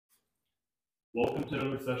Welcome to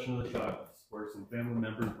another session of the Trials, where some family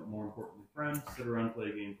members, but more importantly friends, sit around and play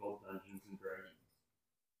a game called Dungeons and Dragons.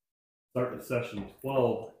 Start with session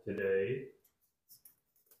 12 today.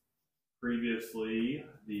 Previously,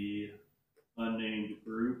 the unnamed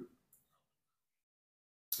group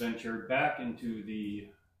ventured back into the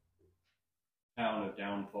town of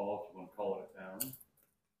Downfall, if you want to call it a town.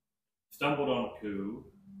 Stumbled on a coup,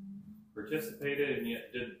 participated and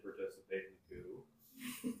yet didn't participate in the coup.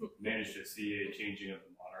 Managed to see a changing of the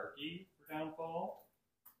monarchy for Downfall.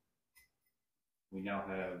 We now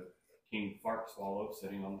have King Fartswallow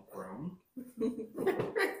sitting on the throne.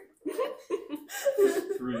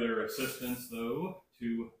 Through their assistance, though,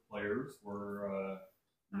 2 players were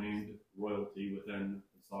named royalty within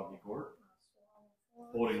the Soggy Court,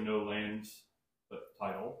 holding no lands but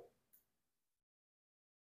title.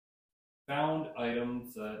 Found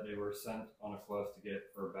items that they were sent on a quest to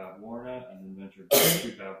get for Bavlorna, and then ventured back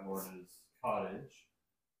to Bavlorna's cottage,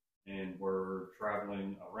 and were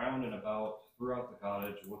traveling around and about throughout the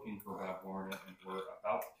cottage looking for Bavlorna, and were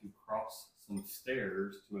about to cross some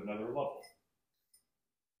stairs to another level.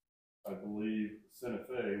 I believe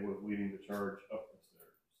Senefe was leading the charge up the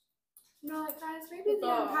stairs. No, guys, maybe the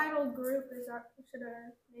Untitled group is our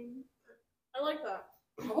name. I like that.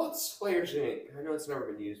 How about Slayer's Inc? I know it's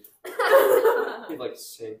never been used. Maybe like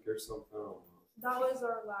Sync or something. I don't know. That was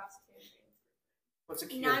our last campaign. What's a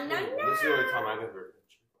key? No. This is the only time I've ever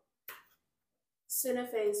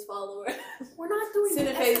Cinepha's followers. We're not doing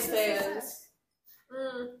Cinepha's the fans.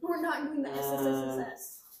 We're not doing the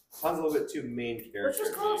SSSS. Sounds a little bit too main character. Let's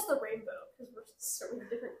just call us the Rainbow, because we're so many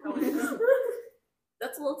different colors.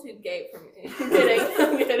 That's a little too gay for me. I'm kidding.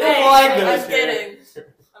 I'm kidding. I'm kidding.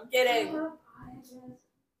 I'm kidding.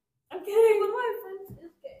 I'm kidding. One of my friends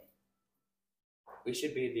is gay. We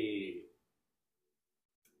should be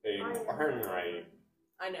the right.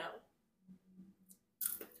 I know.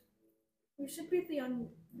 We should be the unknown.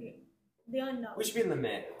 We should be in the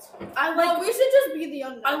mid. We should just be the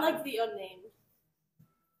unknown. I like the unnamed.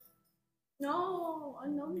 No,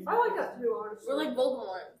 unknown. I like that too, honestly. We're like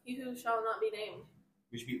Voldemort. He who shall not be named.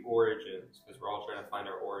 We should be Origins, because we're all trying to find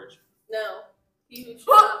our origin. No. He who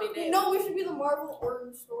shall not be named. No, we should be the Marvel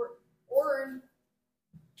Origin story.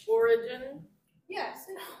 Origin? Yes.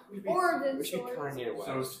 We Origin should be story. Kanye West.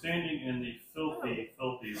 So standing in the filthy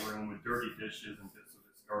room with dirty dishes and bits of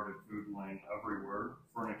discarded food laying everywhere,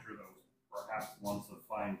 furniture that was perhaps once of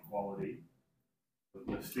fine quality, with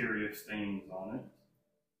mysterious stains on it.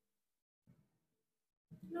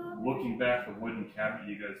 Looking back, the wooden cabinet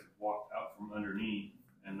you guys had walked out from underneath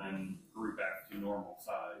and then grew back to normal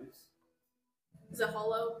size. Is it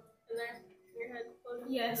hollow in there? In your head?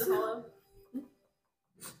 Yes. Is it hollow?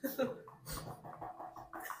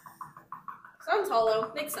 Sounds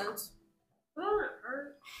hollow. Makes sense.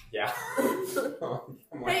 Yeah.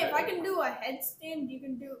 Hey, if I can do a headstand, you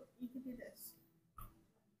can do this.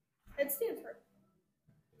 Headstand for.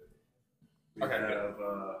 We Okay, have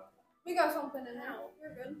We got something in there.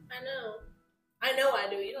 We're good. I know I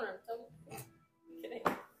do. You don't have to tell me. I'm kidding.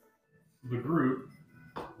 the group,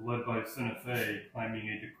 led by Senefe, climbing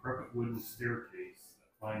a decrepit wooden staircase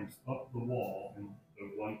that climbs up the wall in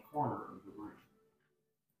the one corner of the room.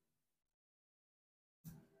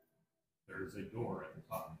 There is a door at the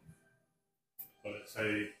top, but it's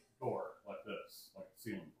a door like this, like a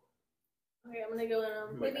ceiling door. Okay, I'm gonna go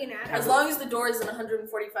in. Maybe an ad. As long as the door isn't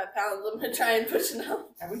 145 pounds, I'm gonna try and push it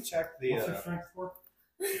out. Have we checked the What's your strength for?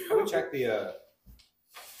 have we checked the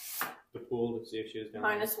pool to see if she was down?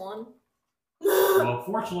 -1. Well,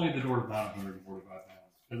 fortunately, the door is not 145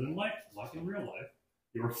 pounds. Because in life, like in real life,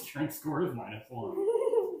 your strength score is -1.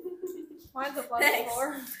 Mine's a Thanks.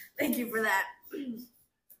 +4. Thank you for that.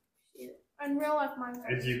 In real life, mine's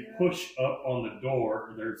As you +0. push up on the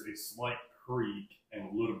door, there's a slight creak and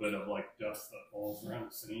a little bit of like dust that falls around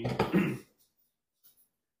the seam.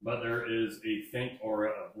 But there is a faint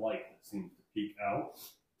aura of light that seems to peek out.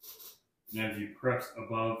 And as you crest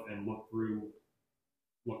above and look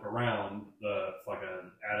around, it's like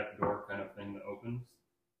an attic door kind of thing that opens.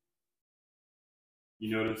 You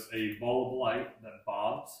notice a ball of light that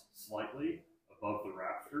bobs slightly above the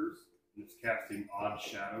rafters, and it's casting odd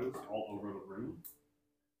shadows all over the room.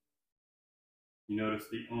 You notice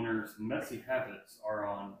the owner's messy habits are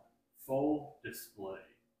on full display.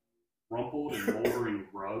 Rumpled and moldering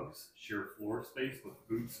rugs share floor space with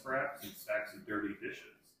food scraps and stacks of dirty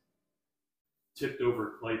dishes. Tipped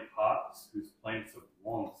over clay pots whose plants have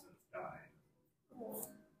long since died.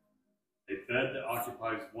 A bed that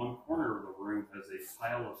occupies one corner of the room has a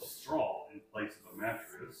pile of straw in place of a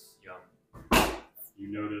mattress. Yum. You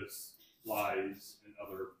notice flies and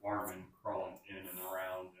other varmin crawling in and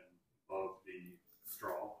around and above the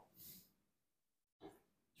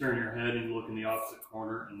turn your head and you look in the opposite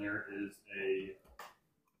corner, and there is a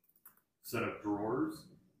set of drawers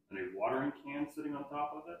and a watering can sitting on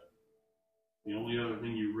top of it. The only other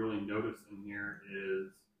thing you really notice in here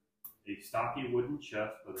is a stocky wooden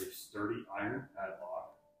chest with a sturdy iron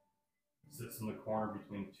padlock. Sits in the corner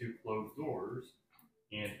between two closed doors,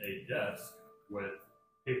 and a desk with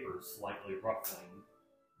papers slightly ruffling.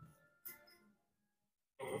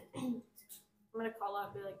 I'm gonna call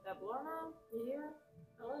out and be like, Lorna, you here?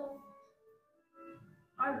 Hello?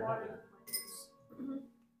 I water the plants.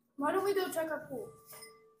 Why don't we go check our pool?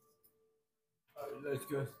 Let's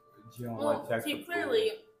go. Well, he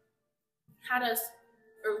clearly had us,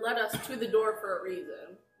 or led us to the door for a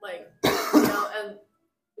reason. Like, and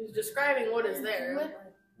he's describing what is there.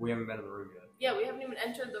 We haven't been in the room yet. Yeah, we haven't even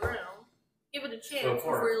entered the room. Give it a chance So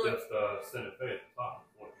before far, we it's look. just Senate Faye at the top,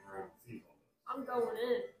 looking around and sees all this. I'm going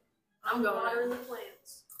in. I'm going watering the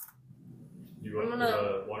plants. You go up to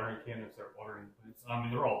the watering can and start watering the plants. I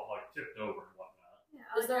mean, they're all like tipped over and whatnot. Yeah,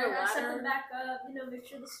 Is there a I set ladder? them back up, make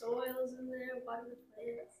sure the soil's in there, water the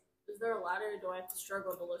plants. Is there a ladder, or do I have to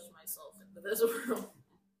struggle to lift myself into this room?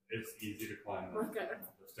 It's easy to climb them. Okay.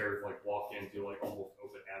 The stairs like walk into like almost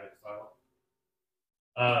open attic style.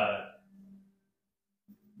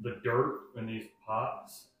 The dirt in these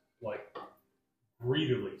pots like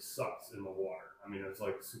greedily sucks in the water. I mean, it's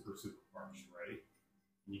like super harsh, right?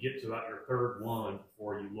 You get to about your third one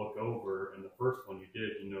before you look over, and the first one you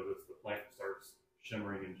did, you notice the plant starts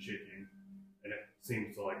shimmering and shaking, and it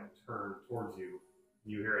seems to like turn towards you.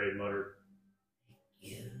 You hear a muttered,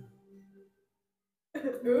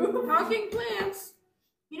 Talking plants.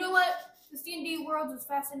 You know what? This D&D world is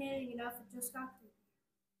fascinating enough. It just got to me.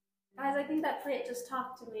 Guys, I think that plant just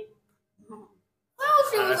talked to me. Well,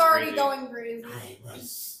 she was That's already crazy. going crazy. I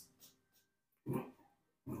was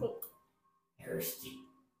thirsty.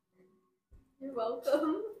 You're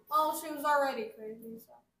welcome. Well, she was already crazy.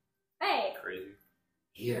 So. Hey! Crazy.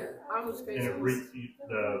 Here. I was and crazy. it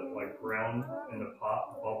the like ground in the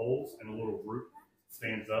pot bubbles, and a little root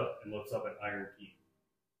stands up and lifts up an iron key.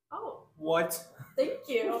 Oh, What? Thank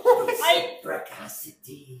you.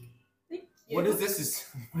 Precocity. Thank you. What is this?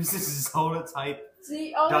 What is this Zelda type?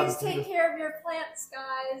 See, always Done. take care of your plants,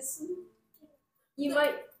 guys. You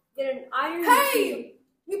might get an iron Hey! key.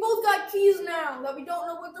 We both got keys now that we don't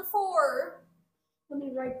know what they're for. Let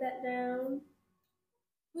me write that down.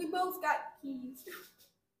 We both got keys.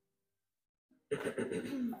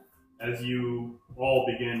 As you all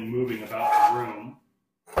begin moving about the room,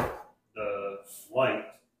 the light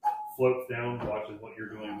floats down, watches what you're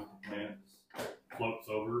doing with the plants, floats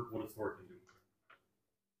over. What is Thorkin doing?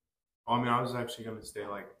 I mean, I was actually gonna stay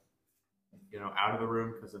out of the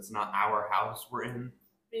room because it's not our house we're in.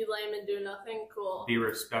 be lame and do nothing? Cool. Be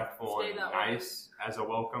respectful Stay and that way. nice as a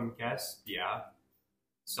welcome guest. Yeah.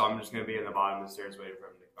 So I'm just gonna be in the bottom of the stairs waiting for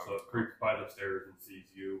him to come. So it creeps by the stairs and sees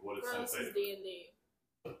you. What is Well, this Sensei is doing? D&D.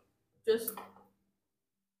 Just,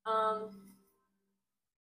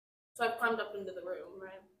 so I've climbed up into the room,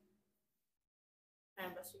 right? I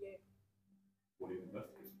investigate What do you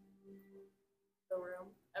investigate? the room.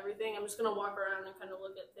 Everything. I'm just gonna walk around and kind of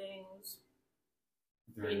look at things.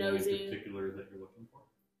 Is there Be anything nosy. in particular that you're looking for?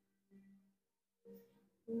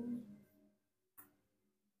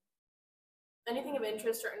 Anything of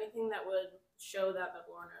interest or anything that would show that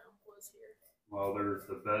Lorna was here. Well, there's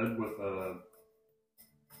the bed with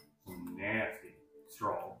some nasty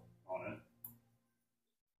straw on it.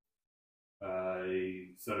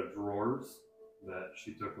 A set of drawers that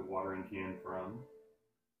she took the watering can from.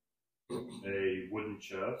 A wooden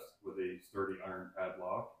chest with a sturdy iron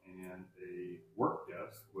padlock, and a work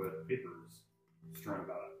desk with papers strewn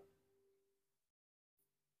about it.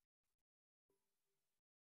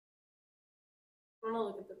 I'm gonna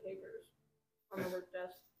look at the papers on the work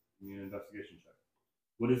desk. Give me an investigation check.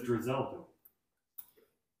 What is Drizel doing?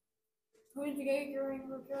 Who did you get your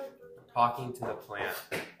character? Talking to the plant.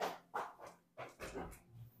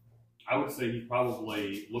 I would say he's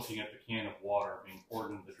probably looking at the can of water being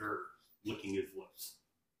poured into the dirt, licking his lips.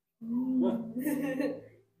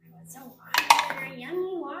 Some water,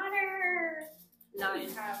 yummy water. 9.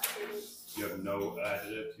 You have no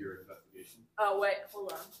additive to your investigation. Oh wait,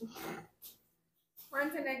 hold on.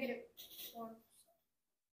 Mine's a negative one.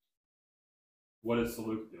 What is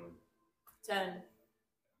Saluk doing? 10.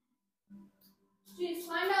 She's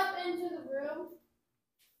climbed up into the room.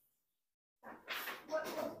 What?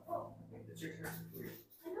 It's your turn.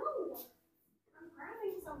 I know. I'm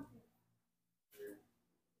grabbing something.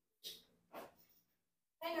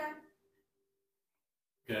 Hang on.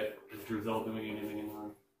 Okay, is Drizel doing anything in the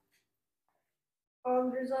room?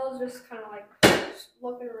 Drizelle's just kind of like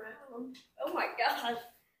looking around. Oh my god.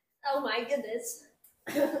 Oh my goodness.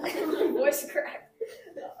 My voice cracked.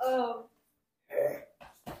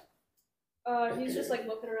 He's just like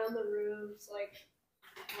looking around the room, it's like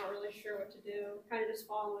not really sure what to do. Kind of just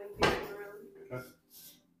following people around.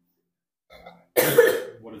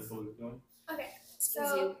 Okay. What is Salute doing? Okay,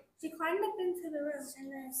 so she climbed up into the room,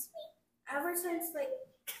 and then ever since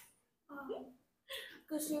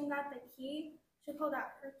because she got the key, she pulled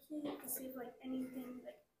out her key to see if anything,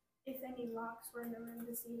 if any locks were in the room,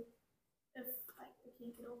 to see if the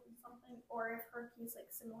key could open something, or if her key's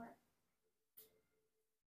similar.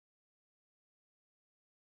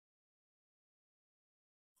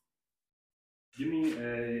 Give me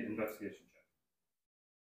a investigation check.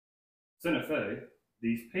 Santa Fe,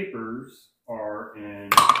 these papers are in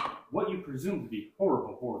what you presume to be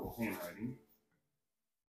horrible, horrible handwriting.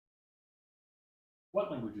 What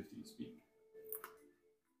languages do you speak?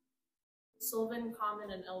 Sylvan,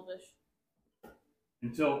 Common, and Elvish.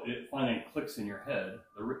 Until it finally clicks in your head,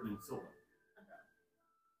 they're written in Sylvan. Okay.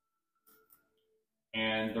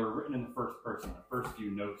 And they're written in the first person. The first few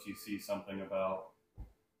notes you see something about,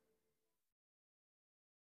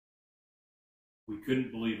 we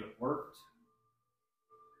couldn't believe it worked.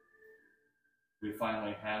 We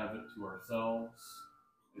finally have it to ourselves.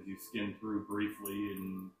 As you skim through briefly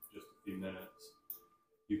in just a few minutes,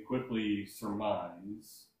 you quickly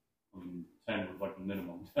surmise, 10 was the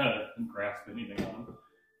minimum to grasp anything on,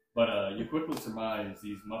 but you quickly surmise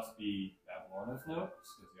these must be Babylon's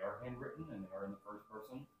notes, because they are handwritten and they are in the first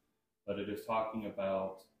person, but it is talking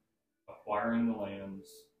about acquiring the lands,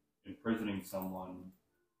 imprisoning someone,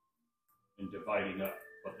 and dividing up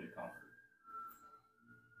what they conquered.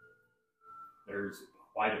 There's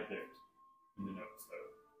quite a bit in the notes, though.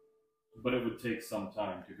 But it would take some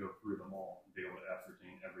time to go through them all and be able to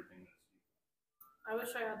ascertain everything that's used. I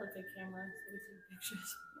wish I had a camera so we could see the pictures.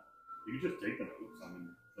 You can just take the notes.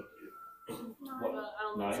 It's up to you. No, but I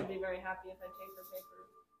don't think she'll be very happy if I take her papers.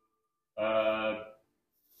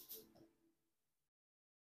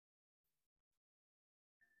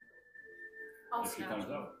 I'll if she snatch comes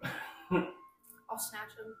them. out. I'll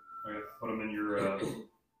snatch them. Okay, put them in your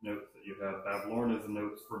notes that you have. Babylorna's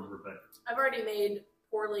notes from Rebecca. I've already made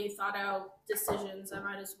poorly thought out decisions. I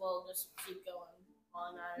might as well just keep going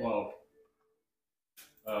on that. Well,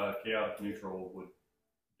 chaotic neutral would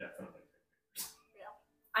definitely take pictures. Yeah.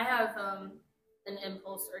 I have an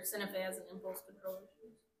impulse, or Santa Fe has an impulse control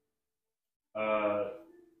issue.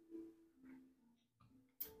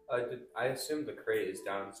 I assume the crate is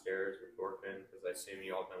downstairs with Dorfin because I assume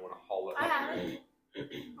you all don't want to haul it I up. have it.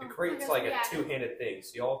 The crate's like a two-handed thing,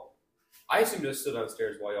 so y'all. I assume it's still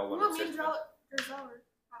downstairs while y'all went Well, me upstairs. and Dreller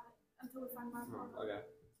have it until we find my phone. Okay.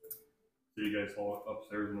 So you guys haul it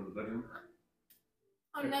upstairs into the bedroom?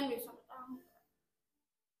 And then we set it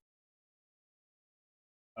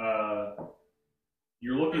down.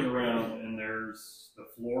 You're looking around, and there's the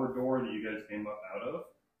floor door that you guys came up out of.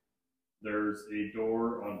 There's a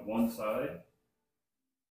door on one side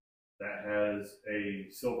that has a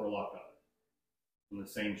silver lock on it, in the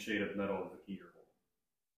same shade of metal as the key you're holding.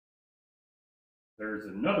 There's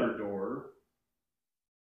another door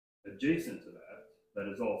adjacent to that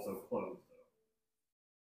is also closed,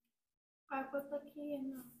 though. I put the key in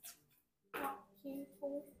the lock key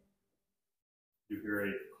hole. You hear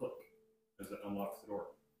a click as it unlocks the door.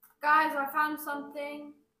 Guys, I found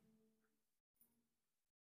something.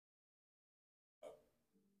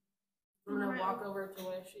 I'm gonna walk over to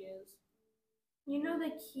where she is. You know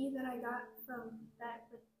the key that I got from that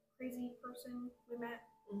crazy person we met?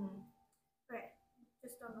 Mm-hmm. Right.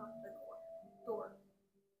 Just unlock the door.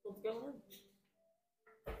 Let's go in.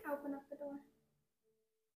 Open up the door.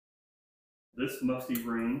 This musty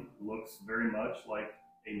room looks very much like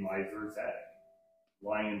a miser's attic.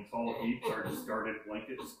 Lying in tall heaps are discarded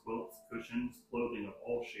blankets, quilts, cushions, clothing of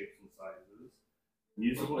all shapes and sizes,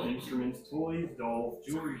 musical instruments, toys, dolls,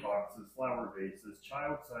 jewelry boxes, flower vases,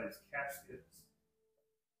 child-sized caskets,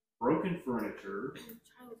 broken furniture,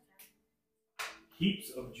 heaps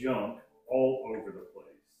of junk all over the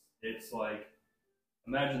place. It's like,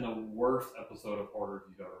 imagine the worst episode of Hoarders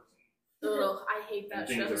you've ever seen. Ugh, I hate that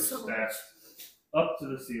Things show are so much. stacked up to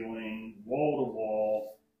the ceiling, wall to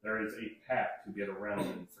wall. There is a path to get around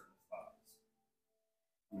in certain spots.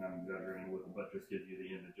 And I'm exaggerating a little, but just gives you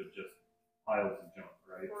the image of just piles of junk,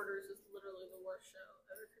 right? Hoarders is literally the worst show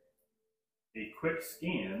ever created. A quick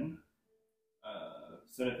scan.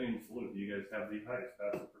 Cynic Salute, you guys have the highest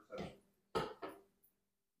passive perception.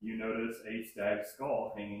 You notice a stag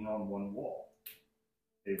skull hanging on one wall.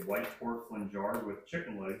 A white porcelain jar with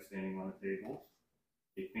chicken legs standing on a table.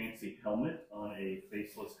 A fancy helmet on a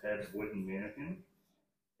faceless head wooden mannequin.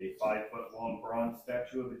 a 5-foot-long bronze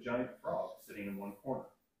statue of a giant frog sitting in one corner,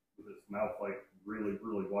 with its mouth like really,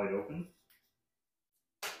 really wide open.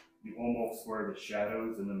 You almost swear the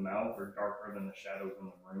shadows in the mouth are darker than the shadows in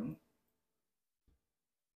the room.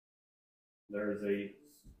 There is a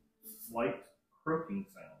slight croaking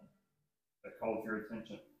sound that calls your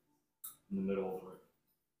attention in the middle of the room,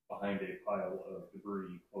 behind a pile of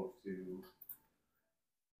debris close to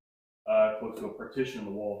a partition in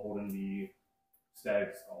the wall holding the stag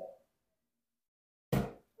skull. I'm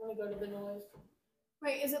gonna go to the noise.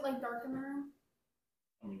 Wait, is it like dark in the room?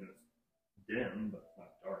 I mean, it's dim, but it's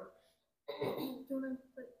not dark. Do you want to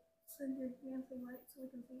like send your dancing light so we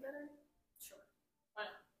can see better? Sure. Why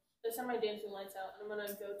not? Just have my dancing lights out, and I'm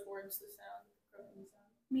gonna go towards the sound, the croaking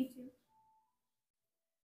sound. Me too.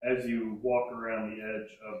 As you walk around the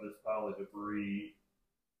edge of this pile of debris,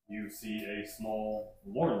 you see a small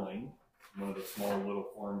lornling, one of the small little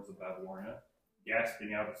forms of Babylorna,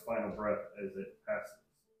 gasping out its final breath as it passes.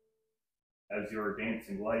 As your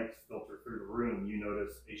dancing lights filter through the room, you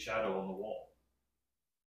notice a shadow on the wall.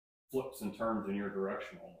 Flips and turns in your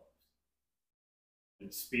direction almost,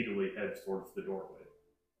 and speedily heads towards the doorway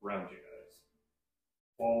around you guys.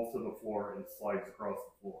 Falls to the floor and slides across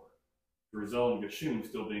the floor. Drizel and Gashoon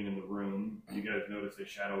still being in the room, you guys notice a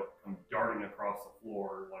shadow come darting across the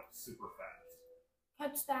floor like super fast,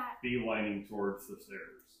 Catch that. beelining towards the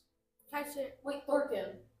stairs. Catch it. Wait,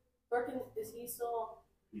 Thorkin. Thorkin, is he still?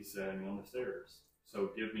 He's standing on the stairs.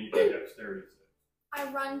 So give me a dexterity save. I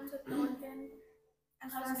run to Thornton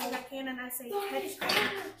as fast as I can and I say, catch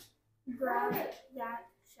that. Grab that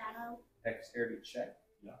shadow. Dexterity check.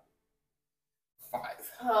 Yeah. 5.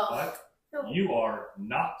 Oh. But So, you are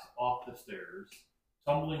knocked off the stairs,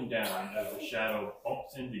 tumbling down as the shadow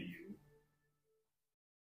bumps into you.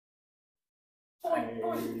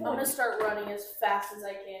 I'm gonna start running as fast as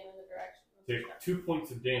I can in the direction. Take 2 points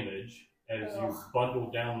of damage as you bundle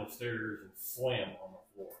down the stairs and slam on the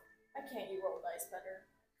floor. I can't. You roll dice better.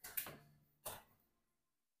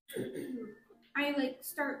 I like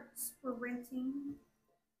start sprinting.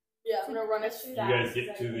 Yeah, I'm gonna run as fast. You guys as get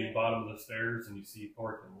I to the can. bottom of the stairs and you see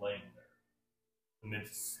Thornton laying there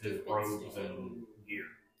amidst his Stupid, robes stupid. and gear.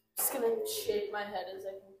 Just gonna shake my head as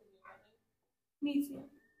I continue running. Me too.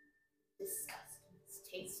 Disgusting. It's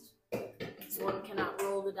taste. This one cannot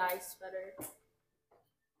roll the dice better.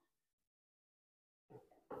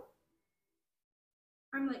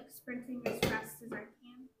 I'm like sprinting as fast as I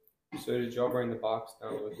can. So did y'all bring the box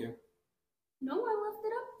down with you? No, I left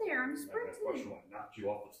it up there. I'm Now that question, sprinting. what knocked you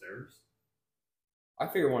off the stairs? I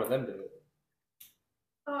figured one of them did it.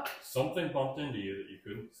 Something bumped into you that you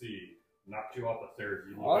couldn't see, knocked you off the stairs.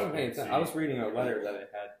 You I look wasn't up paying and attention. see- I was reading a letter that it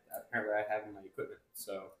had. Apparently, I have in my equipment.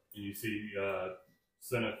 So And you see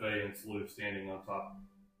Senefe and Salute standing on top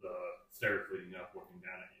of the stairs leading up, looking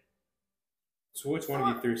down at you. So which one of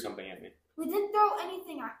you threw something at me? We didn't throw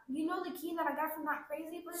anything at you. Know the key that I got from that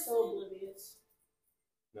crazy person? So oblivious.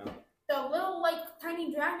 No. The little like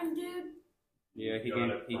tiny dragon dude. Yeah, he Got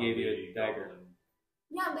it gave from you the a dagger. goblin.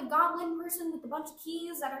 Yeah, the goblin person with a bunch of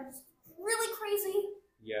keys that are just really crazy.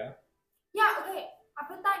 Yeah. Yeah, okay. I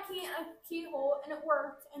put that key in a keyhole and it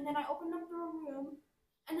worked, and then I opened up the room,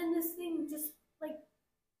 and then this thing just like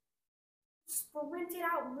sprinted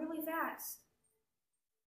out really fast.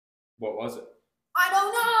 What was it? I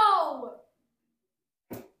don't know.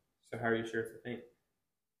 So how are you sure it's a thing?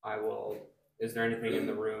 I will. Is there anything in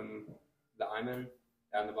the room that I'm in,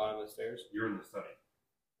 down the bottom of the stairs? You're in the study.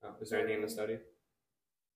 Is there anything in the study?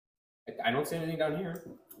 I don't see anything down here.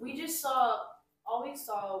 We just saw. All we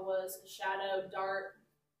saw was a shadow dart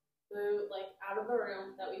through, like, out of the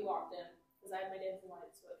room that we walked in. Because I had my dancing light,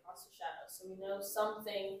 so it cast a shadow. So we know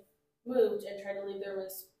something moved and tried to leave the room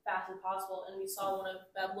as fast as possible. And we saw one of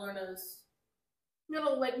Babylorna's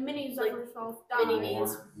Little like minis Like, of herself mini die. me.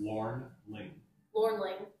 Lorn Ling.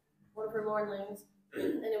 Lornling, one of her Lornlings,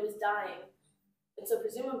 and it was dying. And so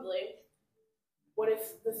presumably, what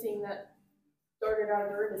if the thing that darted out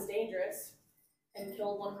of the room is dangerous and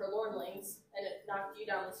killed one of her Lornlings, and it knocked you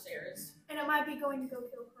down the stairs? And it might be going to go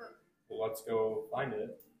kill her. Well, let's go find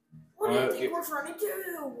it. What do you Uh, think it- we're trying to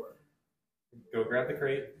do? Go grab the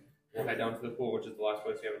crate. We'll head down to the pool, which is the last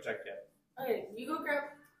place we haven't checked yet. Okay, you go grab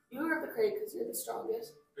the crate because you're the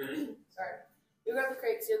strongest. Sorry. You grab the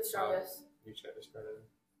crate because you're the strongest. You should have discarded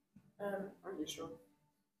it. Aren't you sure?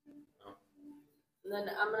 And then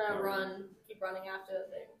I'm gonna keep running after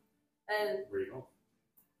the thing. And Where you going?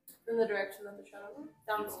 in the direction of the shadow went.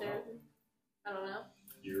 Down the You don't stairs. I don't know.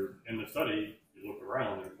 You're in the study. You look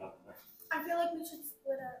around. There's nothing there. I feel like we should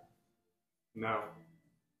split up. No.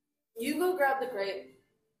 You go grab the crate,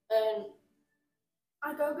 and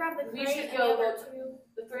I go grab the We crate should and go the other look. two.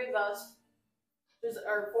 The three of us,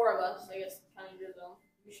 or four of us, I guess, counting Drizzle.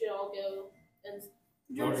 We should all go and.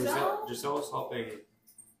 Oh, Giselle? Giselle's helping.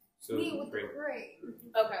 So Me with the bring. crate.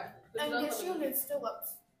 Okay. And Giselle's Giselle helping. is still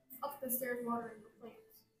up the stairs watering the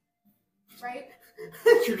plants. Right?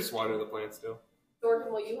 You're just watering the plants still.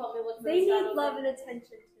 Jordan, will you help me look for They the need shadow love thing? and attention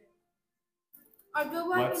too. I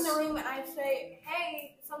go back in the Let's- room and I say,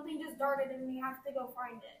 hey, something just darted and we have to go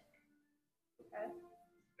find it. Okay.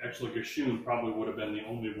 Actually, Gashoon probably would have been the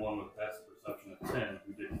only one with best perception of 10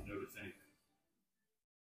 who didn't notice anything.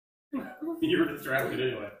 You were distracted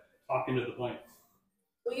anyway, talking to the plants.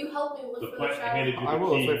 Will you help me look The for the plant shadow? handed you I the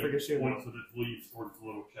will, key, if I forget you. points with its leaves towards the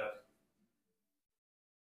little chest.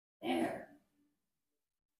 There.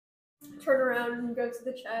 Turn around and go to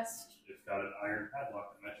the chest. It's got an iron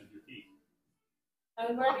padlock that matches your key.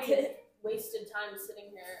 I've Lock already it. wasted time sitting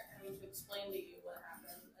here having to explain to you what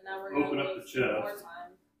happened, and now we're Open going up to the waste more chest.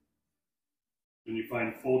 time. When you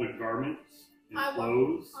find folded garments and I will.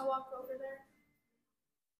 clothes, I walk over there.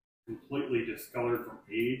 completely discolored from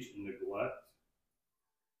age and neglect.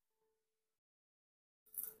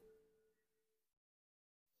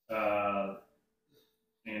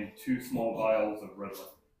 And 2 small vials of red liquid.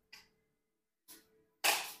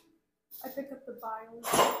 I pick up the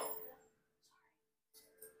vials.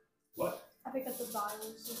 What? I pick up the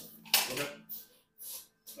vials. Okay.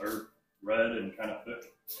 They're red and kind of thick.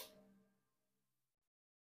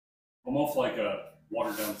 Almost like a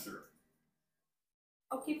watered down syrup.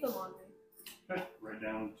 I'll keep them on me. Okay. Right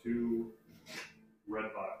down 2 red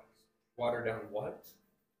vials. Water down what?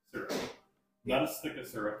 Syrup. Not as thick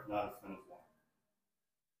as syrup, not as thin as water.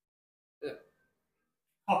 Yeah.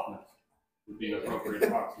 Cough mist would be an appropriate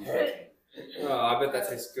approximation. Oh, I bet that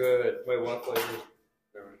tastes good. Wait, what flavor?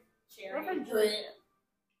 Never mind. Cherry. What if I drink?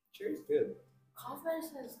 Cherry's good. Cough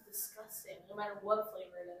medicine is disgusting, no matter what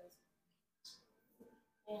flavor it is.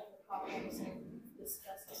 And the cough medicine is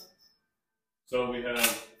disgusting. So we have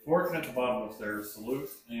Fork at the bottom of the stairs, Salute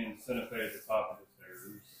and Sinape at the top of the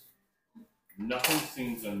stairs. Nothing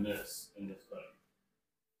seems amiss in this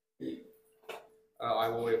study. I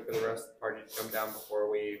will wait for the rest of the party to come down before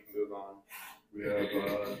we move on. We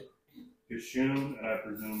have Gashoon and I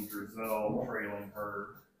presume Drizzelle trailing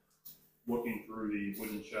her, looking through the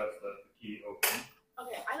wooden chest that the key opened.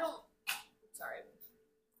 Okay, I don't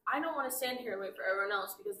want to stand here and wait for everyone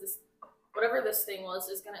else because this, whatever this thing was,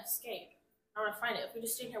 is going to escape. I want to find it. If we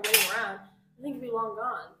just stand here waiting around, I think it'll be long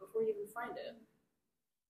gone before we even find it.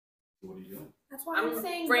 So what are you doing? That's why I'm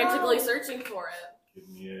saying frantically go. searching for it. Give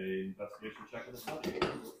me an investigation check of the study.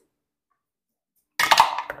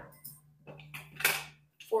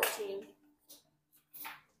 14.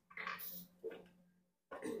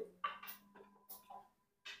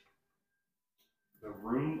 The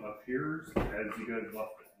room appears as you guys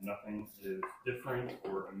left it. Nothing is different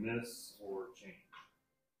or amiss or changed.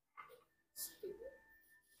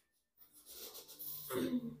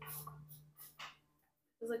 It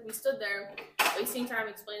was like we stood there, wasting time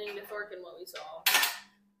explaining to Thorkin what we saw.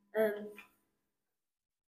 And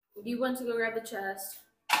you went to go grab the chest.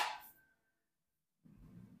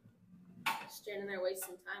 Standing there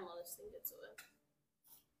wasting time while this thing gets away.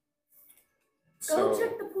 Go So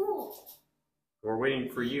check the pool. we're waiting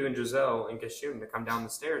for you and Giselle and Gashoon to come down the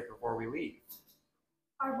stairs before we leave.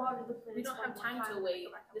 I watered the plants. We don't have one time to time. wait.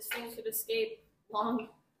 Go back up. This thing could escape long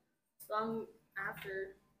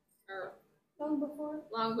after, or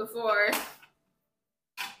long before.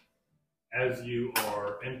 As you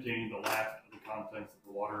are emptying the last of the contents of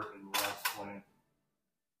the water in the last plant,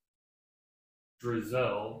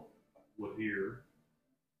 Drizzelle would hear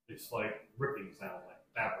a slight ripping sound like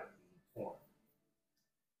fabric being torn.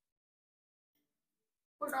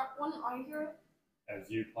 When I hear it, As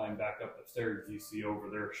you climb back up the stairs, you see over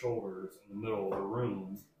their shoulders in the middle of the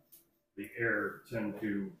room, the air tend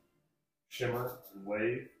to shimmer and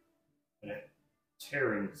wave, and a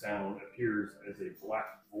tearing sound appears as a black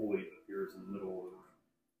void appears in the middle of the room.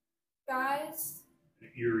 guys, An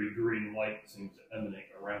eerie green light seems to emanate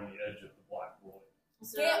around the edge of the black void.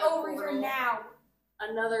 Is there get another over here portal? now.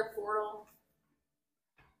 Another portal.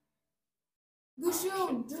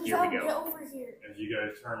 Gushoon, Here we Giselle, go. get over here. As you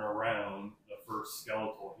guys turn around, the first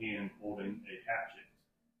skeletal hand holding a hatchet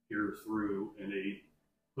peers through, and a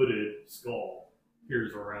hooded skull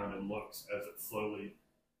peers around and looks as it slowly,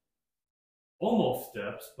 almost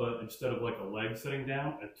steps, but instead of like a leg sitting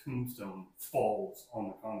down, a tombstone falls on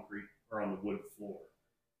the concrete or on the wood floor,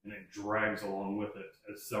 and it drags along with it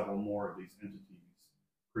as several more of these entities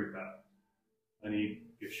creep out. I need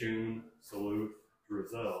Gashoon, Salute,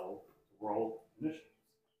 Drizzelle to roll initiative.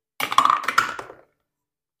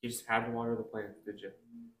 You just had to water the plants, did you?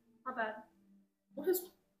 Not bad. What is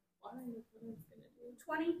watering the plants gonna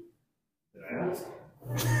 20. Did I ask?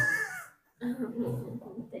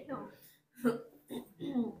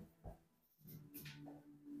 do?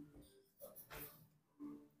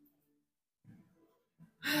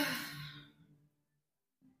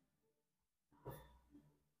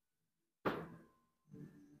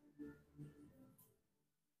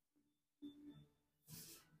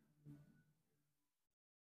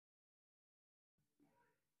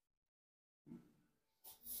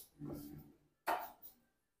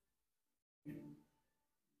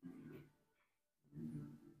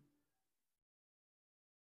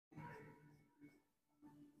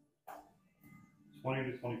 $20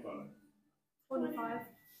 to $25. 25.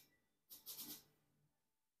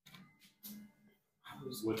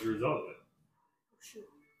 What's the result of it? Oh, shoot.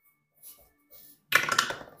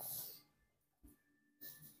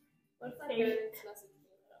 What if my 8. parents message me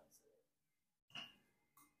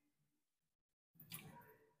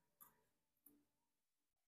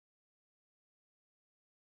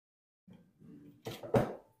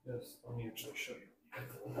about Yes, let me actually show you.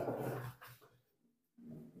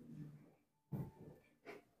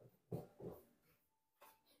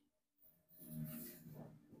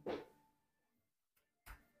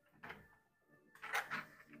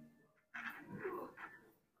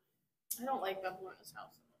 I don't like Bevelina's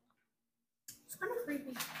house. It's kind of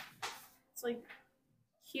creepy. It's like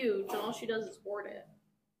huge, and all she does is hoard it.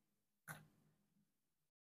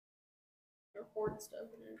 Or hoard stuff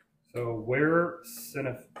in it. So where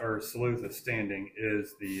Salutha is standing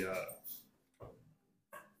is the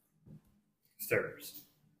stairs.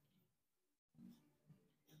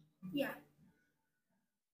 Yeah.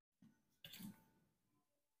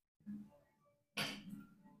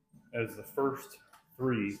 As the first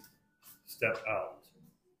 3 step out.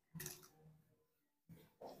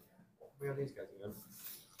 Where are these guys again?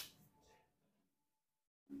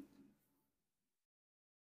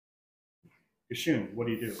 Gashun, what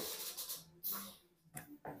do you do?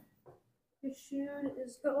 Gashun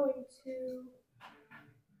is going to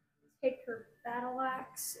take her battle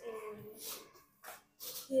axe and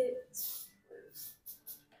hit.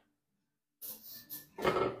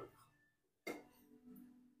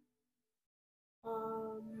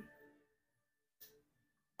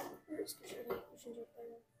 Where's Gashun? Gashun's right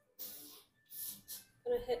there.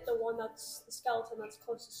 Gonna hit the one that's the skeleton that's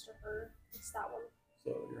closest to her. It's that one. So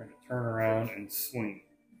you're going to turn around and swing.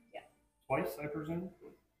 Yeah. Twice, I presume?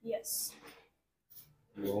 Yes.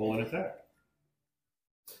 Roll an attack.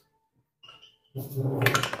 $16.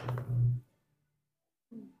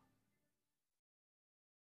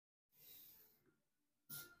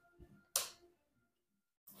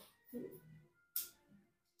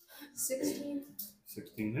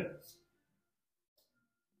 16 hits.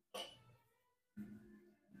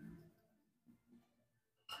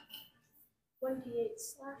 $28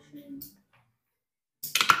 slashing.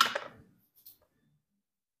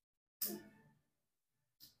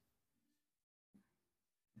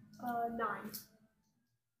 $9.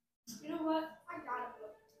 You know what? I got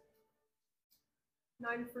it.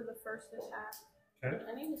 9 for the first attack. Okay.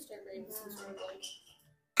 I need to start making some sort of like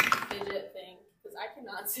fidget thing because I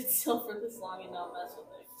cannot sit still for this long and not mess with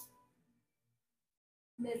it.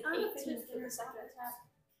 And then I'm 18 for the second attack.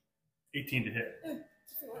 18 to hit.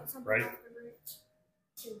 If you want something Right. off the root.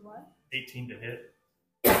 Do what? 18 to hit.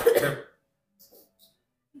 What are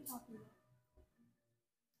you talking about?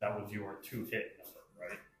 That was your 2-hit number,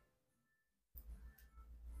 right?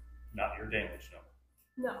 Not your damage number.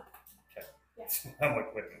 No. Okay. Yeah. I'm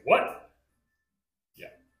like, wait a minute, what? Yeah.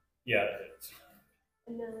 Yeah, it hits.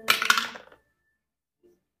 And then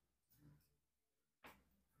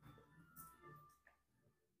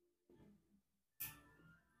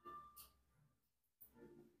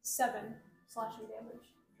 7 slashing damage.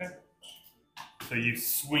 Okay. So you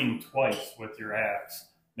swing twice with your axe,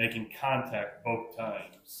 making contact both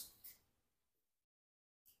times.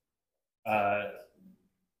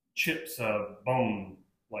 Chips of bone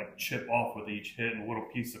like chip off with each hit, and a little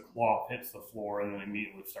piece of cloth hits the floor, and then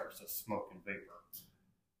immediately starts to smoke and vapor.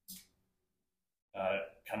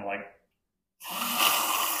 Kind of like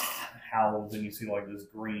howls, and you see like this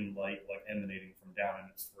green light like emanating from down in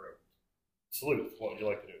its throat. Salute. What would you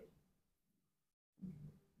like to do?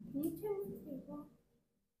 Can you turn the table?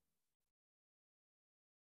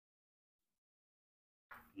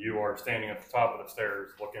 You are standing at the top of the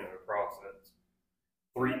stairs looking across at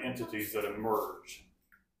 3 entities that emerge.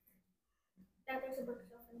 Dad, there's a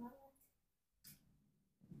bookshelf in my way.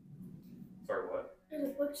 Sorry, what? There's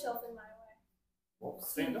a bookshelf in my way. Well,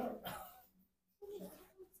 stand up.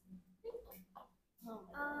 Oh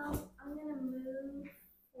my god. I'm gonna move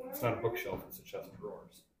forward. It's not a bookshelf, it's a chest of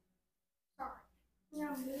drawers. Sorry. I'm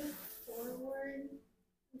gonna move forward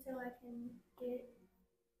until I can get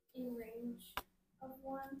in range of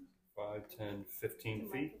one. 5, 10, 15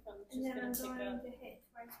 feet. And then I'm going to hit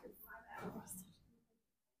twice with my battle axe.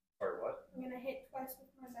 Or what? I'm gonna hit twice with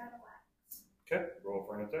my battle axe. Okay, roll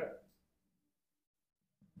for an attack.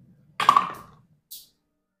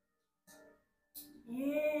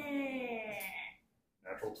 Yeah.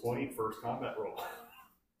 Natural 20, first combat roll.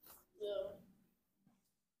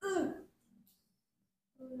 Ugh.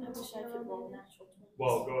 I wish I could roll natural 20.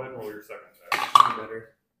 Well, go ahead and roll your second attack.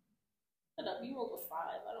 Better. Shut up, you rolled a 5.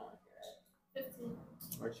 I don't want to hear it. 15.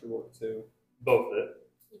 Archie rolled 2. Both hit.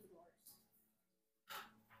 Even worse.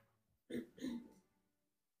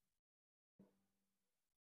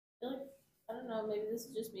 I feel like, I don't know, maybe this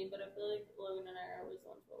is just me, but I feel like Logan and I are always the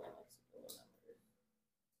ones rolling like super low numbers.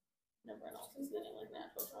 And everyone else is getting like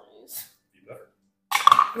natural 20s. You better.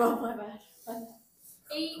 Oh, my bad. My bad.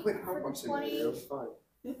 8 Wait, how for much the did 20. you do? It was fine.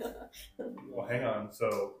 Well, hang on.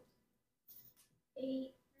 So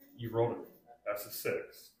 8. you rolled it. That's a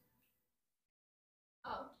 6.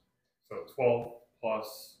 Oh, So 12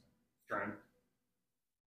 plus strength.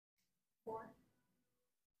 4.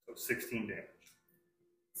 So 16 damage.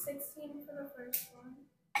 16 for the first one.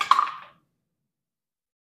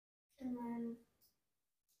 And then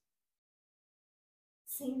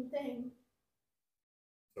same thing.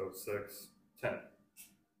 So 6, 10.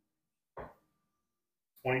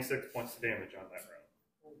 26 points of damage on that round.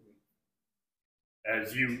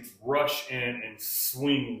 As you rush in and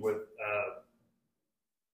swing with,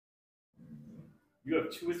 you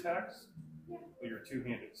have 2 attacks? Yeah. Well, you're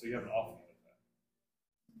two-handed, so you have an offhand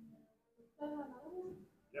attack.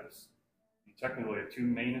 Yes. You technically have 2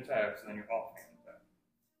 main attacks and then your offhand attack.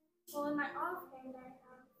 Well, in my offhand, I have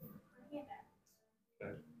my hand axe.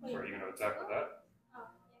 Okay. So are you going to attack with that? Oh,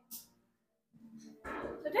 yeah.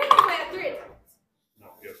 So technically, I have 3 attacks. No,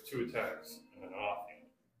 you have 2 attacks and then an offhand.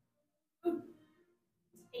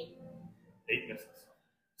 8. 8 misses.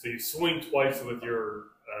 So you swing twice with your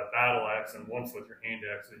battle axe and once with your hand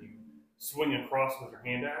axe, and you swing across with your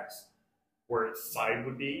hand axe where its side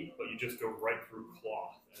would be, but you just go right through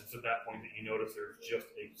cloth. And it's at that point that you notice there's just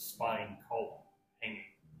a spine column hanging,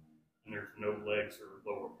 and there's no legs or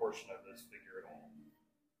lower portion of this figure at all.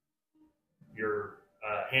 Your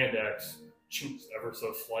hand axe chinks ever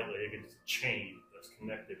so slightly against a chain that's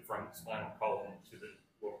connected from the spinal column to the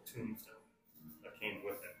little tombstone that came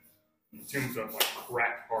with it. And the tombstone's like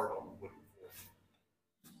cracked hard on the wooden floor.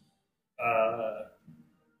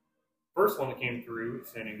 First one that came through,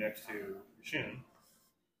 standing next to Shin,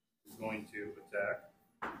 is going to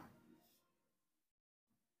attack.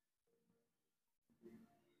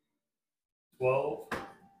 12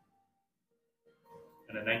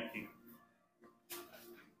 and a 19.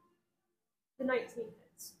 The 19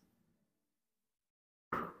 hits.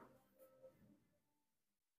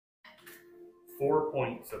 Four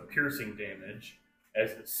points of piercing damage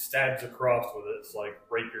as it stabs across with its like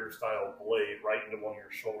rapier style blade right into one of your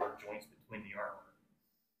shoulder joints between the armor.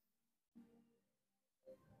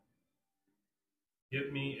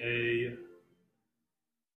 Give me a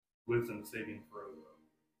wisdom saving throw.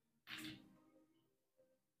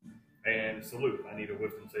 And salute. I need a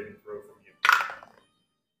wisdom saving throw from you.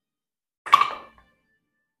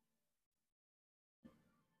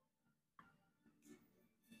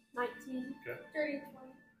 19. Okay. Dirty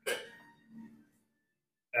 20.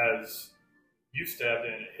 As you stabbed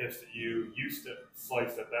it and it hissed at you, you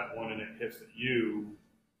sliced at that one and it hissed at you.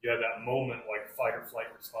 You had that moment like fight or flight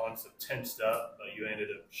response that tensed up, but you ended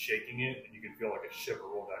up shaking it and you can feel like a shiver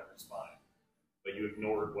roll down your spine. But you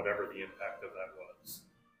ignored whatever the impact of that was.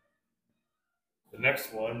 The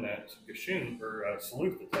next one that Gashun or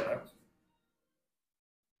Salute attacked,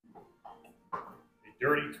 a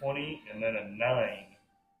dirty 20 and then a 9.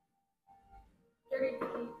 Dirty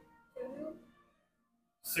 22.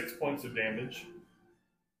 6 points of damage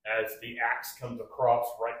as the axe comes across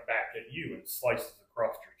right back at you and slices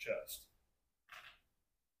across your chest.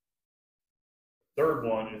 The third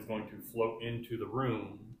one is going to float into the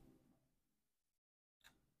room.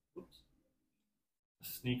 Oops.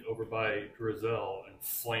 Sneak over by Drizel and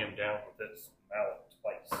slam down with its mallet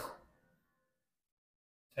twice.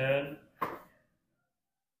 10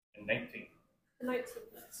 and 19. The 19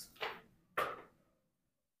 hits.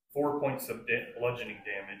 4 points of bludgeoning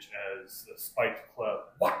damage as the spiked club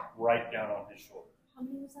whack right down on his shoulder. How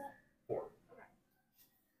many was that? 4.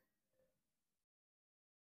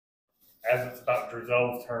 As it's about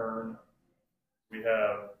Drizel's turn, we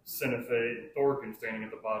have Cinefe and Thorkin standing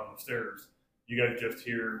at the bottom of the stairs. You guys just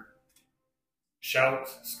hear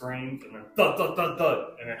shouts, screams, and then thud, thud, thud,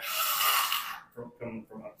 thud, and then coming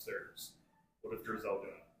from upstairs. What is Drizzle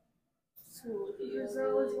doing?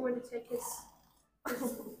 Drizzle is going to take his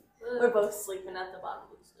We're both sleeping at the bottom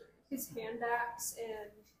of the stairs. his hand axe and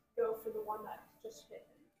go for the one that just hit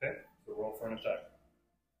him. Okay, so roll for an attack.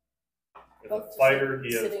 As Both a just, fighter, like,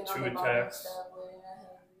 he has sitting on 2 the bottom attacks. step, waiting at him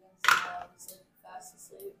against the wall, just like fast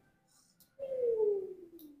asleep.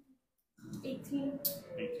 18.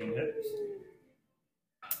 18 hits.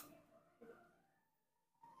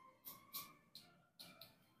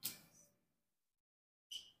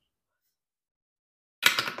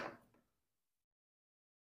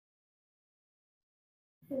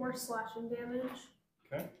 Four slashing damage.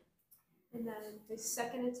 Okay. And then his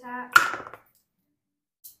second attack.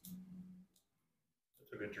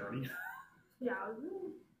 That's a good journey. Yeah.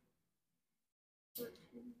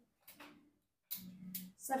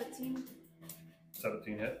 17.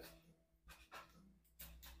 17 hits.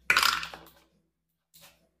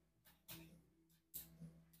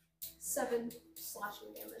 Seven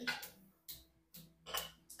slashing damage.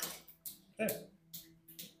 Okay.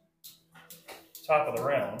 Top of the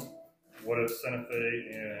round, what is Senefe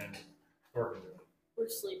and Thorfinn doing? We're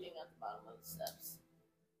sleeping at the bottom of the steps.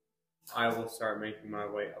 I will start making my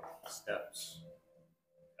way up the steps.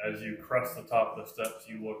 As you crest the top of the steps,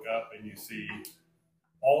 you look up and you see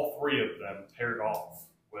all 3 of them paired off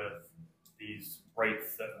with these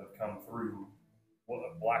wraiths that have come through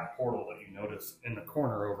a black portal that you notice in the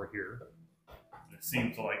corner over here. It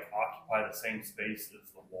seems to like occupy the same space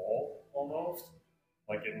as the wall almost.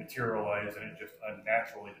 Like it materialized and it just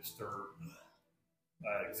unnaturally disturbed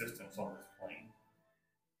existence on this plane.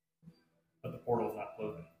 But the portal's not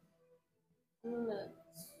closing.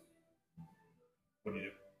 What do you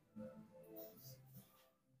do?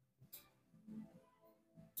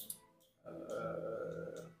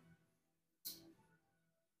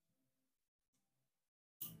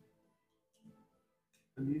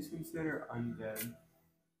 Are these considered undead?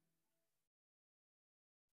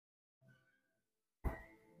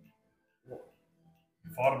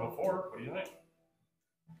 You fought it before. What do you think?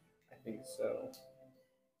 I think so.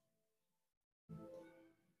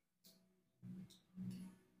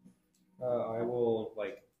 I will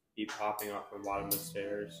be popping off the bottom of the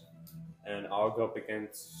stairs, and I'll go up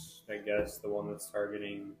against, I guess, the one that's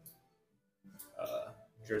targeting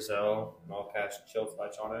Drizzle, and I'll cast Chill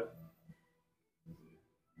Touch on it.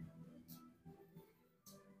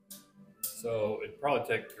 So it'd probably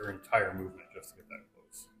take your entire movement just to get that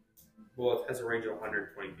close. Well, it has a range of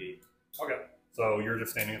 120 feet. Okay. So you're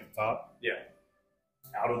just standing at the top? Yeah.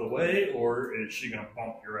 Out of the way, or is she going to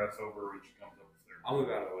bump your ass over when she comes up the stairs? I'll move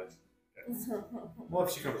out of the way. Well,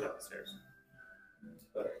 if she comes up the stairs.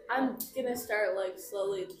 But I'm gonna start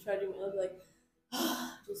slowly trudging,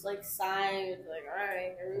 just sighing,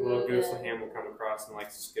 alright, here we well, go. Ghost of Ham will come across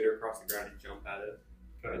and skitter across the ground and jump at it.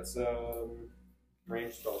 Okay. It's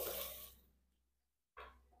range spell attack.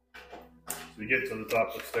 So you get to the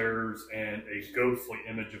top of the stairs, and a ghostly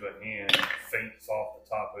image of a hand faints off the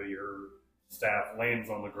top of your staff,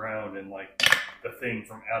 lands on the ground, and the thing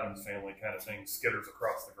from Adam's Family kind of thing skitters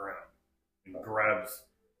across the ground and grabs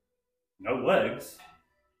no legs,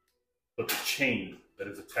 but the chain that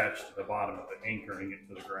is attached to the bottom of it, anchoring it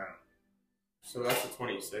to the ground. So that's a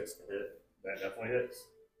 26 to hit. That definitely hits.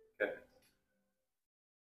 Okay.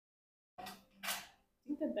 I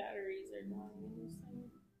think the batteries are going in this thing.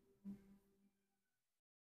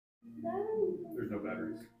 No. There's no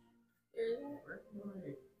batteries. There isn't.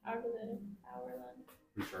 Out of the power then.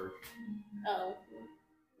 Recharge. Oh.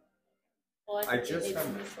 Well, I think just it got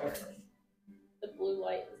makes my me sure. The blue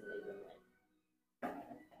light isn't even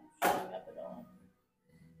showing up at all.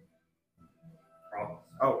 Problems.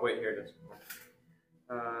 Oh, wait, here it is.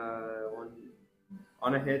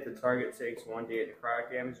 On a hit, the target takes 1d8 necrotic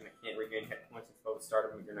damage and it can't regain hit points until the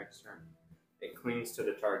start of your next turn. It clings to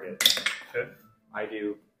the target. Okay. I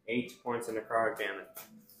do 8 points of necrotic damage.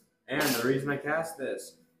 And the reason I cast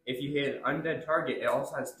this, if you hit an undead target, it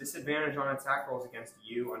also has disadvantage on attack rolls against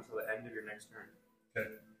you until the end of your next turn. Okay.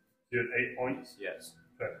 You had 8 points? Yes.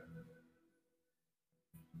 Okay.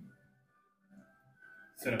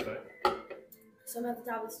 Cinefe. So I'm at the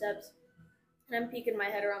top of the steps, and I'm peeking my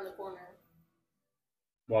head around the corner.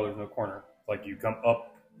 Well, there's no corner. Like you come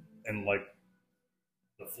up and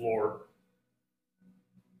the floor.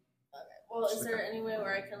 Okay. Well, is there any way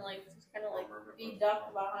where I can just kind of be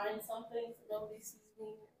ducked behind something so nobody sees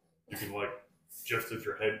me? You can just as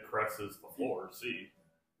your head crests the floor,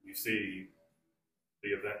 you see the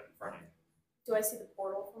event in front of you. Do I see the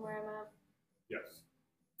portal from where I'm at? Yes.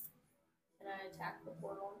 Can I attack the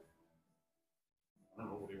portal? I don't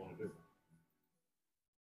know, what do you want to do?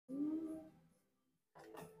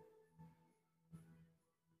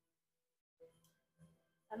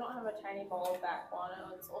 I don't have a tiny ball of bat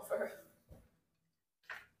guano and sulfur.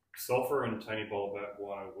 Sulfur and a tiny ball of bat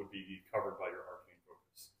guano would be covered by your arcane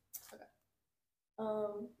focus. I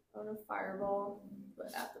want a fireball, but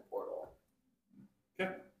at the portal.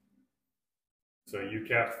 Okay. So you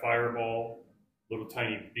cast fireball, little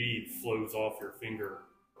tiny bead flows off your finger,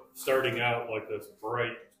 starting out like this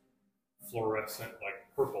bright fluorescent, like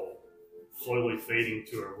purple, slowly fading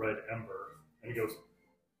to a red ember, and it goes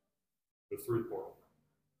through the portal.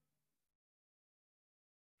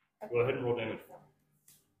 Go ahead and roll damage for me.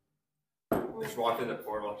 Just walk through the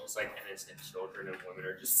portal, just like innocent children and women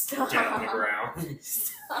are just Stop. dead on the ground.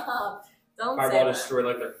 Stop. Don't say Fireball that. destroyed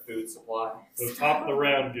like their food supply. So top of the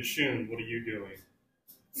round, Gashun, what are you doing?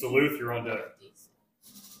 Salute, you're on deck.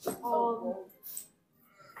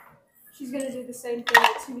 She's gonna do the same thing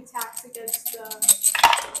with 2 attacks against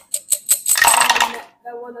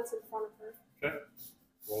that one that's in front of her. Okay.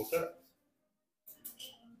 Roll attack.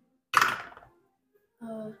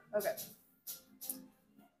 Okay.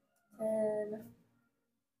 And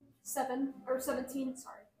 7 or 17.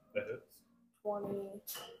 Sorry. That hits. 20.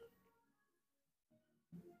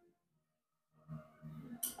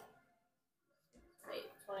 Wait,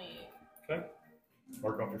 28. Okay.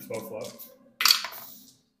 Mark off your spell slot.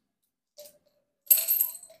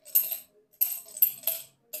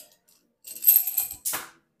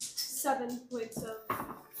 Seven points of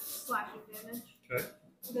slashing damage. Okay.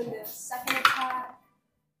 And then the second attack.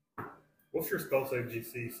 What's your spell save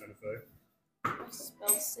DC, Sensei?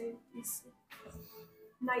 Spell save DC.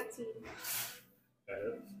 19. That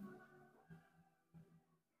hits.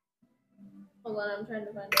 Hold on, I'm trying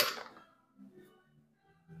to find it.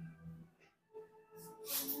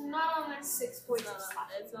 Not on that 6 points No, of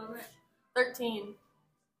slashing. it's on there. 13.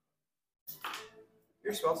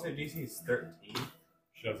 Your spell save DC is 13.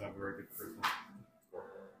 She doesn't have a very good charisma.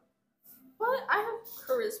 What? I have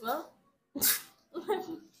charisma.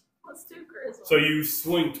 Let's do charisma. So you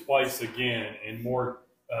swing twice again, and more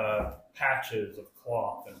patches of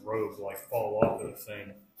cloth and robe like fall off of the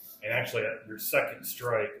thing. And actually, at your second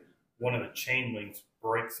strike, one of the chain links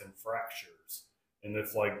breaks and fractures, and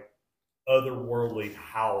this like otherworldly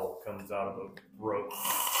howl comes out of the rope.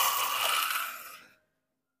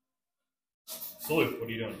 Salute, what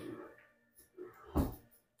are you doing?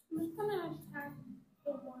 I'm just gonna attack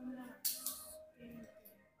the one that.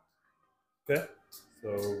 Okay, so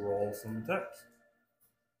roll some attacks.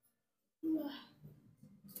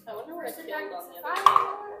 I wonder where I First killed attack on is the a other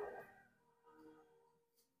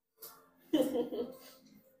 5.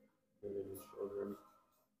 Women, children,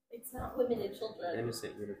 It's not women and children.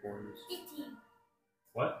 innocent unicorns. 18.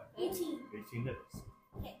 What? 18. 18 hits.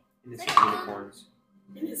 Innocent unicorns.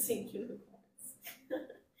 Innocent unicorns.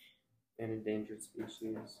 An endangered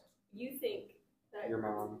species. You think that Your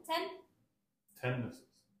mom, 10. 10 misses.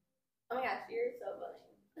 Oh my gosh, you're so funny.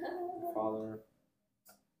 father.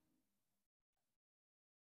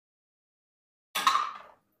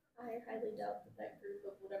 I highly doubt that group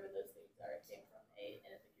of whatever those things are came from a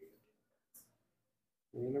innocent group of unicorns.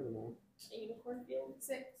 You never know. A unicorn field?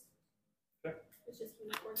 6. Okay. It's just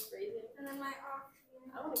unicorns grazing. And then my option.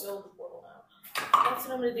 I want to go in the portal now. That's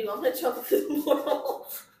what I'm going to do. I'm going to jump through the portal.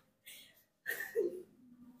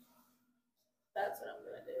 That's what I'm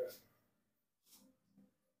going to do.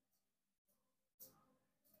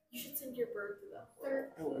 You should send your bird through that portal.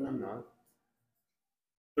 Oh, and I'm not.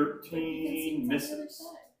 13 misses.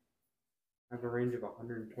 I have a range of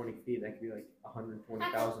 120 feet. That could be like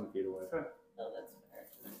 120,000 feet away. Oh, that's fair.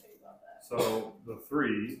 I'm not sure about that. So the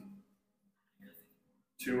 3,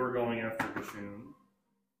 2 are going after Gashun.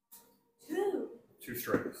 2. 2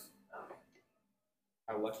 strikes.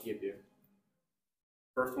 How lucky of you.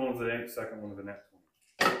 First one was an 8, second one was a net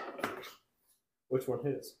 20. Which one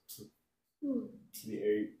hits? The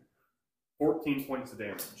 8. 14 points of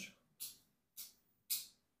damage.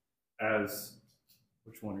 As,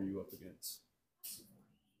 which one are you up against?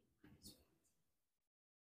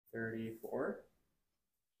 34?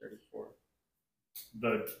 34.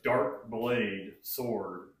 The dark blade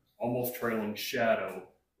sword, almost trailing shadow,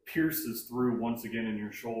 pierces through once again in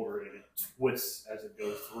your shoulder, and it twists as it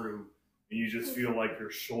goes through, and you just feel like your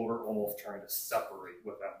shoulder almost trying to separate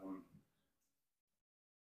with that wound.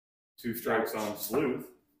 2 strikes on Sleuth.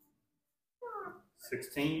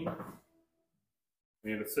 16.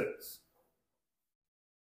 We have a 6.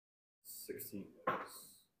 16 hits.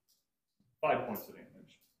 5 points of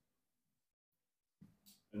damage.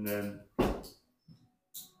 And then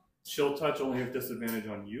Chill Touch only have disadvantage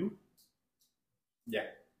on you. Yeah.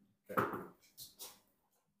 Okay.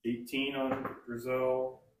 18 on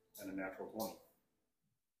Grizel and a natural 20.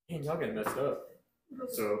 Man, y'all getting messed up.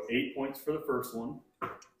 So 8 points for the first one.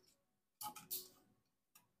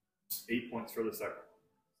 8 points for the second.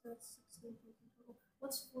 So that's 16 points in total.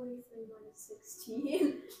 What's 43 minus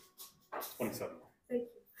 16? 27. Thank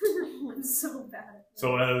you. I'm so bad at that.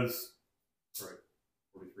 So as, right,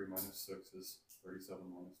 43 minus 6 is 37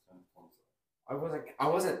 minus 10, 27.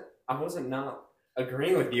 I wasn't not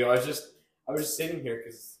agreeing with you. I was just sitting here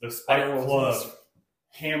because The spike club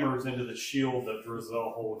hammers into the shield that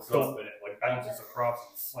Drizel holds up, and it like bounces across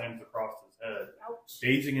and slams across his head,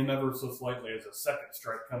 dazing him ever so slightly as a second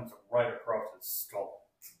strike comes right across his skull.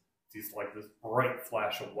 He's like this bright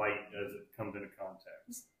flash of white as it comes into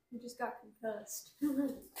contact. We just got concussed.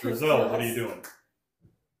 Drizel, what are you doing?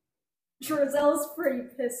 Drizel's pretty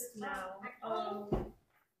pissed now.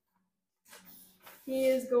 He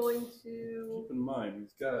is going to. Keep in mind,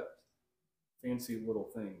 he's got fancy little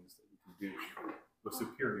things that you can do with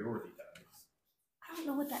superiority dice. I don't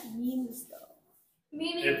know what that means though.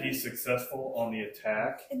 Meaning, If he's successful on the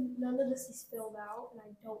attack, And none of this is filled out, and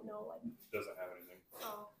I don't know like. doesn't have anything.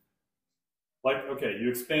 Oh. Like, okay, you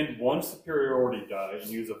expend one superiority die and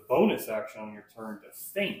use a bonus action on your turn to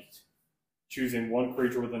feint, choosing one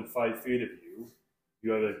creature within 5 feet of you.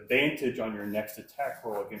 You have advantage on your next attack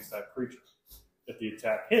roll against that creature. If the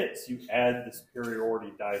attack hits, you add the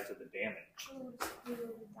superiority die to the damage. I don't know what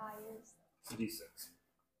superiority die is. It's a d6.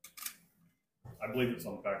 I believe it's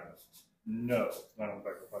on the back of it. No, it's not on the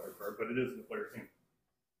back of the fighter card, but it is in the player team.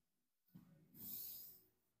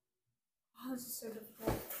 Oh, this is so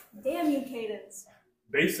difficult. Damn you, Cadence.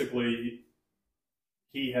 Basically,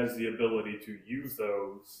 he has the ability to use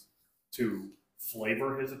those to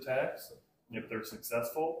flavor his attacks. If they're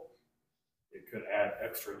successful, it could add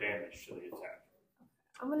extra damage to the attack.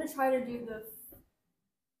 I'm gonna try to do the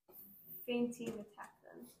fainting attack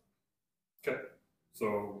then. Okay,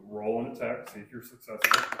 so roll an attack, see if you're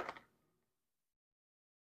successful.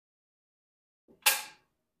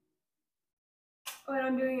 Oh, and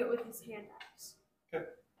I'm doing it with his hand axe. Okay.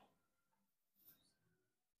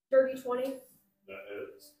 Dirty 20. That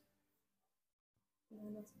is. And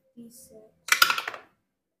then that's a d6.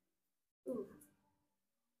 Ooh.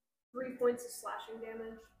 3 points of slashing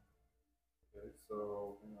damage. Okay,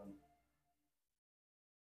 so hang on.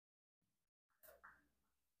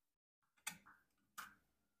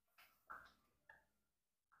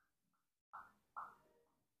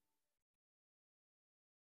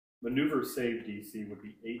 Maneuver save DC would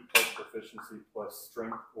be 8 plus proficiency plus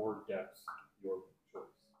strength or dex, your choice.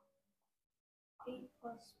 8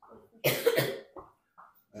 plus proficiency.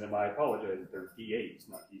 And I apologize, they're D8s,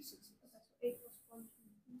 not D6s. Okay, so 8 plus 1, 2,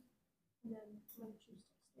 3. And then I'm gonna choose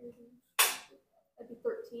dexterity. That'd be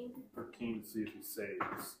 13. 13 to see if he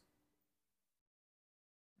saves.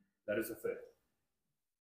 That is a fail.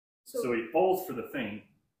 So he falls for the feint,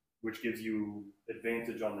 which gives you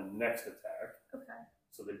advantage on the next attack. Okay.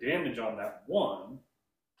 So the damage on that one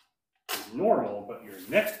is normal, but your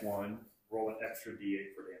next one, roll an extra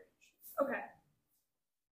D8 for damage. Okay.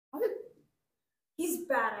 He's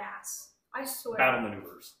badass. I swear. Battle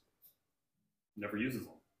maneuvers. Never uses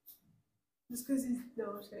them. Just because he's.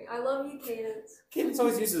 No, I'm just kidding. I love you, Cadence. Cadence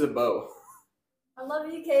always uses a bow. I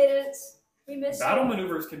love you, Cadence. We miss Battle you.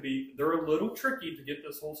 maneuvers can be, they're a little tricky to get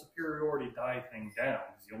this whole superiority die thing down,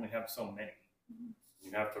 because you only have so many.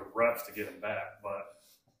 You have to rest to get them back, but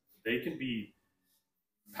they can be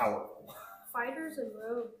powerful. Fighters and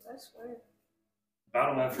rogues, I swear.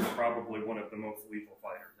 Battlemaster is probably one of the most lethal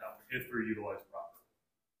fighters out there, if they're utilized properly.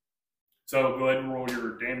 So go ahead and roll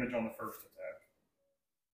your damage on the first attack.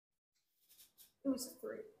 It was a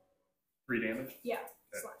 3. 3 damage? Yeah,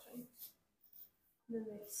 Okay. slashing. And then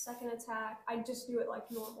the second attack, I just do it like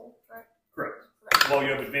normal, right? Correct. Correct. Well,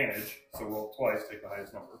 you have advantage, so roll twice, take the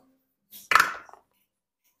highest number.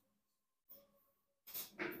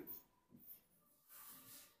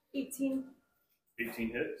 18.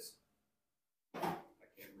 18 hits. I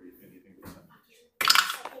can't read anything but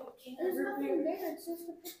that. There's nothing there, it's just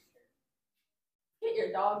a picture. get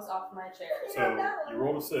your dogs off my chair. So you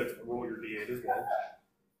rolled a 6, but roll your D8 as well.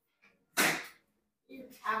 Your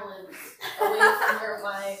talons away from where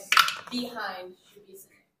my behind should be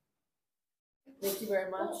sitting. Thank you very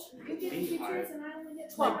much. You get pictures and I only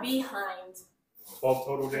get My behind. 12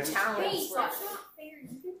 total damage. Talons. Wait, that's not fair. You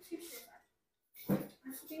get pictures.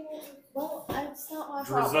 Well, it's not my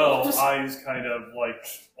Drizel, problem. eyes kind of like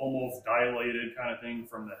almost dilated kind of thing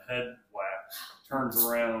from the head whack, turns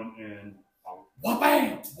around and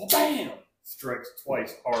wha-bam, wha-bam, strikes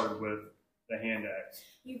twice hard with the hand axe.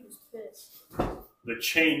 He was pissed. The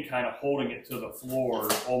chain kind of holding it to the floor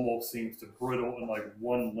almost seems to brittle, and like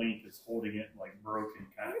one link is holding it like broken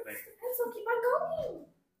kind of thing. Pencil, keep on going.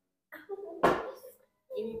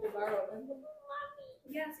 You need to borrow them.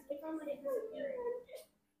 Yes, if I'm gonna disappear.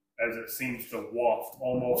 as it seems to waft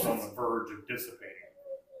almost on the verge of dissipating.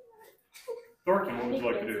 Thorkin, what would you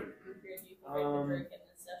like to do?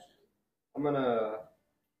 I'm gonna.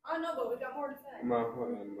 Oh no, but we got more to say.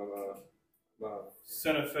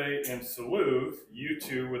 Senefe and Saluth, you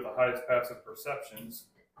two with the highest passive perceptions,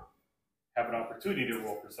 have an opportunity to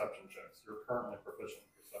roll perception checks. You're currently proficient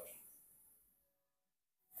in perception.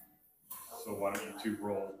 So why don't you two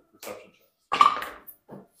roll perception checks?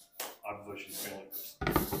 Obviously she's failing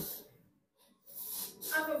this.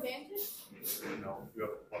 I have advantage? No, you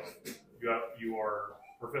have a plus. You are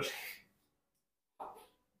proficient.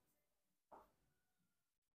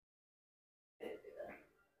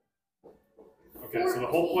 Okay, so the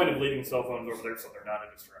whole point of leaving cell phones over there so they're not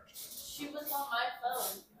a distraction. She was on my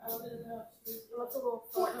phone. I wouldn't know if she was. What's a little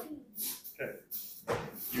 14? Okay.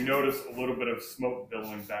 You notice a little bit of smoke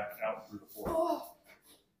billowing back out through the portal. Oh.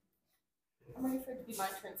 I'm ready for it to be my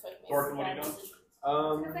turn so I can make Thorkin, what are you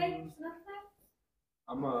doing? Nothing?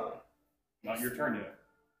 I'm Not your turn yet.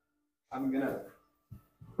 I'm gonna.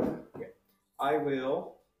 Okay. I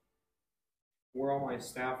will whirl my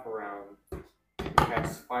staff around,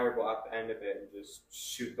 cast fireball at the end of it, and just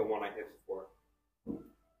shoot the one I hit before.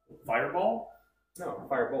 Fireball? No,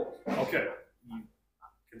 firebolt. Okay. You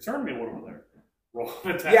concerned me a little bit there. Roll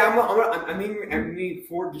an attack. Yeah, I'm aiming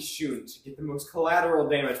for the shoot to get the most collateral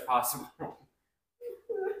damage possible.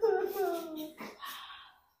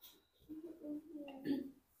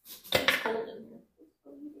 It's cold in here.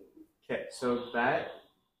 Okay, so that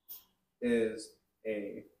is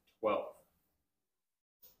a 12.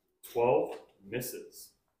 12 misses.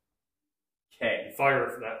 Okay. You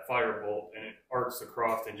fire that firebolt and it arcs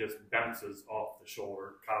across and just bounces off the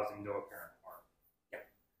shoulder, causing no apparent harm. Yeah.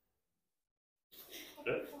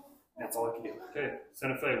 Good. That's all I can do. Okay,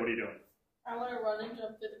 Senefe, what are you doing? I want to run and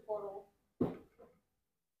jump through the portal.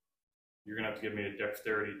 You're going to have to give me a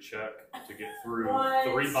dexterity check to get through What?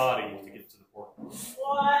 3 bodies to get to the portal.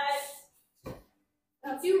 What?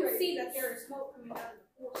 You see that there is smoke coming out of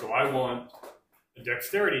the portal. So I want a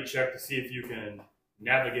dexterity check to see if you can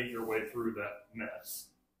navigate your way through that mess.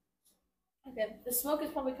 Okay, the smoke is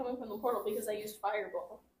probably coming from the portal because I used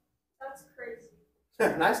fireball. That's crazy.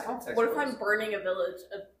 Nice context. What if I'm burning a village?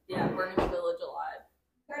 Burning a village alive.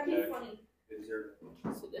 That'd be funny.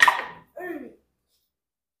 So this-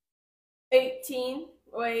 18.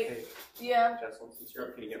 Wait. Hey, Yeah. Jesselyn, since you're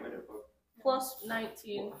up, can you get my notebook? Plus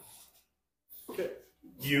 19. Okay.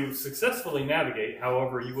 You successfully navigate,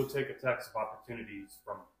 however, you will take attacks of opportunities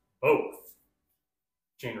from both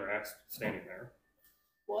chain rats standing there,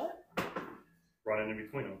 What? running in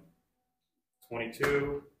between them.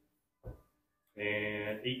 22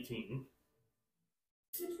 and 18.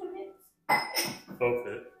 Which one hits? Both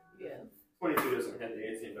hit. Yeah. 22 doesn't hit,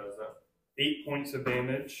 the 18 does though. 8 points of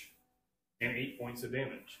damage and 8 points of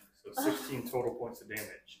damage. So 16 total points of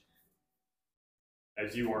damage.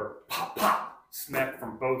 As you are pop, pop, smacked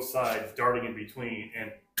from both sides, darting in between,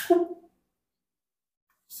 and poof,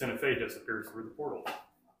 Senefe disappears through the portal.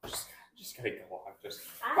 Just gotta go on. Just.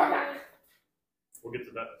 We'll get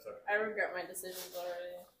to that in a second. I regret my decisions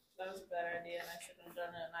already. That was a bad idea and I shouldn't have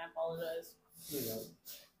done it and I apologize.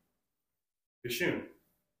 Kashun,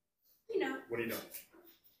 You know. what are you doing?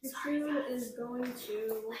 Kashun is going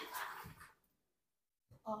to.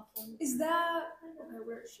 Awesome. Is that? Okay,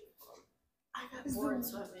 where is she? I got Is bored, the-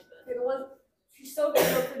 so I made that. Okay, the one. She's still gonna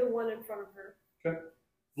go for the one in front of her.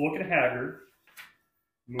 Looking haggard,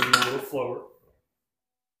 moving a little slower.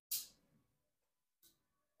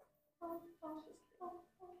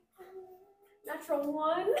 Natural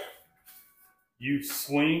 1. You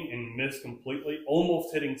swing and miss completely,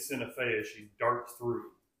 almost hitting Senefe as she darts through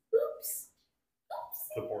Oops.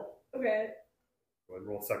 the portal. Okay. Go ahead and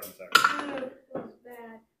roll a second attack. That was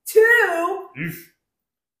bad. 2. Oof.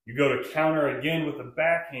 You go to counter again with the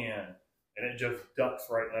backhand, and it just ducks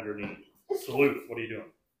right underneath. Salute, what are you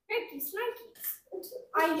doing? Cranky snikey.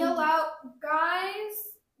 I yell out, guys,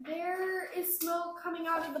 there is smoke coming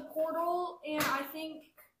out of the portal, and I think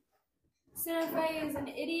Senefe is an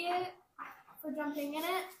idiot for jumping in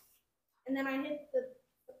it. And then I hit the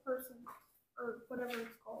person, or whatever it's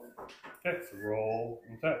called. Okay, so roll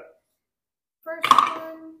an attack. First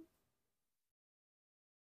one.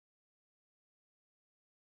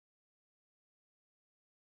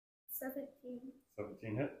 $17.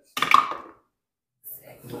 17 hits.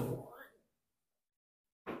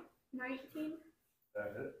 19.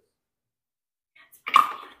 That hits.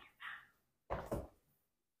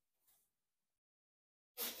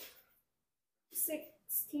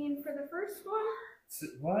 $16 for the first one.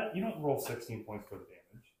 What? You don't roll 16 points for the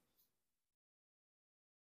damage.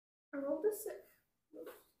 I rolled a 6.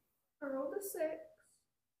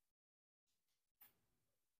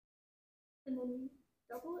 And then you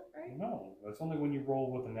double it, right? No, that's only when you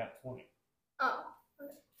roll with a nat 20. Oh,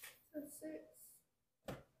 okay. So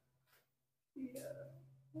 6. Yeah.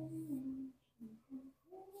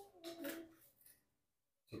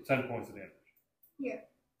 So 10 points of damage. Yeah.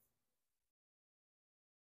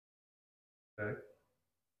 Okay.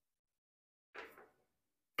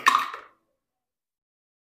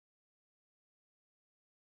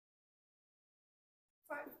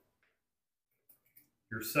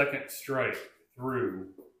 Your second strike through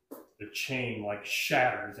the chain like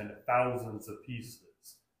shatters into thousands of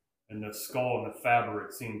pieces, and the skull and the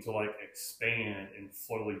fabric seem to like expand and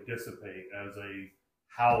slowly dissipate as a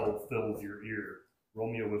howl fills your ear.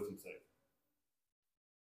 Roll me a wisdom save.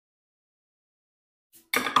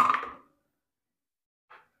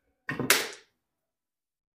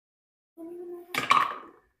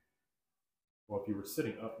 Well, if you were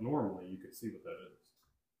sitting up normally, you could see what that is.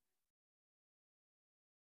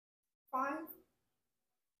 5.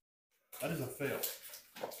 That is a fail.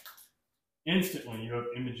 Instantly, you have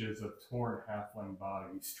images of torn halfling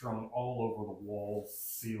bodies strung all over the walls,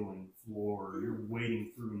 ceiling, floor. You're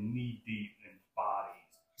wading through knee deep in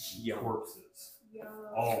bodies, corpses,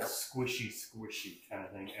 all squishy kind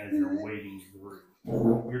of thing as you're wading through.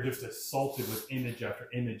 You're just assaulted with image after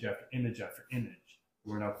image after image after image.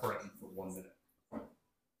 We're now frightened for 1 minute.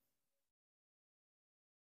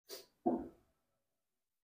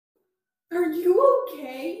 Are you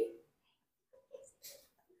okay?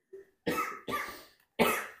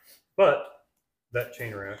 But that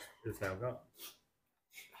chain wrap is now gone.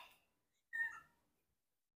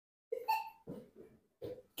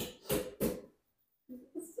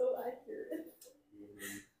 It's so accurate.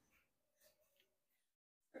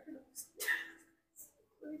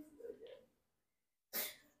 I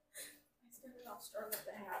started off strong with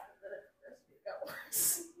the hat, and then it got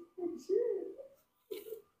worse.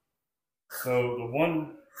 So the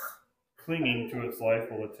one clinging to its life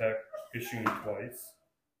will attack Gishoon twice.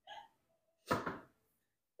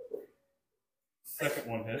 Second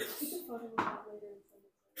one hits.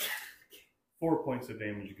 4 points of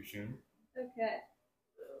damage, Gishoon. Okay.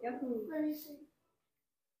 Yahoo. Let me see.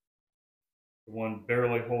 The one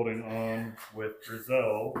barely holding on with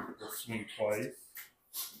Grizel will swing twice.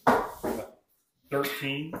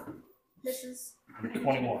 13 Misses. and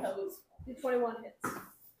 21. The 21 hits.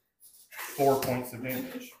 4 points of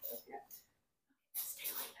damage. Okay.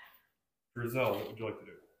 Grizel, what would you like to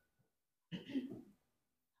do?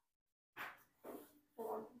 Hold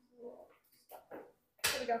on.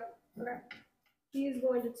 There we go. Okay. He is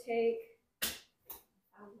going to take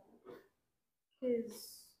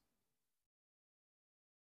his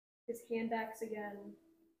hand axe again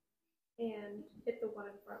and hit the one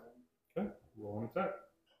in front of him. Okay, roll an attack.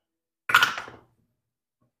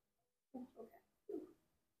 Okay.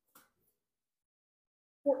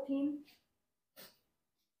 14.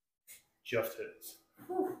 Just hits.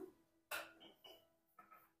 Whew.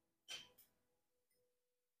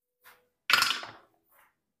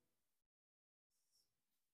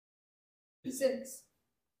 Six.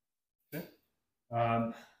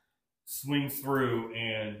 Swings through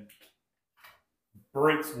and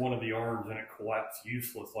breaks one of the arms, and it collapses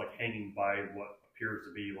useless, like hanging by what appears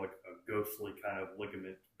to be like a ghostly kind of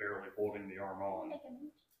ligament, barely holding the arm on.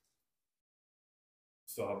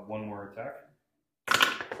 Still have one more attack.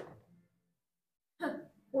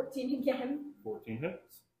 14 again. 14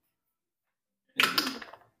 hits.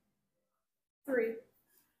 3.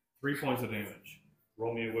 3 points of damage.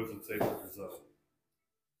 Roll me a wisdom save for Grizel.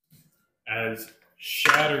 As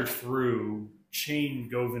shatters through, chain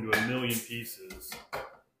goes into a million pieces,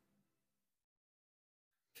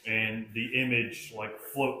 and the image like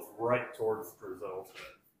floats right towards Grizel's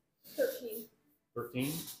head. 13.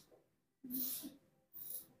 13?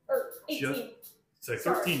 Or 18. Just say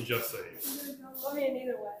 13 just saves. I mean,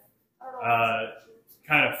 either way. I don't know.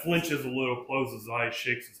 Kind of flinches a little, closes his eyes,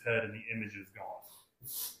 shakes his head, and the image is gone.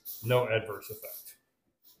 No adverse effect.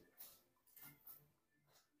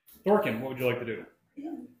 Thorkin, what would you like to do?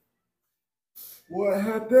 What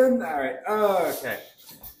happened? Alright, okay.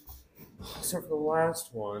 So for the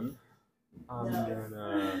last one, I'm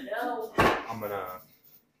gonna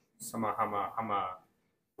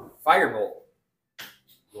firebolt.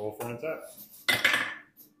 Roll for an attack.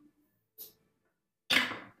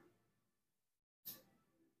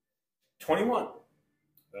 $21.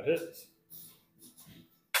 That hits.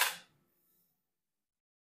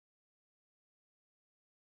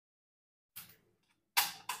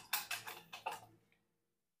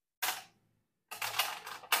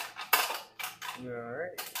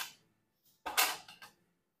 Alright.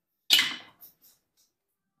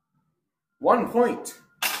 1 point.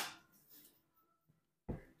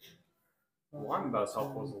 Well, I'm about as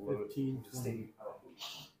helpful as a little 15, 20.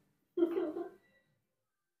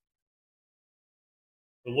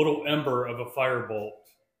 The little ember of a firebolt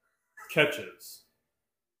catches.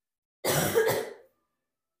 A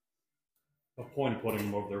point of putting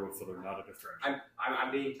them over there so they're not a distraction.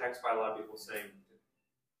 I'm being texted by a lot of people saying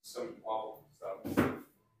some awful stuff.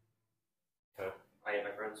 Okay. I hate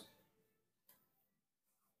my friends.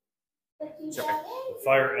 The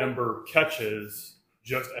fire ember catches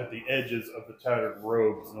just at the edges of the tattered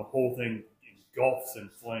robes, and the whole thing engulfs in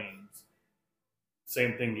flames.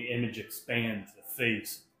 Same thing, the image expands, the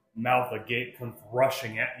face, mouth agape comes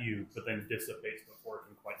rushing at you, but then dissipates before it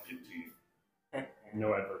can quite get to you.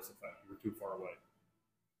 No adverse effect. You're too far away.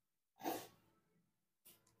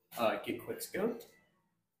 Get quick scope.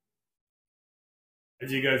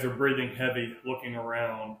 As you guys are breathing heavy, looking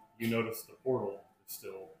around, you notice the portal is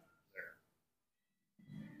still there.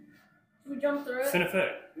 Should we jump through it? Santa Fe.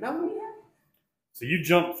 No. So you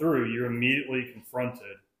jump through, you're immediately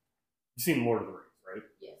confronted. You've seen Lord of the Rings, right?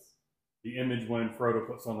 Yes. The image when Frodo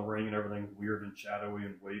puts on the ring and everything's weird and shadowy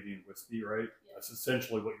and wavy and wispy, right? Yeah. That's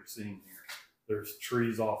essentially what you're seeing here. There's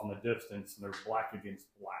trees off in the distance, and they're black against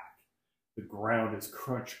black. The ground is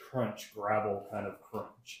crunch, crunch, gravel kind of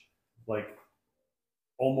crunch. Like,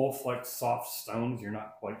 almost like soft stones, you're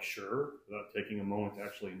not quite sure, without taking a moment to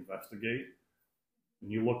actually investigate. And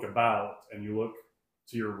you look about, and you look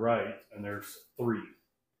to your right, and there's 3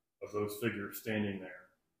 of those figures standing there,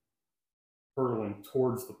 hurtling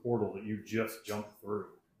towards the portal that you just jumped through.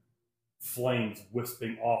 Flames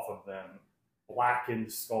wisping off of them, blackened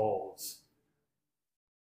skulls.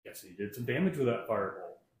 Yes, he did some damage with that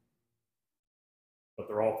fireball. But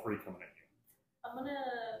they're all 3 coming at you. I'm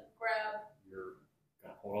gonna grab. You're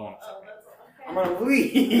gonna hold on a second. Oh, that's okay. I'm gonna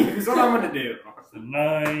leave. That's what I'm gonna do. That's a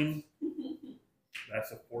 9.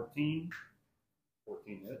 That's a 14.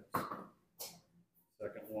 14 hits.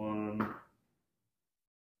 Second one.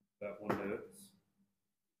 That one hits.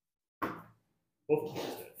 Both of those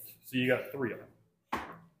hit. So you got 3 of them.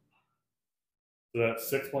 So that's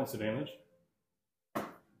 6 points of damage.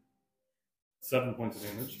 7 points of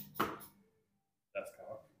damage. That's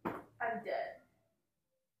cocked. I'm dead.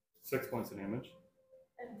 6 points of damage.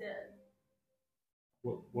 I'm dead.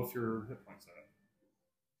 What's your hit points at?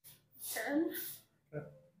 10. Okay.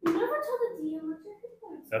 You never told the DM what your hit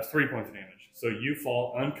points. That's 3 points of damage. So you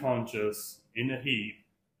fall unconscious in a heap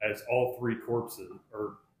as all 3 corpses,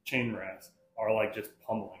 or chain rats, are like just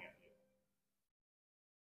pummeling at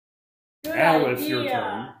you. Good Now idea. it's your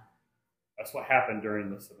turn. That's what happened during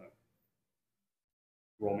this event.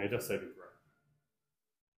 Roll me a death saving throw.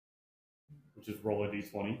 Which is roll a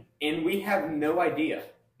d20. And we have no idea.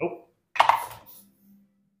 Nope. A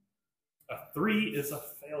 3 is a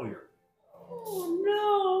failure. Oh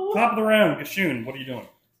Top of the round, Gashun, what are you doing?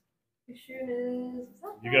 no! Gashun is.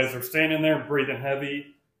 You guys are standing there breathing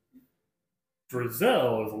heavy.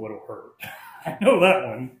 Drizel is a little hurt. I know that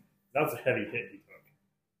one. That was a heavy hit you took.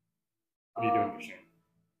 What are you doing, Gashun?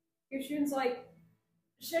 Gashun's like,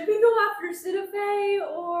 should we go after Sinafe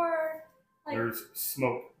or like? There's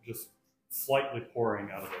smoke just slightly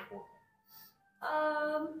pouring out of the portal.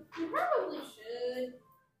 We probably should.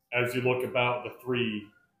 As you look about, the 3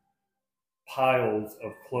 piles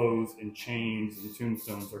of clothes and chains and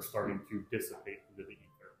tombstones are starting to dissipate into the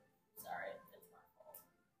ether. Sorry, it's my fault.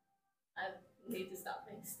 I need to stop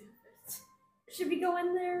being stupid. Should we go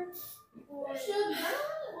in there? Or... We should. I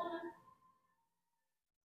don't want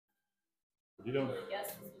What are you doing? Yes,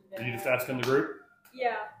 this is Are you just bad. asking the group?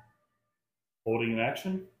 Yeah. Holding an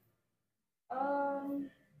action?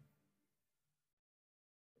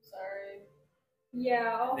 Sorry.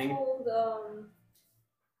 Yeah, I'll Think- hold,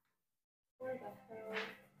 where the hell?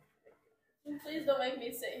 Please don't make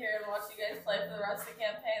me sit here and watch you guys play for the rest of the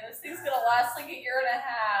campaign. This thing's gonna last like a year and a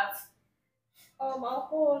half. I'll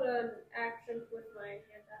hold an action with my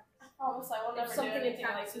hand axe. I promise I will If never do something anything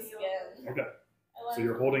like attacks this me, again. Okay. I learned So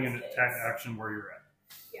you're from holding an mistakes. attack action where you're at.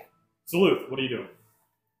 Yeah. Salute, what are you doing?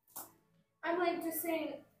 I'm like just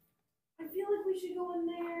saying, I feel like we should go in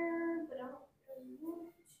there, but I don't really want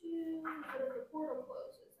to. But if the portal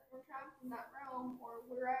closes, and we're trapped in that realm or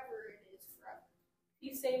wherever it is forever.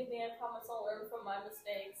 You saved me. I promise I'll learn from my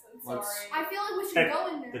mistakes. I'm Let's- sorry. I feel like we should Hey, go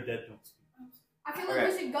in The there. dead don't speak. I feel like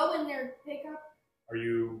we should go in there, pick up. What are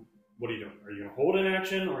you doing? Are you going to hold an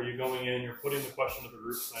action, or are you going in, you're putting the question to the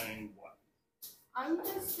group saying what? I'm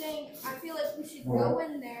just saying, I feel like we should go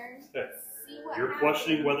in there, Okay. see what You're happens.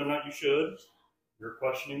 questioning whether or not you should. You're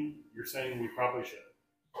saying we probably should.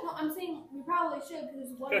 No, I'm saying we probably should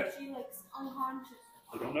because what if she like unconscious?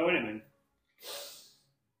 I don't know anything.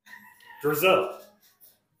 Drizel,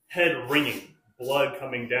 head ringing, blood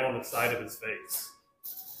coming down the side of his face.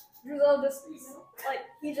 Drizzle just, like,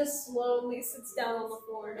 he just slowly sits down on the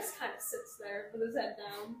floor and just kind of sits there with his head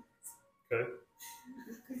down. Okay.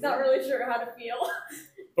 He's not really sure how to feel.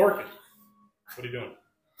 Thorkin, what are you doing?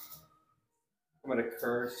 I'm gonna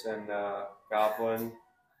curse and goblin.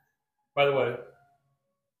 By the way,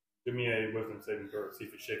 give me a wisdom saving throw. See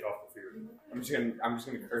if you shake off the fear. I'm just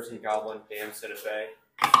gonna curse and goblin. Damn Sinife.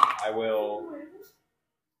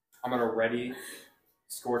 I'm gonna ready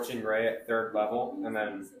Scorching Ray at 3rd level, and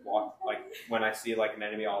then walk, like, when I see, like, an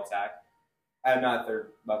enemy, I'll attack. Not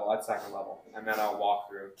 3rd level, at 2nd level, and then I'll walk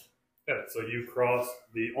through. Okay, so you cross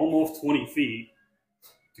the almost 20 feet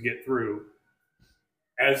to get through.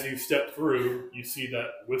 As you step through, you see that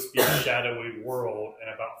wispy, shadowy world,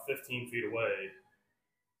 and about 15 feet away,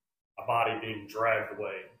 a body being dragged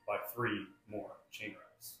away by 3 more chain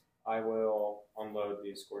rats. I will unload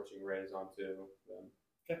these Scorching Rays onto them.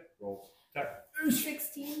 Okay, roll attack.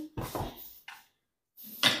 16.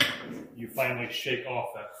 You finally shake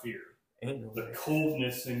off that fear. The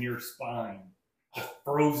coldness in your spine, the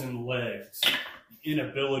frozen legs, the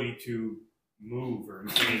inability to move or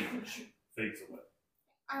engage fades away.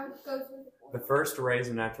 I would go through the The first ray is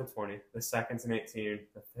a natural 20, the second's an 18,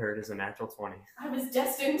 the third is a natural 20. I was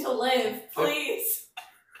destined to live. Please.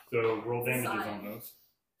 So roll damages on those.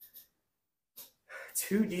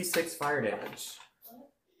 2d6 fire damage.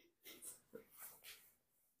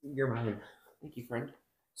 You're mine. Thank you, friend.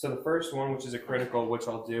 So the first one, which is a critical, which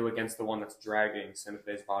I'll do against the one that's dragging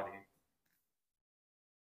Sinife's body.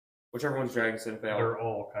 Whichever one's dragging Sinife, They're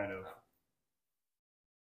all kind of...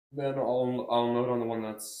 then I'll note on the one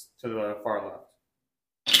that's to the far left.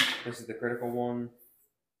 This is the critical one,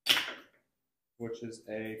 which is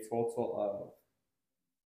a total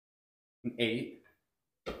of 8.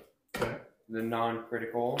 Okay. The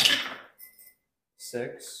non-critical,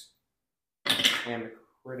 6, and the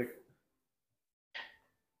critical.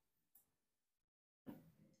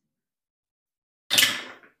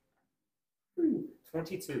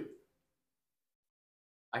 22.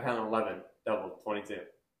 I count 11, double, 22.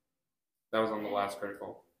 That was on the last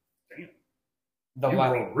critical. Damn. The You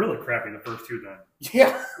last. rolled really crappy the first 2 then.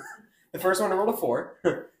 Yeah. The first one I rolled a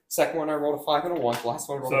 4. Second one I rolled a 5 and a 1. The last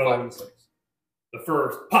one I rolled a 5 and a 6. The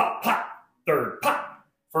first, pop, pop. Third, pop.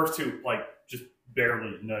 First 2, like, just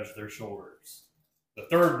barely nudge their shoulders. The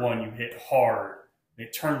third one, you hit hard, and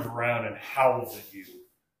it turns around and howls at you.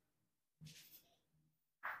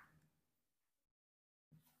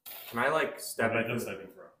 Can I, like, step Make into a the... saving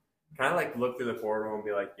throw. Can I, like, look through the portal and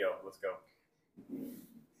be like, yo, let's go?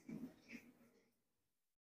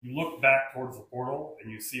 You look back towards the portal, and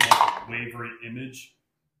you see like a wavery image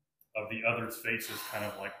of the other's faces kind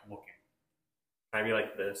of like looking. Can I be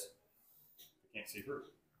like this? You can't see through.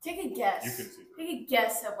 Take a guess. You can see through. Take a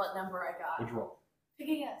guess at what number I got. What'd you roll? Take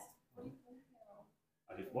a guess.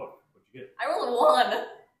 I did what? What'd you get? I rolled a 1.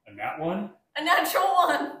 And that one? A natural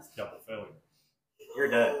 1. It's double failure. You're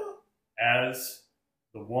dead. As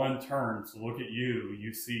the one turns to look at you,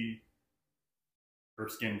 you see her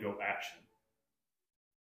skin go ashen.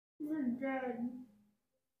 You're dead.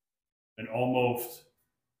 An almost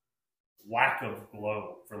lack of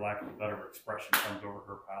glow, for lack of a better expression, comes over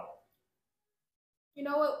her palate. You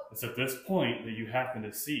know what? It's at this point that you happen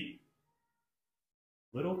to see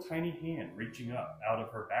little tiny hand reaching up out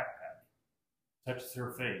of her backpack, touches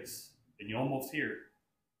her face, and you almost hear,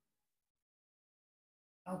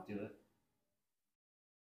 "I'll do it."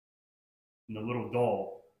 And the little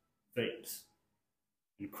doll fades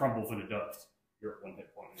and crumbles into dust. You're at 1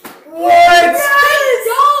 hit point. What?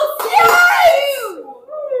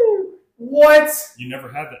 What? You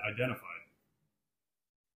never had that identified.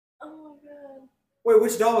 Oh my god. Wait,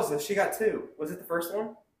 which doll was this? She got 2. Was it the first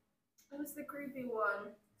one? It was the creepy one.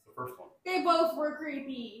 It's the first one. They both were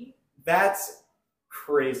creepy. That's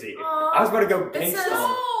crazy. I was about to go It gangsta. says,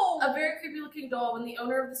 No! a very creepy looking doll. When the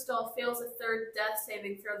owner of this doll fails a 3rd death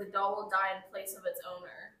saving throw, the doll will die in place of its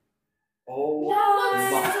owner. Oh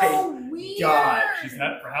That my looks so weird. God. She's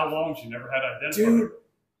had it for how long? She never had identified. Dude,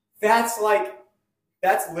 that's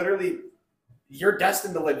literally, you're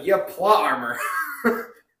destined to live. You have plot armor.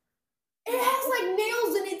 It has like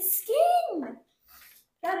nails in its skin.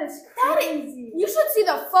 That is That crazy. You should see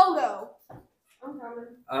the photo. I'm coming.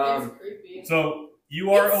 It's creepy. So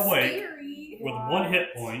you are It's awake scary. with 1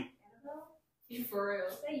 hit point. You for real.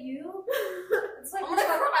 Is that you? It's like I'm gonna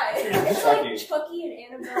cry. It's like Chucky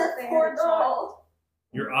and Annabelle. If they had Poor a child. doll.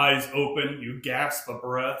 Your eyes open. You gasp a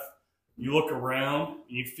breath. You look around and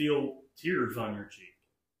you feel tears on your cheek.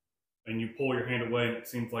 And you pull your hand away and it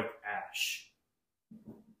seems like ash.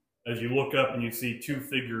 As you look up and you see 2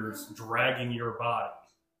 figures dragging your body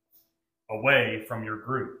away from your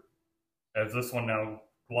group. As this one now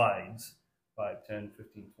glides 5, 10,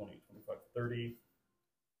 15, 20, 25, 30,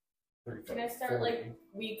 35, Can I start 40, like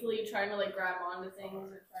weakly trying to like grab onto things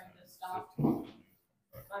or trying to stop 15,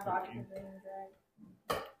 my body from being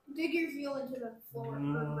dragged? Dig your heel into the floor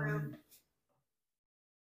or ground.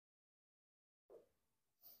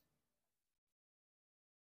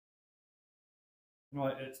 You know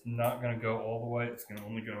what? It's not going to go all the way. It's going to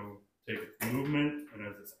only go take its movement, and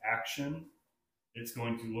as its action, it's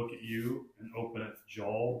going to look at you and open its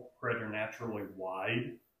jaw preternaturally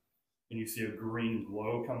wide, and you see a green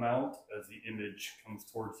glow come out as the image comes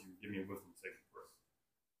towards you. Give me a wisdom saving throw.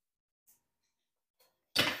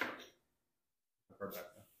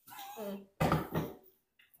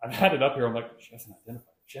 I've had it up here. I'm like, she hasn't identified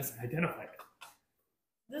it. She hasn't identified it.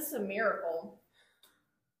 This is a miracle.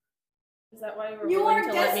 Is that why you were You willing are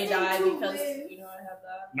to let me destined die to because live. you know I have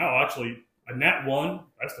that? No, actually, a nat 1,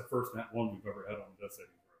 that's the first nat 1 we've ever had on Death Saving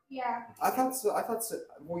Throw. Yeah. I thought so.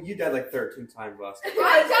 Well, you died like 13 times last time.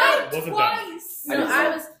 I died Wasn't that- twice. No,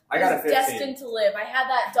 I got a was 15. destined to live. I had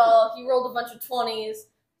that doll. He rolled a bunch of 20s.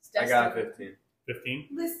 It's I got a destined. 15. 15?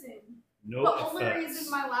 Listen, No the only effects. reason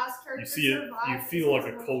my last character You see it, survived you is feel like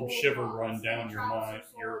because a of cold the shiver cold run balls. down They your travel mind,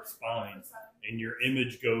 so your far. spine, and your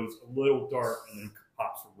image goes a little dark and then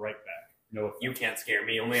pops right back. No effect. You can't scare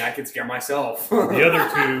me. Only I can scare myself. The other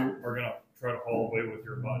two are going to try to haul away with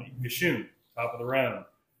your body. Gashun, top of the round.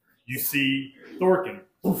 You see Thorkin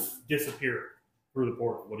poof, disappear through the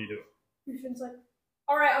portal. What do you do? Yushin's like,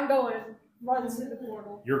 alright, I'm going. Runs through the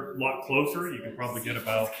portal. You're a lot closer. You can probably get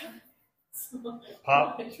about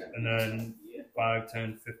pop, and then 5,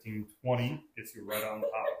 10, 15, 20 gets you right on top of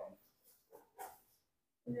them.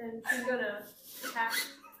 And then she's gonna attack.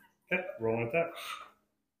 Okay, roll an attack.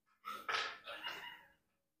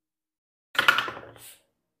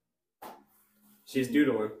 She's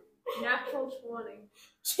doodling. Natural 20.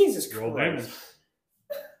 Jesus Roll Christ. damage.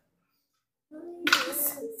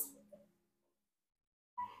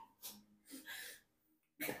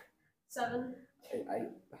 7.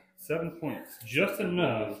 7 points. Just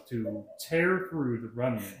enough to tear through the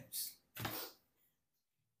remnants That's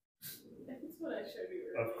what I showed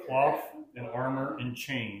you of earlier. cloth and armor and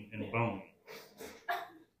chain and bone.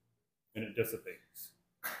 And it dissipates.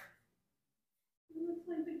 You look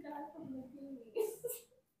like the guy from the Goonies.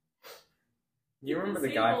 You remember the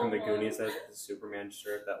guy from the Goonies that has the Superman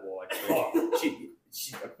shirt that will like. Oh.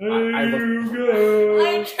 She, There I look. you go.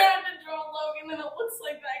 I tried to draw Logan and it looks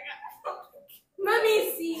like that guy. Let me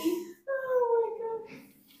see. Oh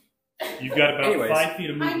my god. You've got about Anyways. 5 feet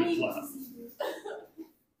of I movement need left, to see this.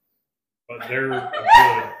 but they're a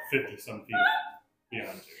good 50 some feet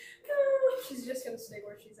beyond you. She's just gonna stay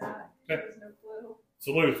where she's at. Okay. She has no clue.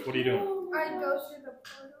 So, Luth, what are you doing? I go through the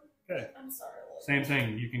portal. Okay. I'm sorry. Logan. Same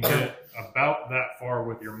thing. You can get about that far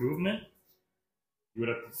with your movement. You would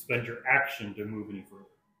have to spend your action to move any further.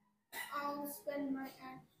 I'll spend my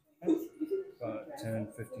action. 10,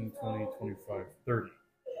 15, 20, 25, 30.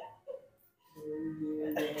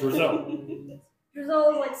 Drizel.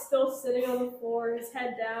 Drizel is like still sitting on the floor, his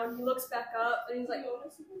head down. He looks back up and he's like,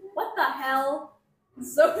 what the hell?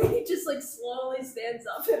 So he just like slowly stands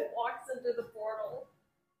up and walks into the portal.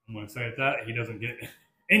 I'm going to say at that, he doesn't get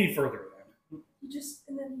any further than.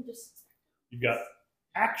 And then he just. You've got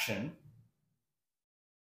action.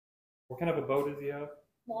 What kind of a bow does he have?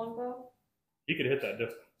 Longbow. He could hit that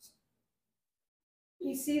distance.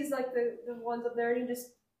 He sees like the ones up there and he just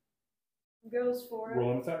goes for it.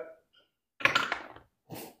 Roll an attack.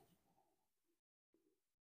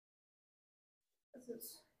 This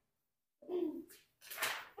is-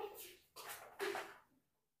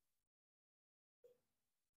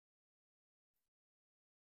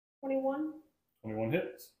 21. 21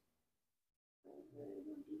 hits.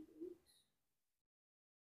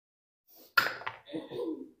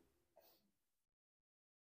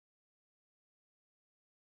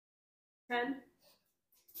 Ten.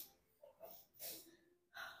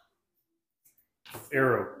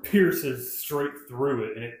 Arrow pierces straight through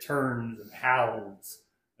it, and it turns and howls,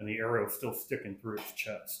 and the arrow is still sticking through its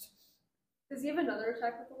chest. Does he have another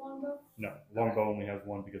attack with the longbow? No, longbow only has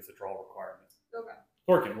one because of the draw requirement. Okay.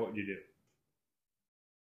 Thorkin, what would you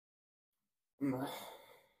do?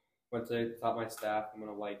 Once I top my staff, I'm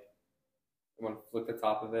gonna flick the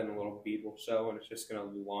top of it, and a little bead will show, and it's just gonna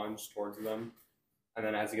lunge towards them. And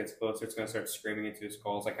then as it gets closer, it's gonna start screaming into his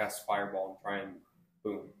skulls. I cast Fireball and try and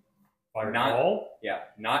boom. Fireball? Yeah,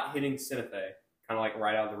 not hitting Cinethe, kind of like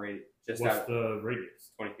right out of the radius, just What's out the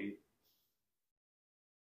radius? 20 feet.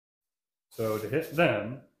 So to hit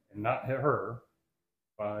them and not hit her,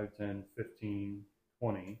 5, 10, 15,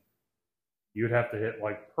 20, You'd have to hit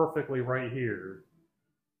like perfectly right here.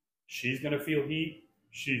 She's gonna feel heat.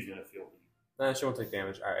 She's gonna feel heat. Nah, she won't take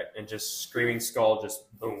damage. All right, and just screaming skull,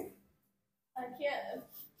 just boom. I can't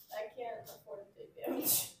afford to take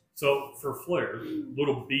damage. So for flare,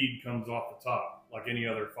 little bead comes off the top like any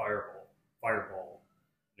other fireball.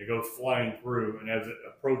 It goes flying through, and as it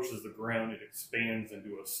approaches the ground, it expands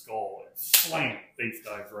into a skull. It slam, face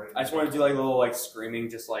dives right. I just want to do like a little like screaming,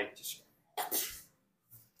 just like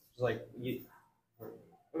you.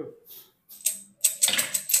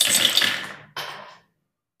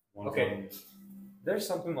 Okay, there's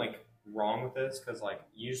something like wrong with this because like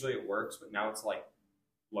usually it works, but now it's like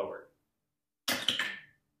lower,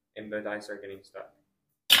 and the dice are getting stuck.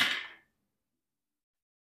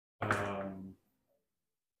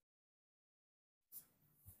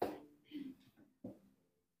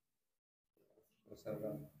 Let's set it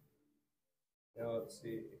up. Yeah, let's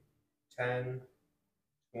see. 10,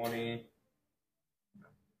 20,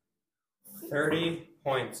 30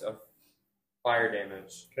 points of fire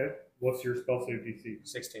damage. Okay. What's your spell save DC?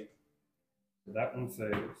 16. That one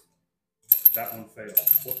saves. That one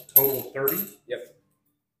fails. What, total 30? Yep.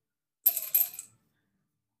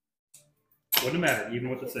 Wouldn't matter, even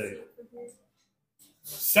with the save.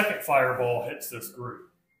 Second fireball hits this group.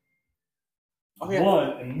 Oh, yeah.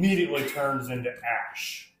 One immediately turns into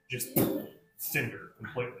ash, just cinder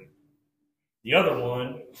completely. The other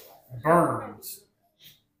one burns,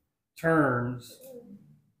 turns,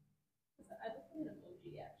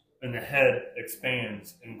 and the head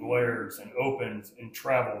expands and glares and opens and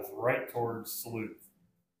travels right towards Salute.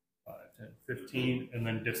 5, 10, 15, and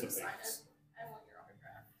then dissipates. I want your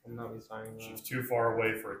autograph. I'm not be signing that. She's too far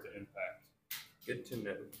away for it to impact. Good to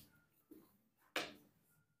know.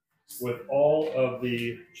 With all of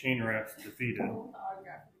the chain rats defeated, I want the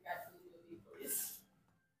autograph of the guy from the movie, please.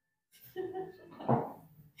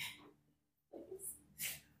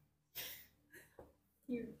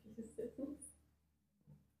 You refuse it.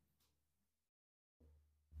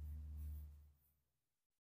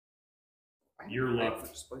 you're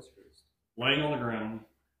left laying on the ground,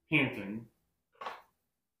 panting,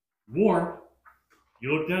 warm.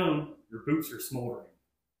 You look down, your boots are smoldering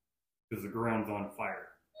because the ground's on fire.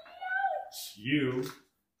 You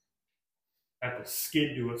have to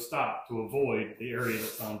skid to a stop to avoid the area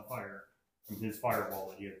that's on fire from his fireball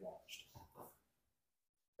that he had launched.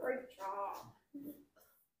 Great job.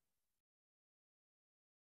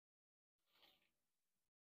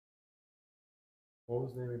 What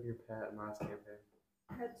was the name of your pet in last campaign?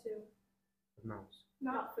 I had to. The mouse.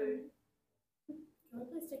 Not food. Can we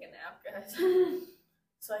please take a nap, guys?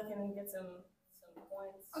 So I can get some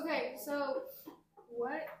points. Okay, so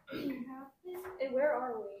what happened? And where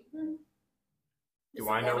are we? Do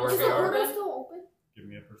I know portal where Is we the are? portal still open? Give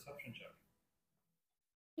me a perception check.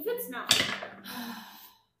 If it's not,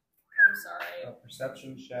 I'm sorry. A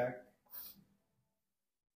perception check.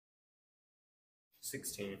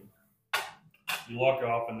 16. You look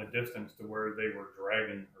off in the distance to where they were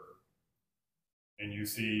dragging her, and you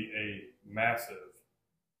see a massive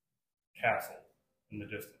castle in the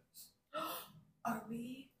distance. Are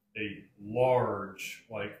we? A large,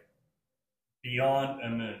 like, beyond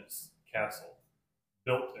immense castle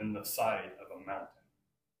built in the side of a mountain.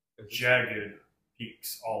 Jagged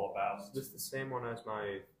peaks all about. Is this the same one as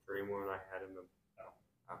my dream one I had in the... Oh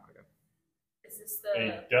my god. Is this the?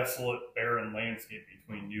 A desolate, barren landscape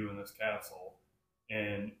between you and this castle,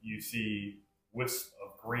 and you see wisps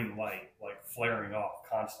of green light like flaring off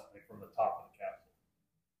constantly from the top of the castle.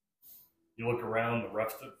 You look around the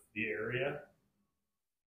rest of the area,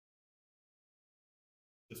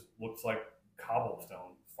 just looks like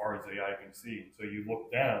cobblestone as far as the eye can see. So you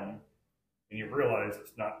look down and you realize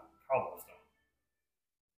it's not cobblestone.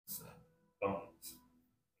 It's bones,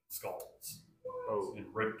 skulls, and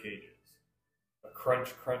rib cages. A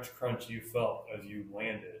crunch, crunch, crunch you felt as you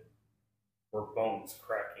landed were bones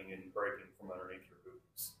cracking and breaking from underneath your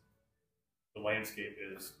boots. The landscape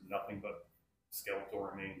is nothing but skeletal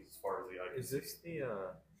remains as far as the eye can see. Is this the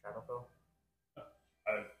Shadowfell?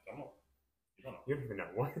 I don't know. You don't know. You don't even know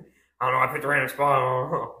what. I don't know. I picked a random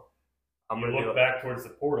spot. I'm You gonna look do back towards the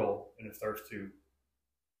portal and it starts to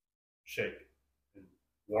shake and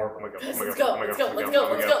warp. Oh my god! Let's Oh my god! go, Oh my let's god! go, let's Oh my go,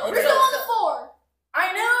 god! let's Oh go, my let's we're god! still on the floor.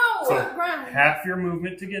 I know. So Ground. half your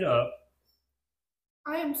movement to get up,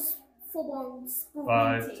 I am full blown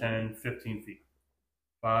 5, sprinting. 10, 15 feet.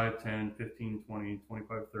 5, 10, 15, 20,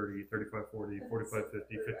 25, 30, 35, 40, 45,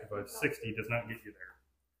 50, 55, 60 does not get you there.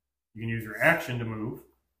 You can use your action to move.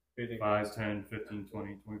 5, 10, 15,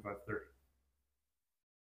 20, 25, 30.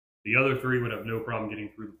 The other three would have no problem getting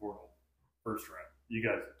through the portal. First round. You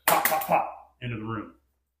guys pop, pop, pop into the room.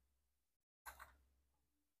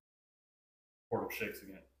 Portal shakes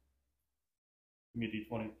again. Give me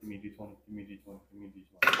a d20, give me a d20, give me a d20, give me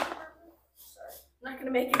a d20. Sorry. I'm not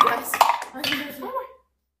gonna make you guys.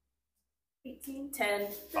 18, 10.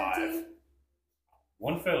 5.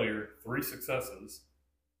 1 failure, 3 successes.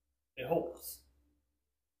 It holds.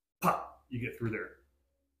 Pop! You get through there.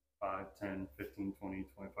 5, 10, 15, 20,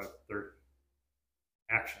 25, 30.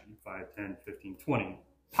 Action. 5, 10, 15, 20.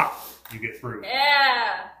 Pop! You get through.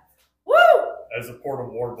 Yeah! Woo! As the portal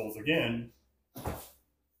warbles again. What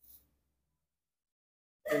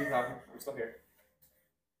are you talking? I'm still here.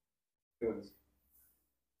 Doing this.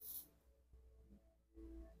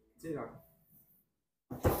 Continue talking.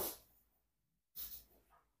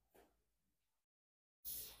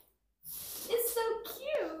 it's so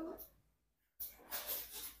cute.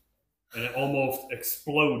 And it almost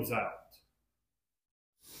explodes out.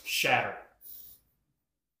 Shatter.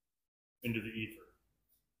 Into the ether.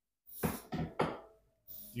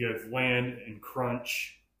 You guys land and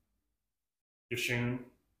crunch. Yashun,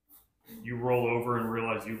 you roll over and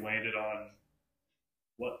realize you landed on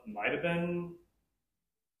what might have been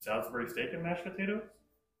Salisbury steak and mashed potatoes?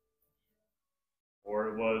 Or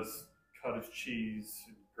it was cottage cheese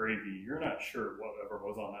and gravy. You're not sure whatever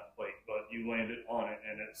was on that plate, but you landed on it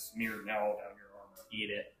and it's smeared now all down your armor. Eat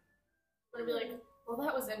it. I'm gonna be like, well,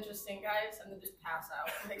 that was interesting, guys, and then just pass out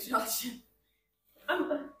from exhaustion.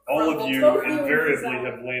 All of you Totally invariably bizarre.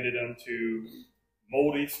 have landed onto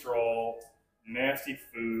moldy straw, nasty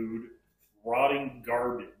food, rotting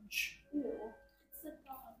garbage. Ooh, it's a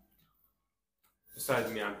dog.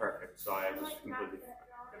 Besides me, I'm perfect, so I I'm just like, not completely. that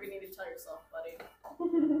dog. Whatever you need to tell yourself, buddy.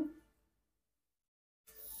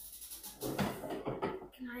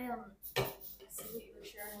 Can I See what you were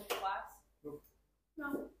sharing with the class? No,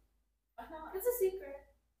 Why not? it's a secret.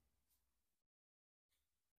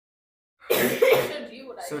 I showed you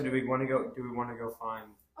what I So do we want to go? Do we want to go find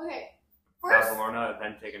Okay, first, Barcelona and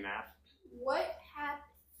then take a nap? what happened?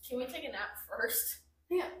 Can we take a nap first?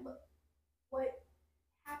 Yeah, but what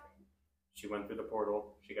happened? She went through the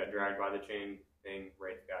portal. She got dragged by the chain thing,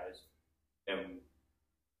 wraith guys, and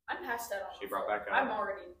I'm passed out on She the brought floor. back up. I'm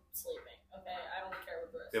already sleeping, okay? I don't care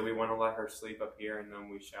what the rest. do we want to let her sleep up here and then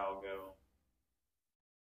we shall go?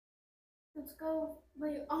 Let's go.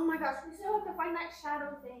 Wait, oh my gosh, we still have to find that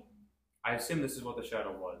shadow thing. I assume this is what the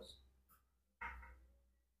shadow was.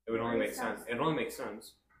 It would only make sense. It only makes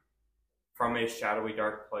sense. From a shadowy,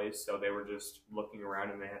 dark place, so they were just looking around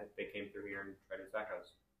and they came through here and tried to attack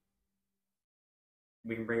us.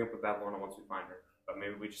 We can bring up with Babylona once we find her, but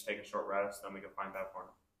maybe we just take a short rest, then we can find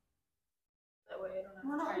Babylona. That way I don't have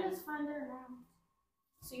Why to don't try we and... just find her now?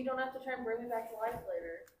 So you don't have to try and bring me back to life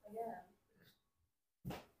later. Again.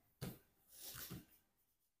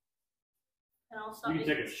 And I'll stop You can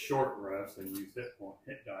making- take a short rest and use hit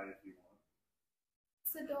die if you want.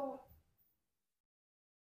 So don't.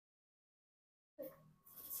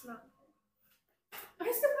 It's not.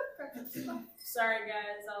 I still have preference. Sorry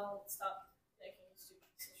guys, I'll stop making stupid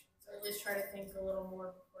decisions. Or at least try to think a little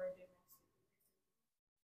more before I do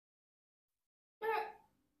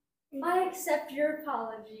next. I accept your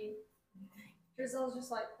apology. Drizzle's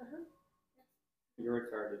just like, You're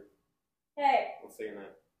retarded. hey. Let's say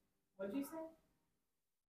that. What'd you say?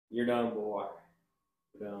 You're dumb, boy.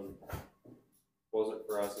 You're dumb. Wasn't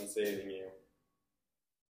for us in saving you.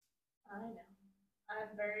 I know.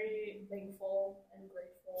 I'm very thankful and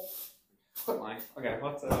grateful Quit lying. Okay,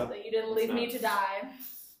 let's that you didn't leave me to die.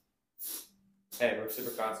 Hey,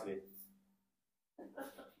 reciprocity.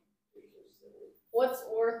 What's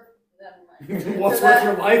worth Never mind. What's Answer worth that.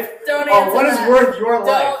 your life? Don't Oh, answer what is that. worth your life?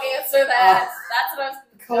 Don't answer that. That's what I was.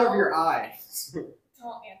 The color of don't- your eyes. Don't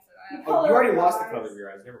answer that. Oh, you already of your lost the eyes. color of your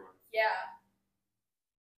eyes. Never mind. Yeah.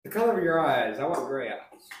 The color of your eyes. I want gray eyes.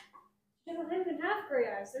 They don't even have gray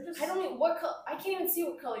eyes. They're just. I don't even I can't even see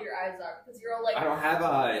what color your eyes are because you're all like I don't have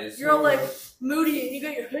eyes. you're all like moody and you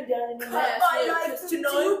got your hood down and your Cut mask. my You're like, life 'cause into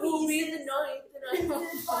tonight two will be pieces. the night that I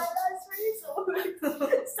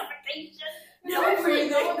Suffocation. No Do you actually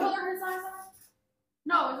breathing. know what color his eyes are?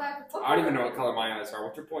 No, is that I don't even know what color my eyes are.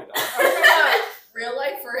 What's your point, dog? Real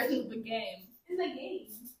life or in the game? in the game?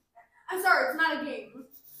 I'm sorry, it's not a game.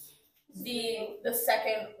 The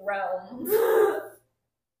second realm.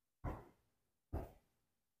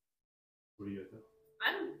 What do you think?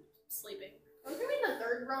 I'm sleeping. I'm doing the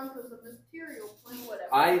third round because the material plane, whatever.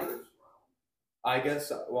 I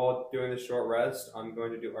guess while doing the short rest, I'm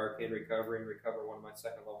going to do arcane recovery and recover one of my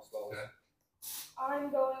second level spells. Okay.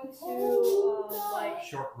 I'm going to like.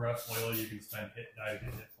 Short rest, Layla, you can spend hit die to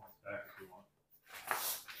get hit points back if you want.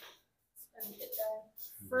 And get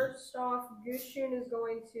down. First off, Gushun is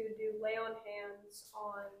going to do lay on hands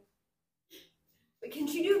on Wait, can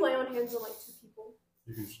she do lay on hands on like 2 people?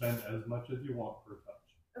 You can spend as much as you want per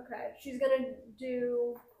touch. Okay, she's gonna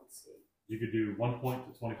do. Let's see. You could do 1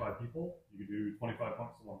 point to 25 people. You could do 25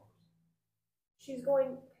 points to 1 person. She's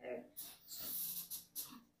going. Okay.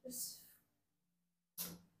 This.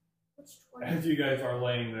 What's 20? As you guys are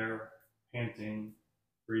laying there, panting,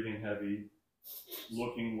 breathing heavy,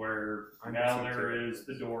 looking where now there is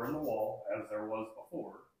the door in the wall, as there was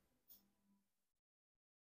before.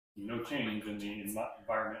 No change in the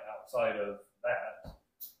environment outside of that.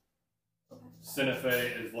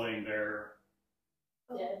 Cinefe is laying there,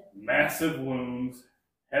 Dead. massive wounds,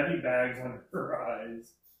 heavy bags under her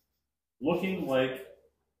eyes, looking like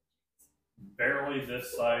barely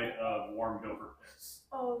this side of warmed over piss.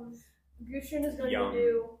 Gushun is going Yum. to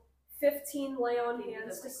do 15 lay on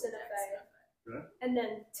hands to Cinefe, Good. and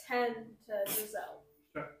then 10 to Giselle.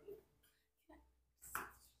 Sure.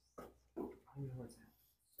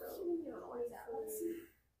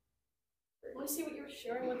 I want to see what you were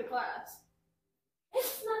sharing with the class.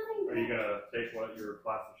 It's nothing. Are you gonna take what your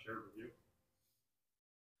class has shared with you?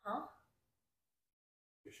 Huh?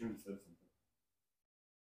 You shouldn't have said something.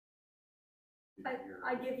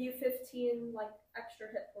 I give you 15 like extra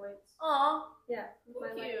hit points. Aw. Yeah, with my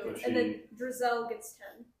Thank life you. points. And then Drizel gets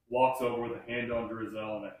 10. Walks over with a hand on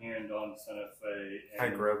Drizel and a hand on Cinefe, I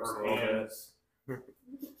and gropes a her little bit. hands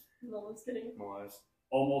No one's kidding. Was.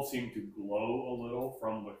 almost seem to glow a little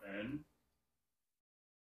from within.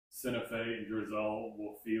 Cinefe and Drizel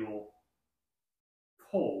will feel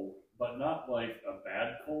cold, but not like a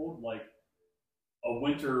bad cold, like a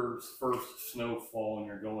winter's first snowfall and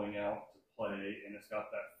you're going out to play and it's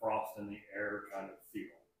got that frost in the air kind of feel.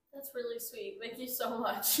 That's really sweet. Thank you so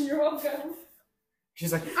much. You're welcome.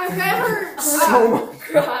 She's like, I've never. so much.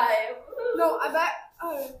 Cry. No, I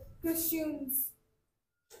bet Gushun's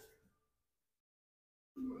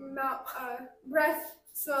breath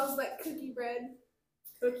smells like cookie bread.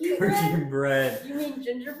 Cookie bread? Cookie bread. You mean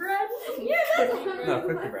gingerbread? Yeah, that's Cookie what bread. No,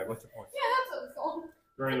 cookie bread. What's the point? Yeah, that's what it's called.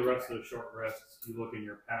 During the rest of the short rests, you look in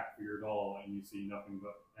your pack for your doll and you see nothing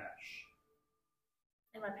but ash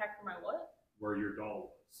In my pack for my what? where your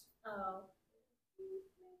doll was. Oh.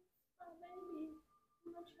 My baby.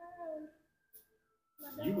 My child.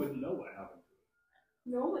 My You dog. wouldn't know what happened to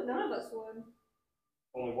it. No, but none of us would.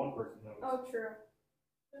 Only one person knows. Oh, true.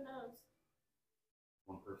 Who knows?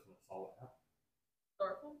 One person that saw what happened.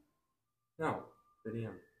 Thorfinn? No, the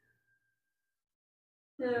DM.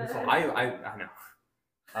 Yeah. I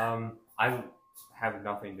know. I have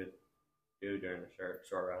nothing to do during the short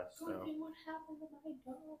rest, so Thorfinn, what happened to my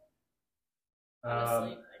dog? Um,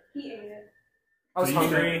 Honestly, He ate it. I was So you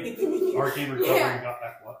hungry. Arcane Recovery Yeah. got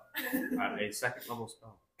back what? A second level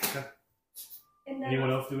spell. And then, Anyone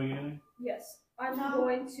else doing anything? yes, I'm No.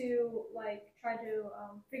 going to like try to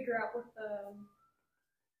figure out what the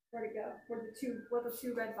where to go, what the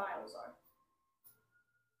two red vials are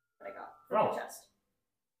that I got from Oh. the chest.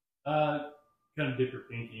 Kind of dip your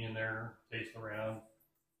pinky in there, taste around.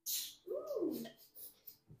 Ooh.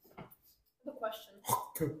 I have a question.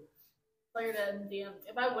 Player dead DM.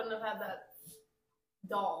 If I wouldn't have had that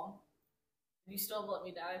doll, would you still have let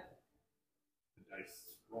me die? The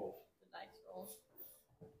dice roll. The dice roll.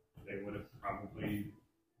 They would have probably,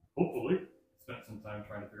 hopefully, spent some time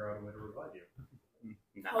trying to figure out a way to revive you.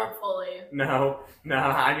 No, Hopefully. no,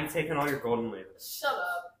 I'd be taking all your golden leaves. Shut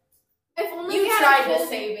up. If only You we had tried a to gold-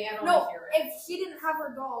 save me. I don't No, want to hear it. if she didn't have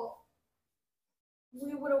her doll,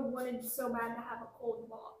 we would have wanted so bad to have a cold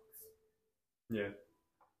box. Yeah.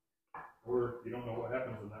 Or you don't know what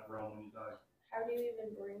happens in that realm when you die. How do you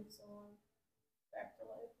even bring someone back to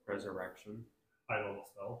life? Resurrection. High level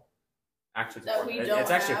spell. Actually, That we don't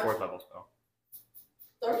it's actually a have. 4th level spell.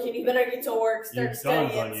 Thorkin, you better get to work, start You've done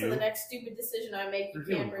studying, on so you. the next stupid decision I make, you You're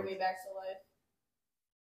can't doing bring me back to life.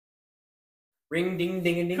 Ring ding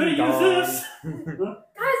ding ding Could dong. use this. Guys,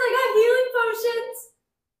 I got healing potions.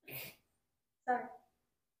 Sorry.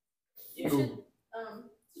 You should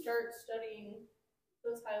start studying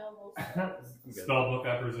those high level spells. Good. Spellbook,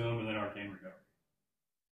 I presume, and then Arcane Recovery.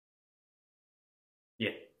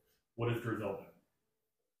 Yeah. What is Drizel doing?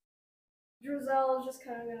 Drizel's just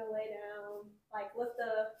kind of gonna lay down, like let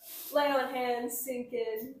the lay on hands sink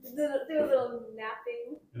in, do a little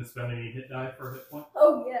napping. Gonna spend any hit die for a hit point?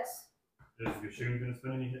 Oh yes. Is Gashoon gonna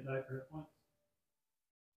spend any hit die for hit points?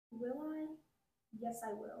 Will I? Yes,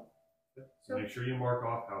 I will. Okay. So make sure you mark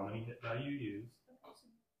off how many hit die you use.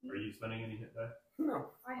 Are you spending any hit die? No.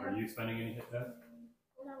 I Are have. you spending any hit die?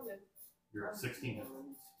 No, I'm good. You're at 16 hit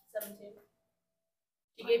points. 17.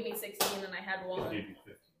 She gave me 16 and I had It one. gave you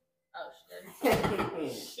 15. Oh, she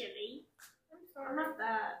did. Shitty. I'm not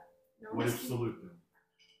that. No. What is Salute doing?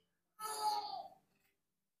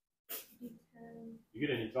 You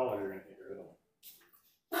get any taller, you're gonna hit your head on.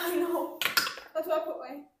 I know. That's why I put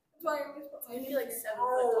my. That's why I always put my. Maybe like 7 foot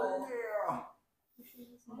tall. yeah.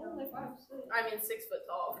 I'm only 5'6". I mean 6 foot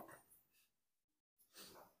tall.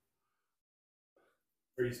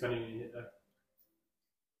 Are you spending any hit die?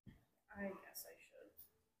 I guess I should.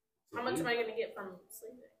 How much am I gonna get from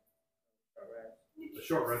sleeping? The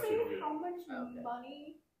short rest you don't get. How much Okay.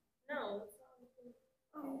 money? No, that's not.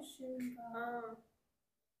 Oh shoot.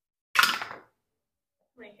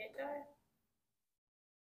 My hit die?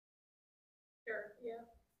 Sure, yeah.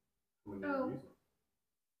 When you Oh. use it.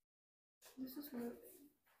 This is moving.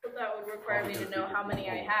 But that would require me to know how many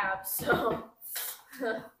I Oh. have, so.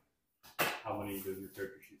 How many does your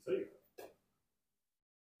character sheet say you have?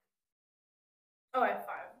 Oh, I have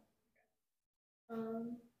 5.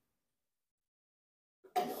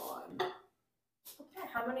 Okay,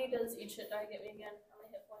 how many does each hit die get me again? How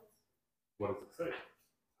many hit points? What does it say?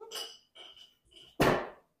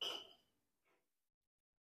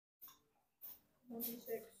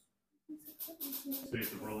 26. So you have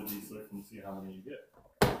to roll a d6 and see how many you get.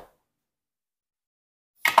 Can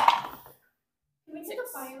we take a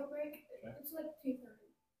bio break? Okay. It's like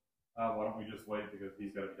 2:30. Why don't we just wait because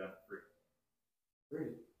he's got to be done at 3. 3.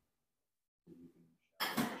 So you can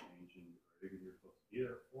shower, change, and get ready because you're supposed to be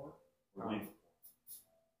there at 4 or leave.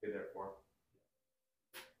 Be there for.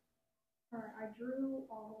 Alright, I drew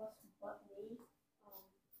all of us but me.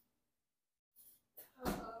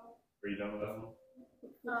 Uh-oh. Are you done with that one?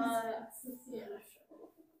 Yeah.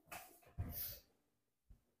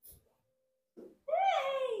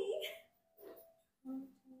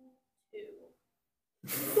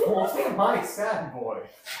 Oh, my sad boy.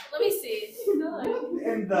 Let me see. In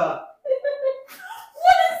the.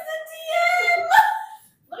 What is the DM?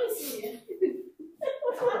 Let me see.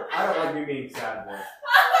 I don't like you being sad boy.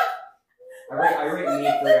 I rate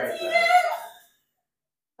me 3 out of 10.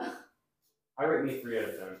 I rate me 3 out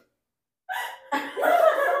of 10.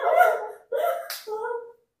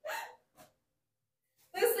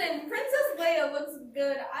 Listen, Princess Leia looks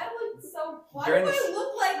good. I look so. Why During do the I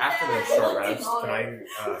look like After that? the short I rest, look can I? I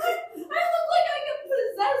look like I get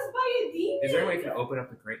possessed by a demon. Is there a way you can open up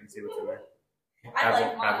the crate and see what's in there? I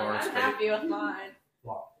like mine. Avalon's I'm great. happy with mine.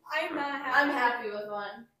 I'm not happy. I'm happy with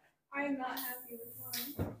mine. I'm not happy with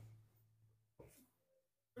mine.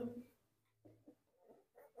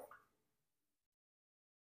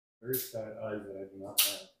 Very sad eyes that I do not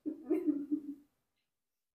have.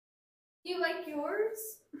 Do you like yours?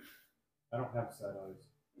 I don't have sad eyes.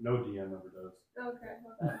 No DM ever does. Okay,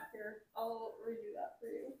 okay, here. I'll redo that for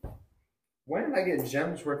you. When did I get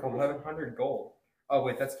gems worth 1100 gold? Oh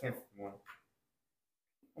wait, that's camp 1.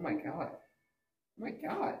 Oh my god. Oh my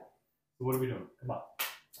god. So what are we doing? Come on.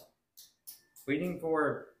 Waiting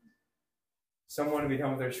for someone to be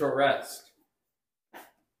done with their short rest.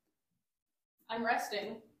 I'm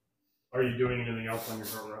resting. Are you doing anything else on your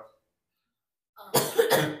short rest?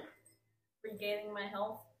 Regaining my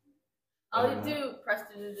health. I'll do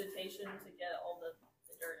prestidigitation to get all the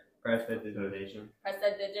dirt. Prestidigitation.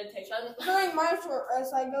 Prestidigitation. During my short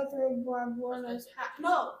rest, I go through Barbona's hat.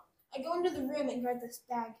 No, I go into the room and grab the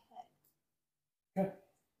stag head.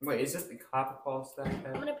 Wait, is this the copper call stack I'm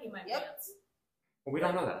head? gonna pee my Yep. pants. Well, we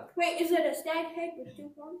don't know that. Wait, is it a stag head with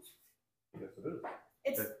 2 horns? Yes, it is.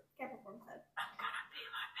 It's The- Capricorn's head. I'm gonna pee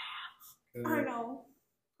my pants. I know.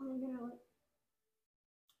 I'm gonna like.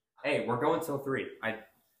 Hey, we're going till 3.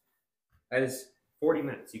 That is 40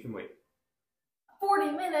 minutes. You can wait.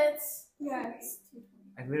 40 minutes. Yeah.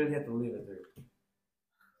 I literally have to leave at 3.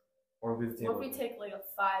 Or leave the table. What if we take like a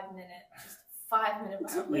 5-minute, just 5-minute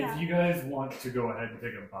bio break? Yeah. If you guys want to go ahead and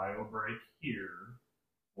take a bio break here,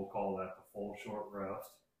 we'll call that the full short rest.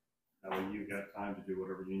 That way you got time to do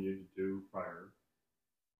whatever you need to do prior.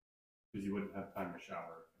 Because you wouldn't have time to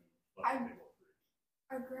shower. And left the table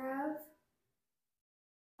at 3. I grab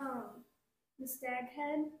the stag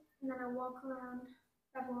head, and then I walk around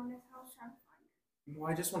Barbona's house trying to find it.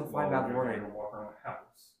 Well, I just want to While find out you're more. gonna walk around the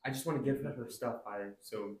house. I just want to give her stuff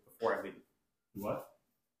before I leave. What?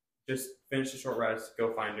 Just finish the short rest,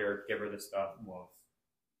 go find her, give her the stuff. Well,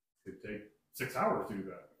 it could take 6 hours to do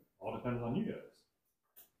that. All depends on you guys.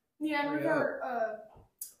 Yeah, Hurry with her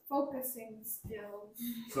focusing skills.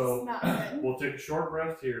 So It's not good. we'll take a short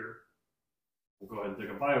rest here. We'll go ahead and take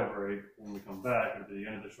a bio break when we come back at the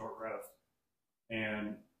end of the short rest.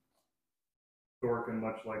 And Dorkin,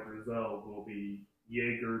 much like Rizal, will be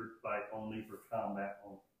Jaegered by only for combat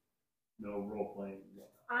only. No role playing.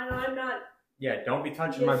 I know I'm not. Yeah, don't be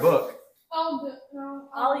touching my book. I'll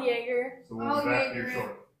Jaeger. So we'll I'll be back here Jaeger it.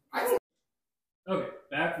 shortly. Okay,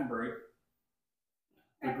 back from break.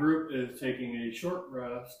 The group is taking a short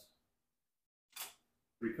rest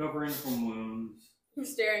Recovering from wounds.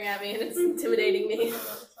 He's staring at me and it's intimidating me.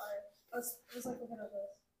 Sorry. I was like looking at this.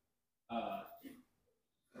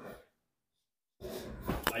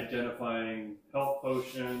 Identifying health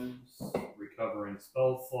potions, recovering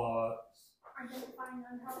spell slots, Identifying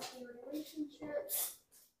unhealthy relationships.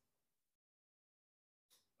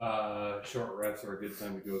 short rests are a good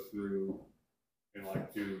time to go through and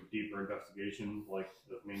like do deeper investigations, like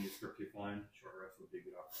the manuscript you find. Short rests would be a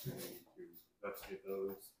good opportunity to investigate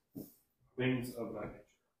those things of that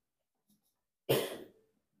nature.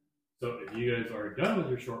 So if you guys are done with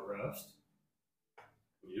your short rest,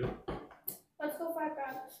 what do you do? Let's go find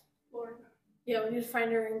out Lauren. Yeah, we need to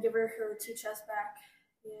find her and give her her 2 chests back.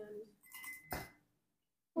 And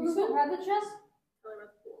We still have the chest? tell her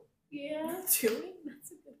about the pool. Yeah. Do we?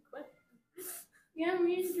 That's a good question. Yeah,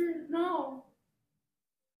 me neither. No.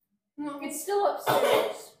 No. It's still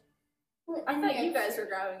upstairs. I thought you guys were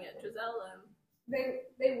grabbing it, Giselle and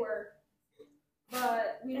They were,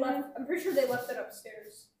 but we left. I'm pretty sure they left it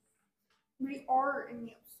upstairs. We are in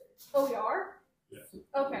the upstairs. Oh, we are. Yes.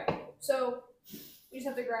 Okay, so we just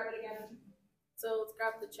have to grab it again. So let's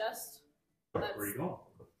grab the chest. That's Where are you going?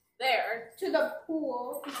 there. To the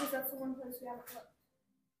pool, because that's the one place we haven't looked.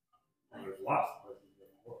 There's lots of places in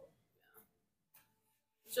the world.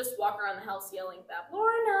 Just walk around the house yelling,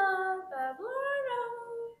 Bablorna, Bablorna,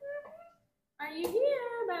 are you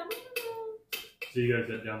here, Bablorna? So you guys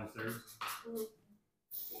head down the stairs. Mhm.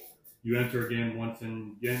 You enter again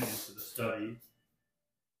into the study.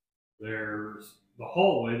 There's the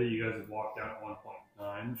hallway that you guys have walked down at one point in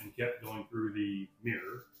time and kept going through the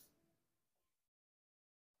mirror.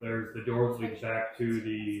 There's the doors leading back to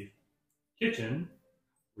the kitchen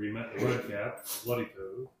where you met the red cap, Bloody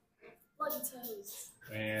Toes. Bloody toes.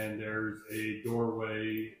 And there's a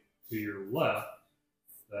doorway to your left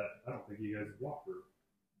that I don't think you guys have walked through.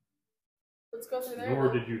 Let's go through there.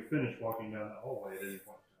 Nor did you finish walking down that hallway at any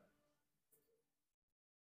point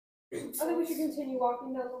in time. I think we should continue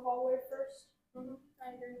walking down the hallway first. I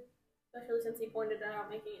agree. Especially since he pointed it out,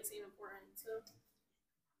 making it seem important. So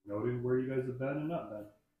Noting where you guys have been and not been.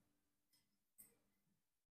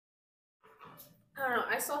 I don't know.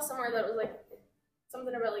 I saw somewhere that was like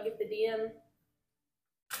something about like if the DM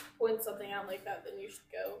points something out like that, then you should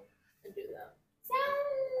go and do that.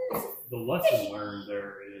 The lesson learned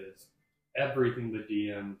there is everything the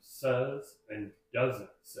DM says and doesn't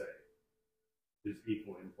say is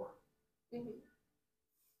equally important. Mm-hmm.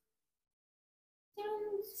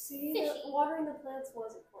 See, watering the plants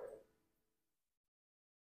was important.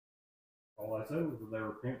 All I said was that there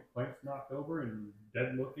were plants knocked over and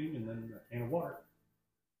dead looking, and then a can of water.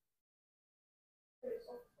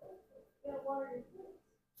 Yeah, water your plants.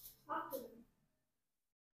 Talk to them.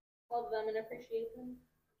 Love them and appreciate them.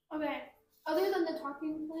 Okay. Other than the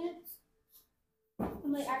talking plants,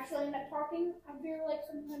 when they actually end up talking, I feel like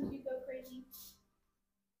sometimes you go crazy.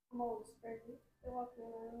 I'm always crazy. They're walking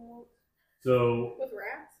around. So, With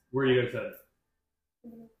rats? where are you guys headed?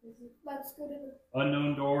 Let's go to the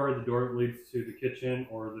Unknown door, the door that leads to the kitchen,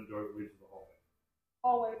 or the door that leads to the hallway?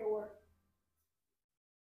 Hallway door.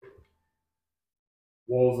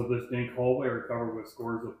 Walls of this dank hallway are covered with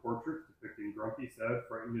scores of portraits depicting grumpy, sad,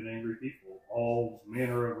 frightened, and angry people, all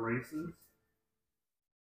manner of races.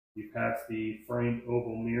 You pass the framed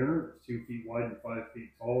oval mirror, 2 feet wide and 5 feet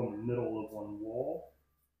tall, in the middle of one wall.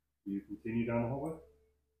 You continue down the hallway.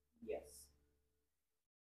 Yes.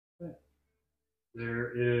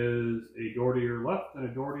 There is a door to your left and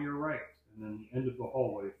a door to your right, and then the end of the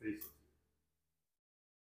hallway faces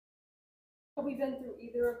Have we been through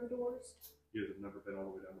either of the doors? you. You guys have never been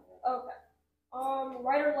all the way down the hallway. Okay.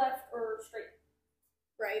 Right or left or straight?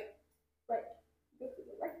 Right. Right. Go through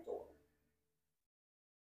the right door.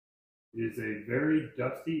 It is a very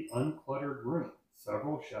dusty, uncluttered room.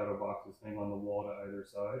 Several shadow boxes hang on the wall to either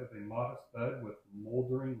side of a modest bed with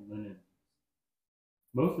moldering linen.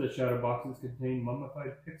 Most of the shadow boxes contain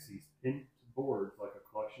mummified pixies pinned to boards like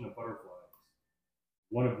a collection of butterflies.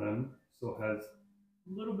 One of them still has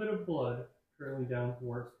a little bit of blood trailing down to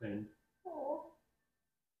where it's pinned. Oh.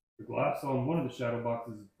 The glass on one of the shadow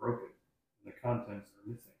boxes is broken, and the contents are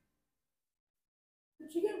missing.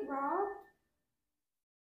 Did she get robbed?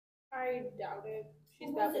 I doubt it. She's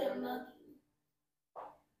Or got was it that. lucky?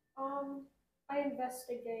 I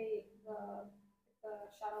investigate the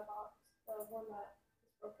shadow box, the one that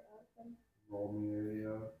is broken open. Roll me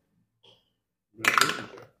a investigation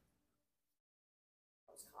check.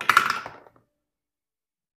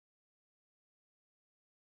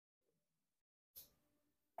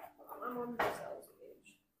 I'm on Giselle's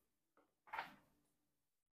page.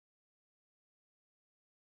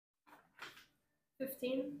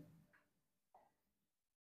 15.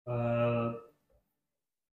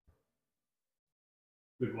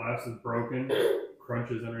 The glass is broken,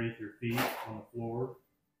 crunches underneath your feet on the floor.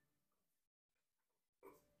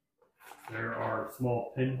 There are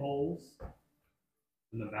small pinholes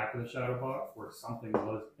in the back of the shadow box where something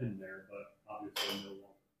was pinned there, but obviously no longer.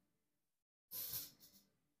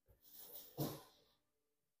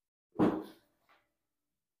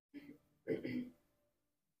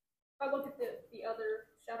 I look at the other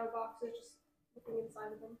shadow boxes, just looking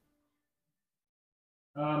inside of them.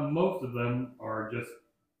 Most of them are just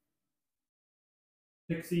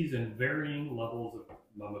pixies in varying levels of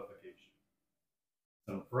mummification.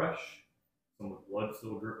 Some fresh, some with blood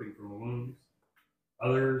still dripping from the wounds.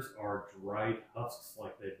 Others are dried husks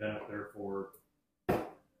like they've been up there for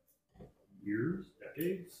years,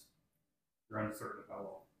 decades. You're uncertain of how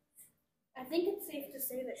long. I think it's safe to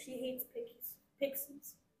say that she hates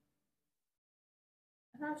pixies.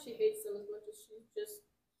 I don't know if she hates them as much as she just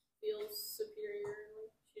feels superior and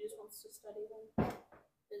like she just wants to study them.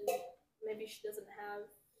 And maybe she doesn't have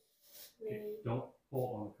any. Don't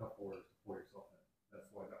pull on the cup holders to pour yourself in. That's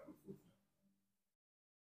why that was moving.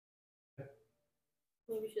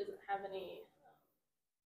 Maybe she doesn't have any.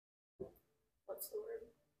 What's the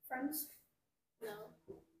word? Friends? No.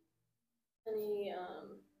 Any.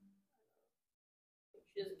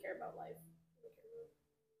 She doesn't care about life.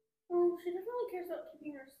 Well, she definitely cares about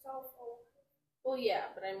keeping herself alive. Well,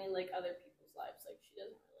 yeah, but I mean, like other people's lives. Like she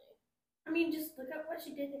doesn't really. I mean, just look at what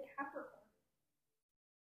she did to Capricorn.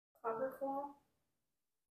 Claw?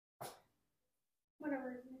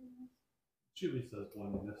 Whatever his name is. She at least has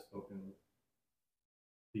one misspoken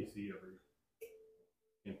PC every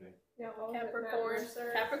campaign. Yeah, well, Capricorn. Matt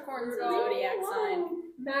Mercer, Capricorn's the Rudolph. zodiac sign.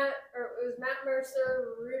 It was Matt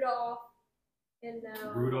Mercer, Rudolph, and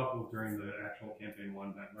now Rudolph was during the actual campaign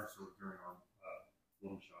one. Matt Mercer was during our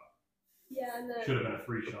one shot. yeah, and then Should have been a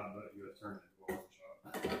free shot, but you had turned it into a one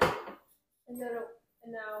shot. and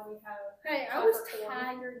now we have Hey, I was Capricorn.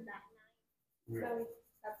 tired that night. Now we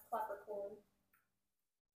have Capricorn.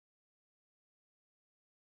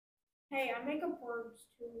 Hey, I make up words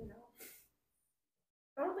too, you know.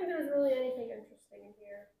 I don't think there's really anything interesting in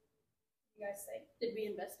here. What do you guys think? Did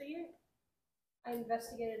we investigate? I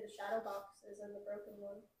investigated the shadow boxes and the broken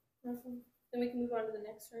one. Nothing. Then we can move on to the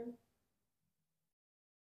next room.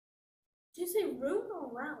 Did you say room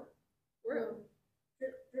or round? Room.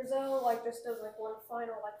 Drizzle just does one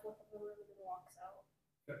final flip of the room and then walks out.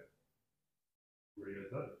 Where do you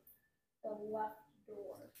guys headed? The left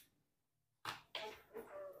door.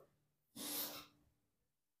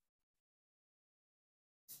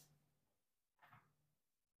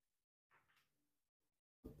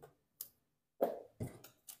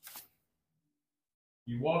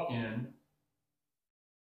 You walk in,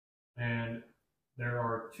 and there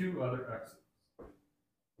are two other exits.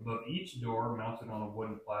 Above each door, mounted on a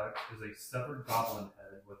wooden plaque, is a severed goblin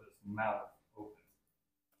head with its mouth open.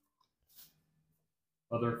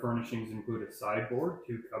 Other furnishings include a sideboard,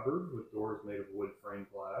 two cupboards with doors made of wood-framed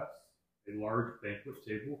glass, a large banquet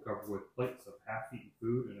table covered with plates of half-eaten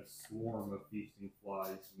food, and a swarm of feasting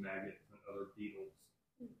flies, maggots, and other beetles.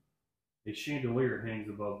 A chandelier hangs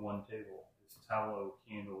above one table, its tallow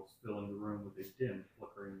candles filling the room with a dim,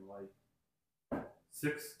 flickering light.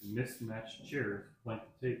 6 mismatched chairs flank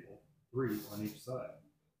the table, 3 on each side.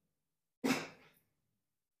 I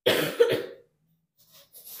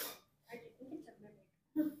do think it's a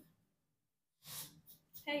mimic.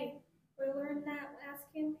 Hey, we learned that last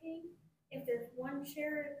campaign. If there's one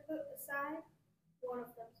chair put aside, one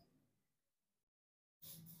of them.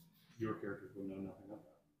 Your characters will know nothing of that.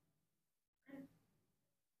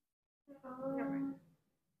 Never mind.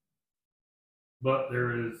 But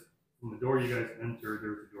there is, from the door you guys entered,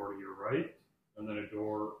 there's a door to your right, and then a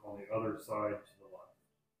door on the other side to the left.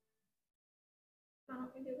 Why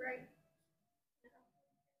don't we do right?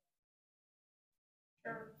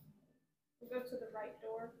 Sure. We'll go to the right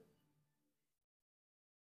door.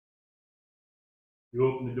 You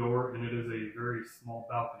open the door, and it is a very small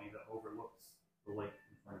balcony that overlooks the lake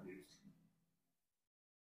in front of you.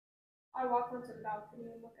 I walk onto the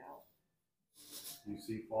balcony and look out. You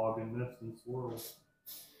see fog and mist and swirls.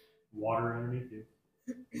 Water underneath you.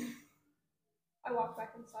 I walk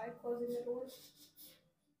back inside, closing the door.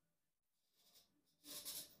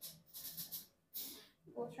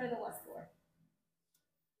 We'll try the left door.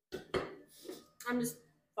 I'm just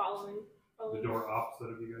following. The door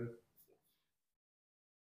opposite of you guys.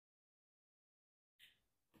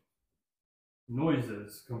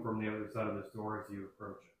 Noises come from the other side of this door as you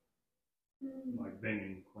approach it. Like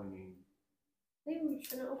banging, clanging, Maybe we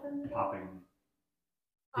shouldn't open the door. popping.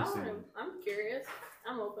 I'm curious.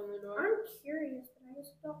 I'm opening the door. I'm curious, but I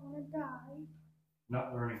just don't want to die.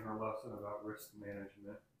 Not learning her lesson about risk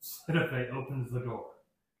management, Sinope opens the door.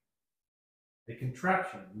 A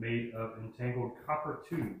contraption made of entangled copper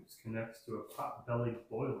tubes connects to a pot-bellied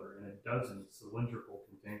boiler in a dozen cylindrical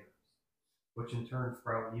containers, which in turn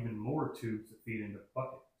sprout even more tubes that feed into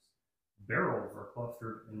buckets. Barrels are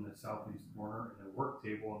clustered in the southeast corner, and a work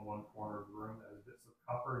table in one corner of the room that has bits of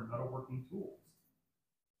copper and metalworking tools.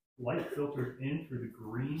 Light filters in through the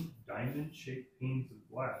green, diamond-shaped panes of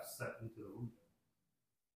glass set into the window.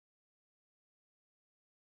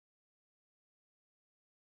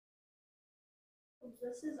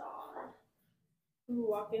 This is odd. We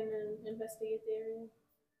walk in and investigate the area.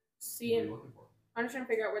 See What are it. you looking for? I'm just trying to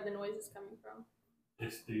figure out where the noise is coming from.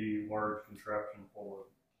 It's the large contraption full of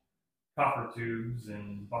copper tubes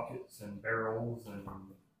and buckets and barrels and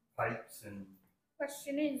pipes and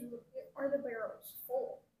Question is, are the barrels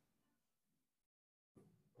full?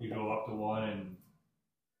 you go up to one and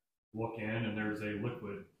look in and there's a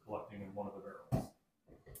liquid collecting in one of the barrels.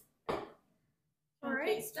 All right.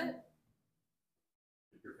 Taste it?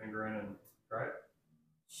 Stick your finger in and try it.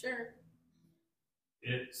 Sure.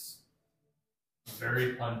 It's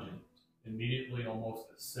very pungent, immediately almost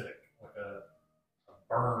acidic, like a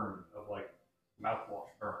burn of like mouthwash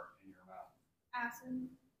burn in your mouth. Acid,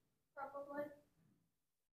 probably.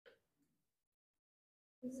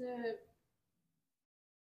 Is it?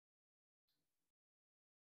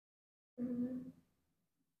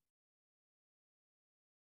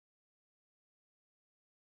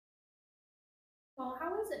 Well,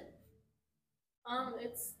 how is it?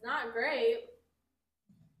 It's not great.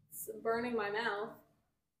 It's burning my mouth.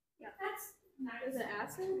 Yeah, that's nice. Is it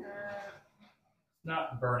acid? It's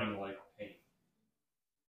not burning like paint.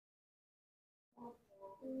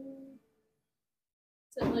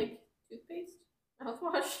 Is it like toothpaste?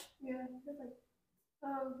 Mouthwash? Yeah, it's like,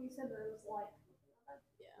 oh, you said that it was light.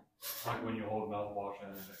 Yeah. Like when you hold mouthwash in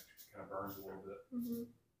and it kind of burns a little bit. Mm-hmm.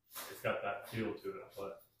 It's got that feel to it,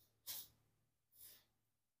 but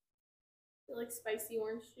Is it like spicy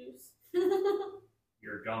orange juice?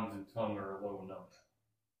 your gums and tongue are a little numb.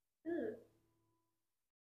 Ew.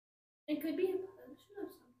 It could be a potion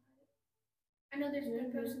of some kind. I know there's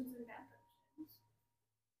good Mhm. potions and bad potions.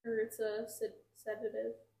 Or it's a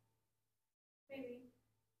sedative. Maybe.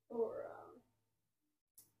 Or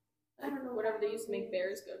I don't know. whatever they used to make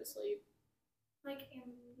bears go to sleep. Like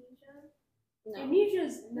amnesia. No.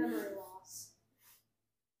 Amnesia's memory loss.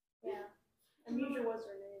 Yeah. Amnesia was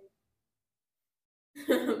her name.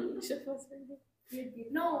 Amnesia was her name. You'd be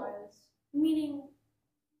surprised. Meaning,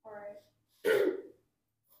 Alright.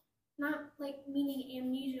 not like meaning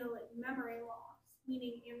amnesia like memory loss.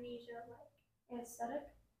 Meaning amnesia like Anesthetic?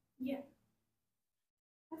 yeah.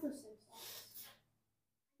 That's the same stuff.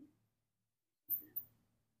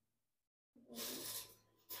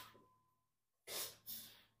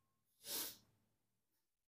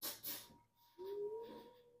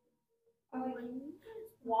 I like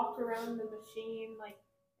walked around the machine, like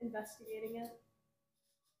investigating it,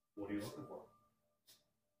 What are you looking for?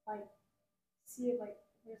 like see if like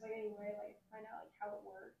there's like any way like find out like how it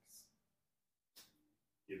works.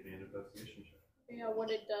 Give me an investigation check. Figure out what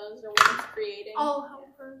it does or what it's creating. I'll help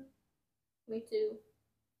her. Me too.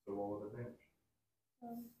 So roll with advantage.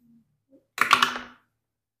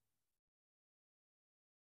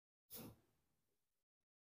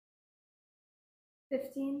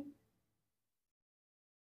 15.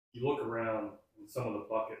 You look around in some of the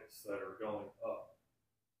buckets that are going up.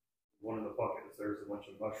 One of the buckets, there's a bunch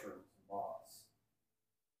of mushrooms and moss.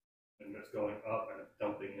 And it's going up and it's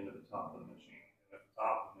dumping into the top of the machine. And at the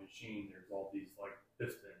top of the machine, there's all these like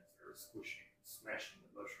pistons that are squishing, smashing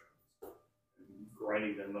the mushrooms, and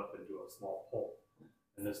grinding them up into a small pulp.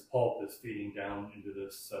 And this pulp is feeding down into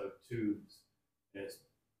this set of tubes. And it's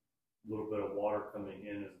a little bit of water coming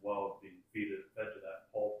in as well, being fed to that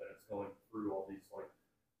pulp, and it's going through all these like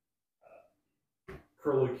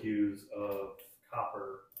curlicues of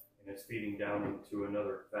copper, and it's feeding down into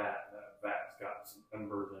another vat. And that vat's got some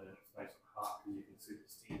embers in it. It's nice and hot, and you can see the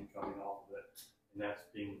steam coming off of it. And that's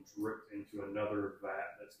being dripped into another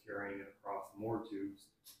vat that's carrying it across more tubes,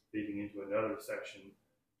 feeding into another section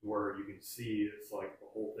where you can see it's like the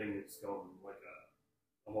whole thing is going like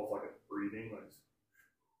almost like it's breathing, like.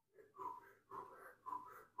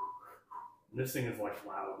 And this thing is like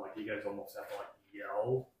loud, like you guys almost have to like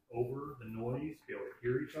yell over the noise to be able to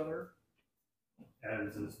hear each other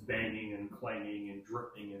as this banging and clanging and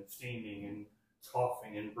dripping and steaming and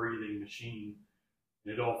coughing and breathing machine.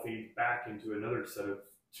 And it all feeds back into another set of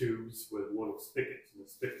tubes with little spigots, and the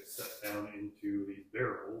spigots set down into these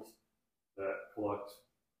barrels that collect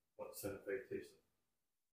what Centipede tastes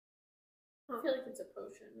I feel like it's a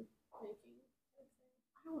potion making.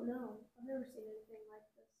 I don't know. I've never seen anything like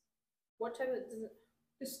this. What type of does it?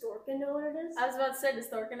 Does Storkin know what it is? I was about to say,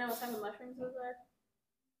 does Thorkin know what type of mushrooms those are?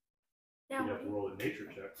 Now, You have to roll a nature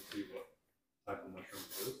check to see what type of mushroom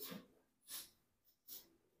it is.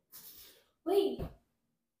 wait.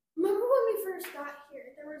 Remember when we first got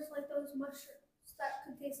here? There was like those mushrooms that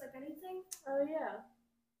could taste like anything. Oh yeah.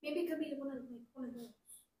 Maybe it could be one of those.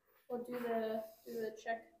 We'll do the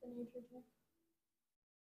check, the nature check.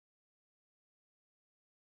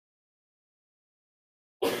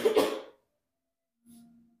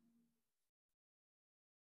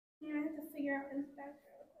 Yeah, I have to figure out his background.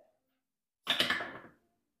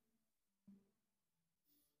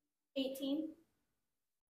 18.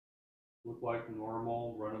 Look like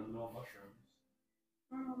normal run-of-the-mill mushrooms.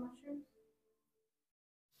 Normal mushrooms.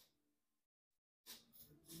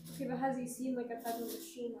 Okay, but has he seen like a type of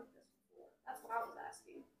machine like this before? That's what I was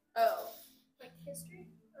asking. Oh, Like history?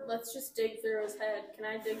 let's just dig through his head. Can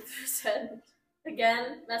I dig through his head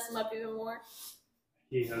again? Mess him up even more.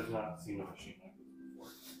 He has not seen a machine like this before.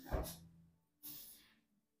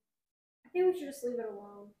 I think we should just leave it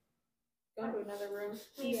alone. Go into another room.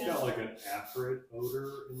 It's got like an acrid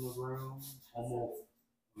odor in the room. Almost,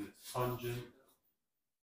 it's pungent.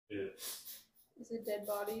 Is it dead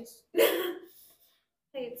bodies?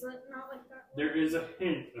 Hey, it's not like that. There is a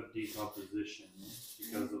hint of decomposition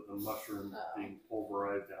because of the mushroom Oh. being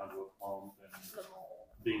pulverized down to a clump and The mold.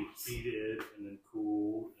 being heated and then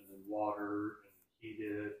cooled and then watered and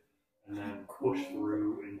heated and then pushed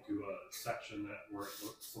through into a section where it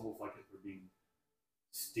looks almost like if they're being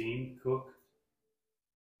steam cooked.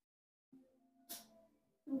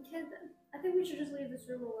 Okay then. I think we should just leave this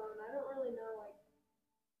room alone. I don't really know like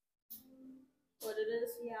What it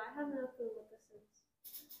is? yeah, I have no clue what this is.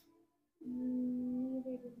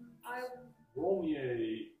 I Roll me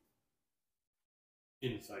a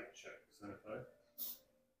insight check, Senpai.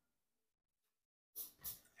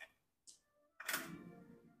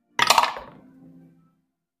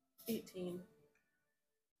 18.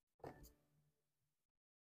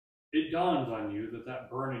 It dawns on you that that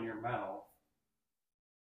burn in your mouth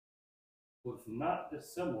was not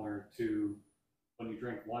dissimilar to when you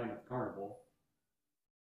drink wine at the carnival,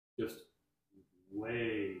 just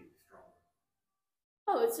way stronger.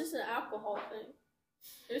 Oh, it's just an alcohol thing.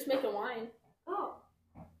 They're just making wine. oh.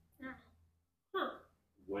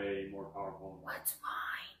 Way more powerful. What's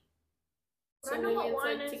wine? So I know maybe what it's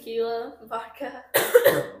wine like is. tequila, vodka,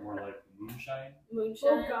 More like moonshine. moonshine.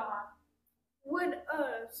 Oh god. Would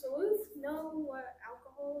Salute know what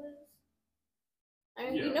alcohol is? I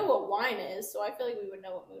mean, we Yeah. know what wine is, so I feel like we would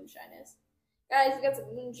know what moonshine is. Guys, we got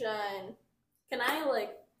some moonshine. Can I,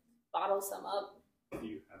 like, bottle some up? Do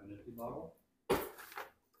you have an empty bottle?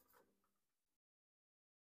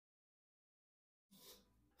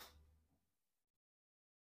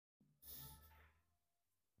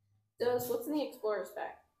 What's in the explorer's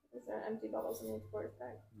pack? Is there empty bottles in the explorer's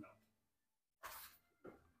pack?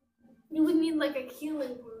 You would need like a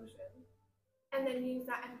healing potion, and then use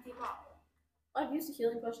that empty bottle. I've used a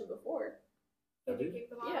healing potion before. Did you Have you? keep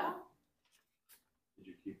the bottle? Yeah. Did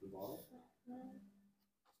you keep the bottle?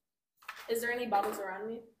 Is there any bottles around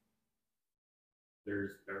me?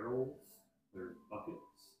 There's barrels, there's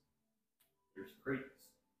buckets, there's crates.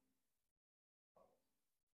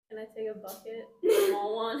 Can I take a bucket, a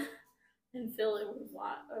small one, and fill it with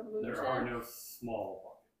moonshine? There are no small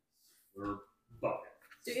buckets. There are buckets.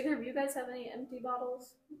 Do either of you guys have any empty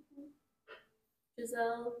bottles?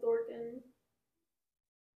 Giselle, Thorkin,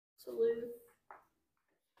 Salute.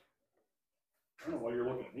 I don't know why you're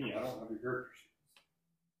looking at me. I don't have your character sheets.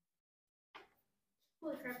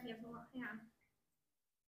 Holy crap, you have a lot. Yeah.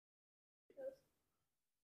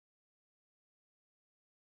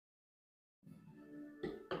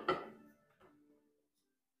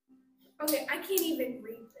 Okay, I can't even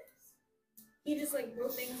read this. You just like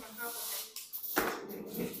wrote things on top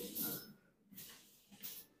of it.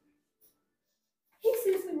 He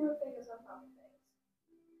seriously wrote things on top of things.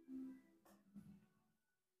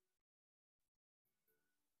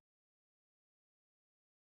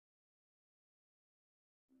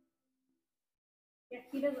 Yeah,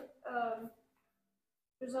 he doesn't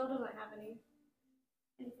Giselle doesn't have anything.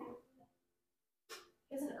 He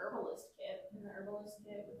has an herbalist kit. In the herbalist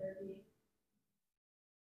kit, would there be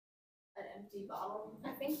an empty bottle?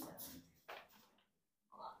 I think so.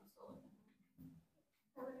 Hold on, I'm still looking.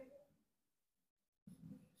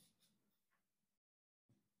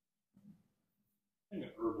 I think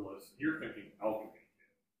an herbalist, you're thinking alchemy kit.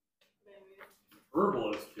 Maybe.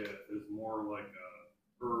 Herbalist kit is more like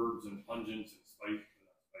herbs and pungents and spices.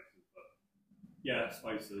 Yeah,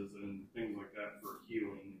 spices and things like that for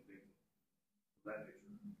healing and things of that nature.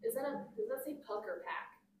 Does that say puck or pack?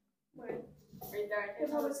 Right. Right there. I It can't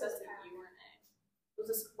tell if always it says says a pack. U or an A. Was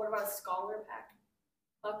this, what about a scholar pack?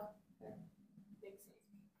 Puck? Makes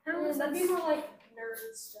sense. That'd be more like nerd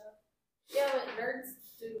stuff. Yeah, but nerds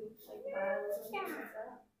do like vials and things like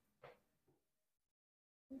that.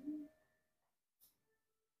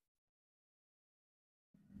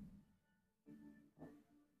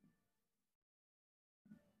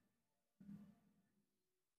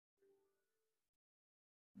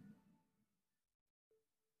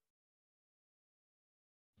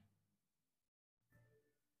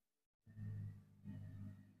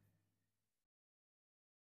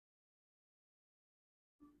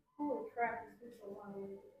 Holy crap, this takes a lot of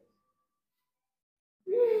work.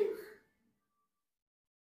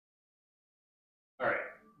 All right,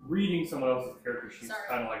 reading someone else's character sheet's Sorry.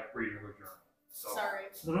 kind of like reading her journal. So. Sorry.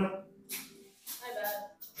 Mhm. My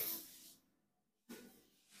bad.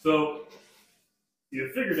 So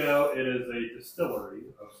you figured out it is a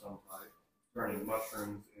distillery of some type, turning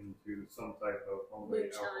mushrooms into some type of homemade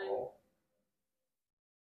Moonshine. alcohol.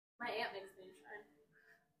 My aunt makes moonshine.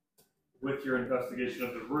 With your investigation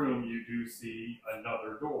of the room, you do see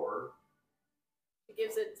another door. She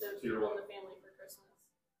gives it to To your people in what? the family for Christmas.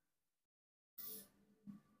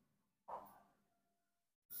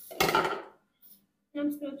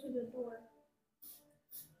 Let's go to the door.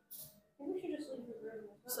 Maybe we should just leave the room.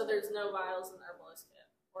 So there's no vials in the herbalist kit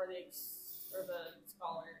or the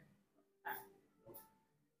scholar.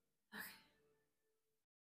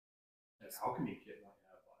 An alchemy kit might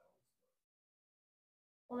have vials.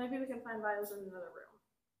 Well, maybe we can find vials in another room.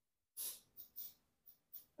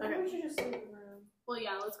 Maybe Okay. we should just leave the room. Well,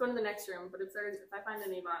 yeah, let's go to the next room. But if I find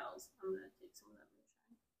any vials, I'm gonna take some of that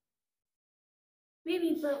moonshine.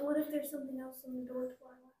 Maybe, but what if there's something else on the door,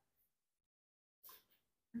 Twyla?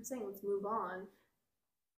 I'm saying let's move on.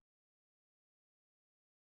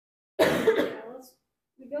 Yeah,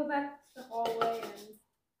 we go back to the hallway and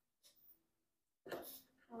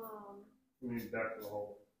We need back to the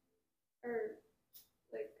hall. or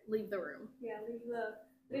like Leave the room. yeah, leave the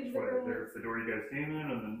Which way? room. There's the door you guys came in,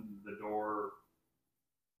 and then the door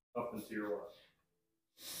up and to your left.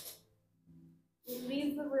 We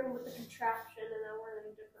leave the room with the contraption, and then we're in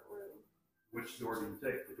a different room. Which door do you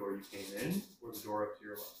take? The door you came in, or the door up to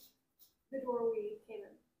your left? The door we came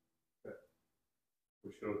in.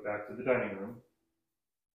 Which goes back to the dining room.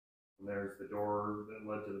 And there's the door that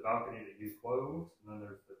led to the balcony that you closed, and then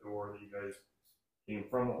there's the door that you guys came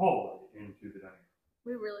from the hallway into the dining room.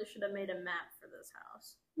 We really should have made a map for this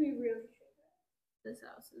house. We really should. This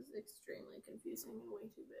house is extremely confusing and way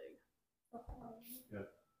too big.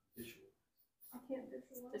 Issue. I can't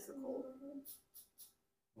visualize. Difficult.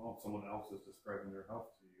 Well, if someone else is describing their house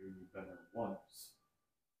to you, you've been there once.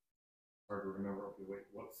 Hard to remember. Okay, wait,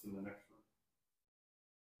 what's in the next room?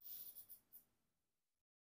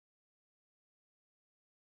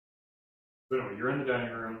 So anyway, you're in the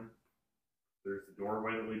dining room. There's the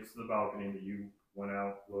doorway that leads to the balcony that you went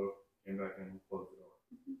out, looked, came back in, closed the door.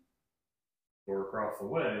 Door across the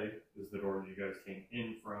way is the door that you guys came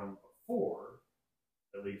in from before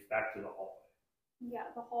that leads back to the hallway.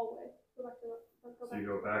 Yeah, the hallway. Go back to the. Let's go So back. you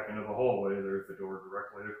go back into the hallway, there's the door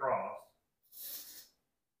directly across.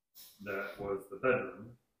 That was the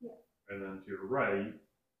bedroom. Yeah. And then to your right,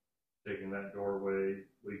 taking that doorway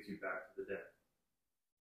leads you back to the den.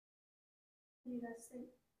 What do you guys think?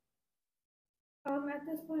 At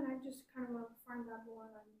this point, I just kind of want to find that one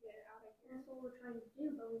and get out of here. That's what we're trying to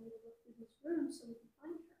do, but we need to look through this room so we can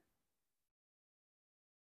find her.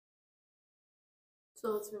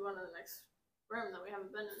 So let's move on to the next room that we haven't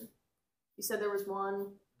been in. You said there was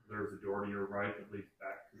one. There's a door to your right that leads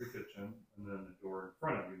back to the kitchen, and then the door in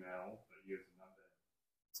front of you now that you guys have not been.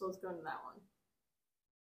 So let's go into that one.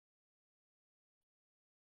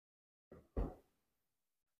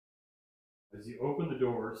 As you open the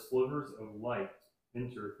door, slivers of light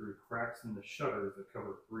enter through cracks in the shutters that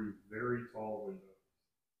cover 3 very tall windows.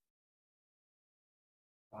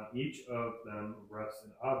 On each of them rests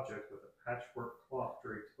an object with a patchwork cloth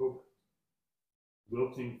draped over it.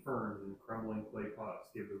 Wilting ferns and crumbling clay pots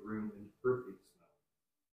give the room an earthy smell.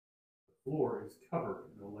 The floor is covered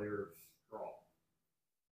in a layer of straw.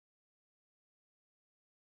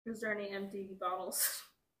 Is there any empty bottles?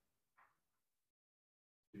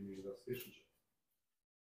 Give me an investigation check.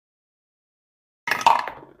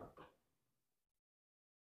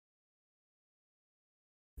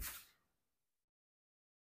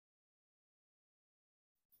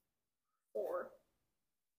 Four.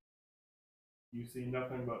 You see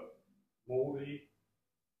nothing but moldy,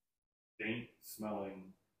 dank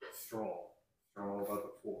smelling straw are all about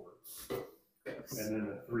the floor. And then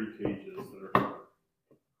the 3 cages that are covered.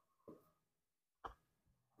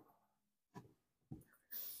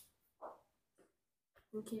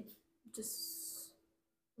 We keep just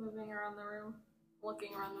moving around the room,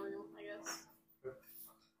 looking around the room, I guess.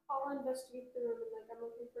 I'll investigate the room and I'm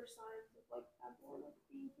looking for signs of abnormal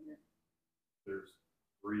being here. There's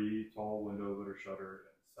 3 tall windows that are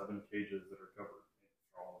shuttered and 7 cages that are covered in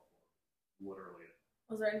straw on the floor. Literally.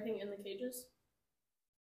 Was there anything in the cages?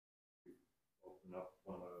 Open up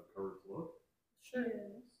one of the cupboards to look. Sure.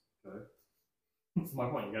 Okay. That's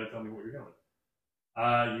my point. You gotta tell me what you're doing.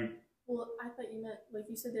 Well, I thought you meant,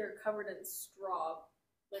 you said they were covered in straw.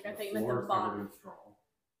 I thought you meant floor the is bottom. covered in straw.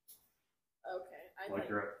 Okay. Like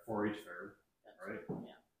you're at 4-H fair, right?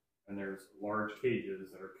 Yeah. And there's large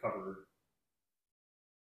cages that are covered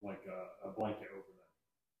like a blanket over them.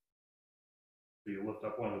 So you lift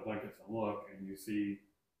up one of the blankets and look, and you see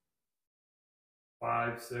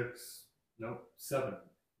 7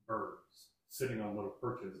 birds sitting on little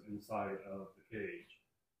perches inside of the cage.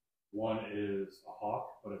 One is a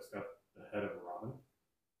hawk, but it's got the head of a robin.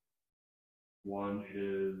 One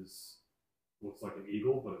looks like an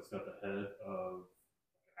eagle, but it's got the head of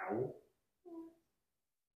an owl.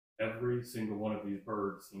 Every single one of these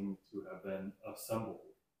birds seem to have been assembled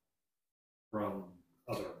from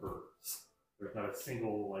other birds. There's not a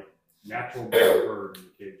single natural bird in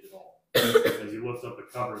the cage at all. As you lift up the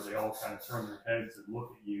cover, they all kind of turn their heads and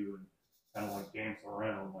look at you and kind of dance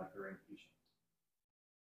around like they're impatient.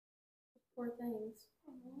 Poor things.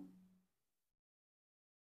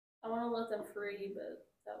 I want to let them free, but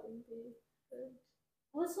that wouldn't be good.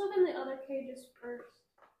 Let's look in the other cages first.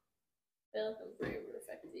 If they let them free, it would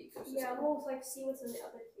affect the ecosystem. Yeah, we'll see what's in the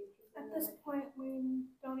other cages. At this point, we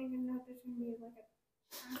don't even know if there's gonna be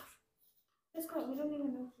At this point, we don't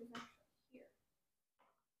even know if there's actually here.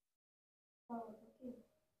 Oh, okay.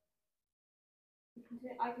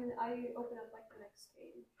 I open up the next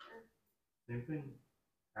cage. Same thing.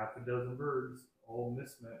 Half a dozen birds, all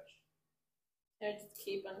mismatched. I just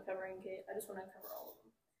keep uncovering cage. I just want to uncover all of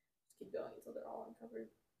them. Just keep going until they're all uncovered.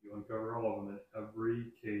 You uncover all of them, and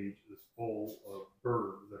every cage is full of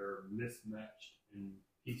birds that are mismatched and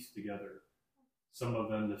pieced together. Some of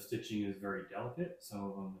them, the stitching is very delicate. Some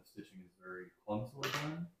of them, the stitching is very clumsily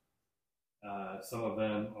done. Some of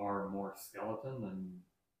them are more skeleton than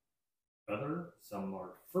feather. Some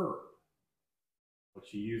are fur. But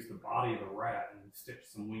she used the body of a rat and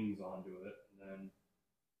stitched some wings onto it, and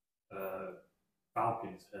then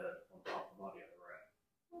falcon's head on top of the body of the rat.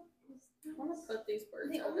 I want to put these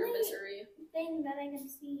birds The under only- misery. thing that I can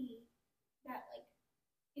see that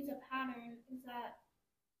is a pattern is that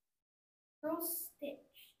they're all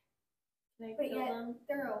stitched, Can I but kill yet them?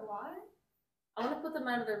 they're alive. I want to put them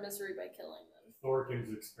out of their misery by killing them.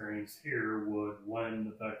 Thorkin's experience here would lend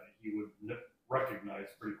the fact that he would recognize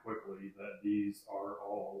pretty quickly that these are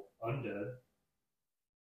all undead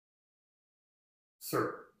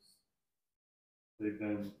serpents. They've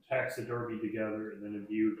been taxidermied together and then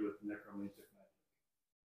imbued with necromantic magic.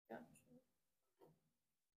 Gotcha.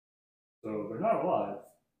 So they're not alive.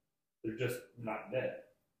 They're just not dead.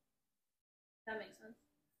 That makes sense.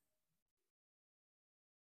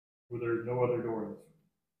 Well, there's no other door in this room.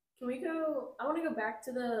 Can we go? I want to go back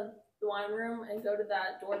to the wine room and go to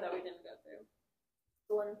that door that we didn't go through.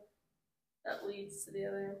 The one that leads to the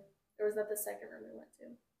other. Or was that the second room we went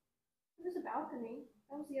to? There's a balcony.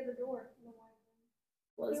 That was the other door in the wine room.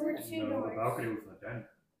 Was There were it? 2 No, doors. the balcony was in the den.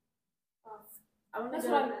 I want to That's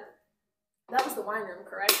go. what I meant. That was the wine room,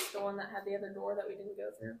 correct? The one that had the other door that we didn't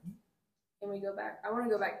go through. Can we go back? I want to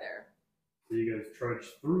go back there. So you guys trudge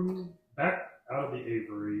through, back out of the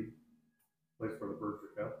aviary, place where the birds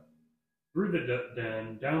are kept, through the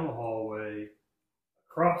den, down the hallway,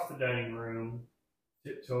 across the dining room,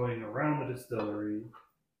 tiptoeing around the distillery.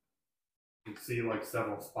 You can see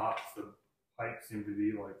several spots. The pipes seem to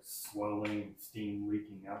be swelling and steam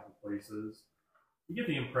leaking out in places. You get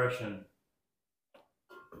the impression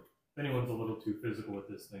if anyone's a little too physical with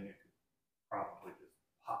this thing, it could probably just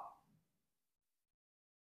pop.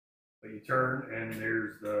 But you turn and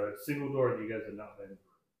there's the single door that you guys have not been through.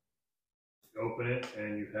 You open it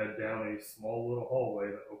and you head down a small little hallway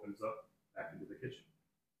that opens up back into the kitchen.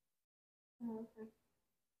 Oh, okay.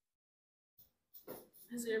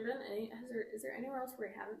 Has there been any? Is there anywhere else where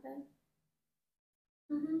we haven't been?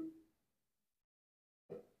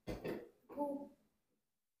 Cool.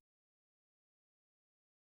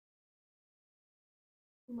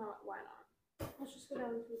 Why not? Let's just go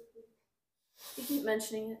down into the You keep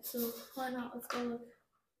mentioning it, so why not? Let's go look.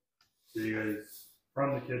 So you guys,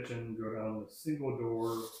 from the kitchen, go down the single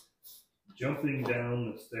door, jumping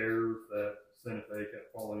down the stairs that Santa Fe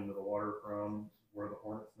kept falling into the water from where the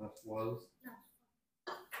hornet's nest was.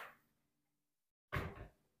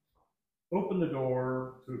 Open the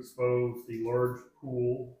door to expose the large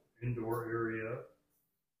pool indoor area,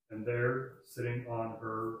 and there, sitting on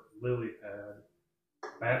her lily pad,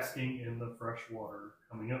 basking in the fresh water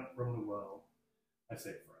coming up from the well, I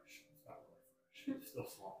say fresh, it's not really fresh, it's still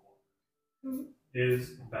swamp water,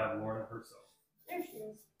 is Bad Lorna herself. There she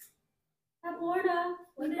is. Lorna,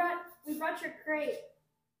 we brought your crate.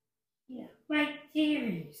 Yeah, my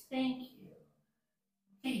dearies, thank you.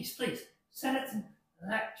 Please, set it in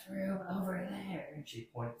that room over there. And she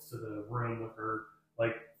points to the room with her,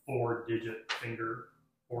 like, 4-digit finger,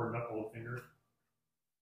 4-knuckle finger.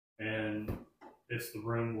 And it's the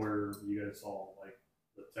room where you guys saw, like,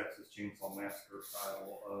 the Texas Chainsaw Massacre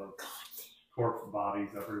style of corpse bodies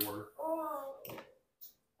everywhere. Oh.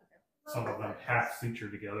 Some of them half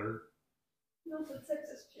sutured together. Not the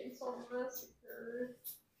Texas Chainsaw Massacre.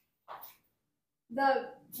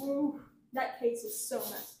 That case is so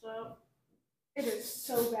messed up. It is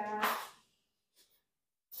so bad. I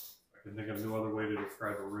can think of no other way to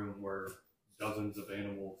describe a room where dozens of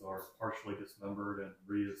animals are partially dismembered and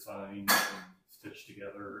reassigned and stitched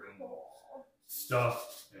together and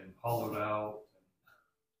stuffed and hollowed out.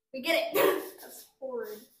 We get it. That's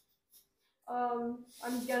horrid.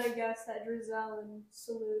 I'm gonna guess that Drizel and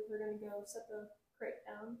Salute are gonna go set the crate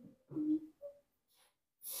down.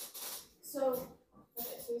 So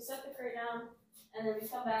we set the crate down, and then we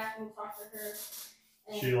come back and we talk to her.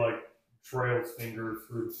 And She like trails fingers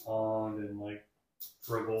through the pond and like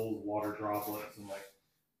dribbles water droplets and like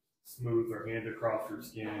smooths her hand across her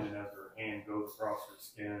skin, and as her hand goes across her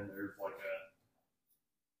skin, there's like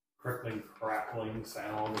a crickling, crackling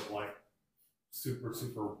sound of like super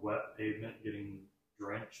wet pavement getting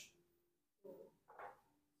drenched.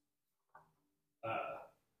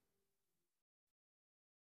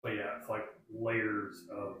 But yeah, it's like layers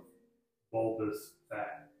of bulbous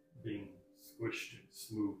fat being squished and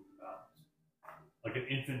smoothed out. Like an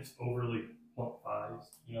infant's overly plump thighs,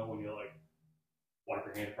 you know, when you like wipe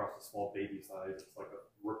your hand across a small baby's thighs, it's like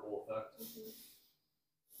a ripple effect.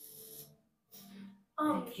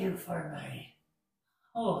 Thank you for my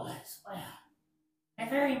hole as well. I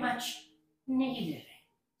very much needed it.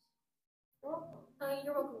 Well,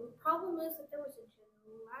 you're welcome. The problem is that there was a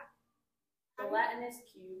gelatinous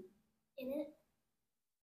cube. in it,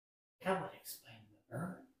 That would explain the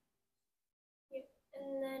burn.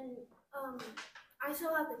 and then I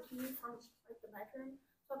still have the key from like the bedroom,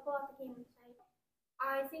 so I pull out the key and say,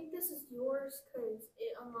 I think this is yours because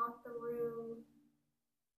it unlocked the room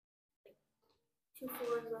like 2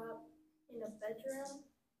 floors up in a bedroom.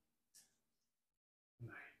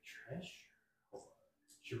 My treasure.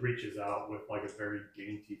 She reaches out with like a very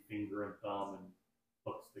dainty finger and thumb and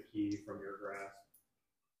plucks the key from your grasp.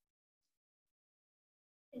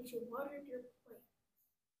 And she watered your plants.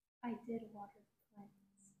 I did water the plants.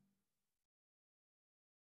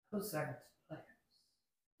 Those aren't plants.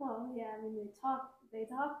 Well, yeah, I mean they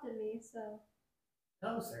talked to me, so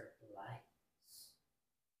Those are lights.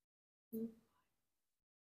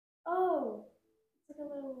 oh, it's like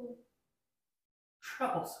a little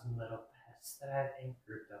Troublesome little pests that I've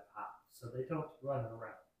anchored up high so they don't run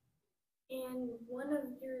around. And one of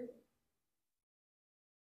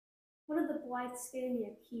the Blythes gave me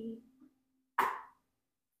a key.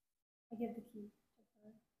 I give the key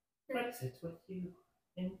to her. What's it with you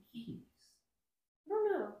and keys? I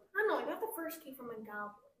don't know. I don't know, I got the first key from a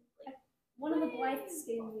goblin. Like, One of the Blythes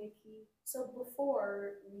gave me a key. So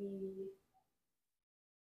before we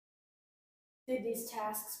did these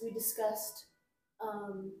tasks, we discussed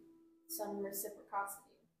some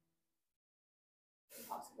reciprocity. The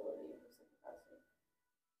possibility of reciprocity.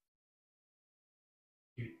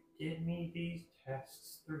 You did me these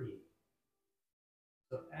tasks 3.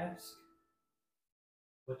 So ask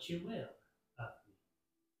what you will of me.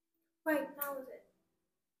 right, that was it.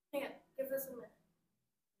 Hang on, give us a minute.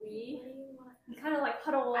 What do you want? You kind of like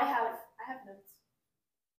huddle I up. have notes.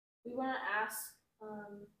 We want to ask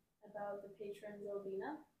about the patron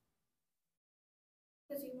Zolvina,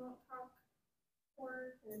 Because you won't talk.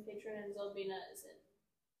 Or and the patron and Zolvina is in.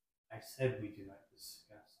 I said we do not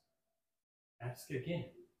discuss. Ask again,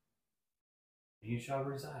 and you shall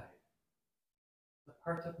reside. The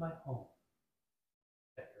part of my home.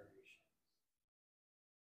 Decorations.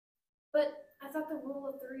 but I thought the rule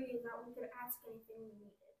of 3 is that we could ask anything we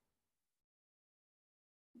needed.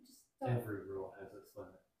 Just don't. Every rule has its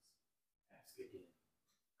limits. Ask again.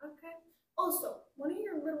 Okay. Also, one of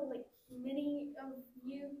your little like mini of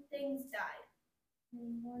you things died.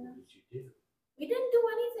 What did you do? We didn't do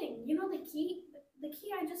anything. You know the key, the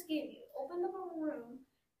key I just gave you. Opened up a room,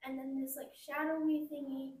 and then this like shadowy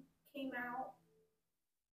thingy came out,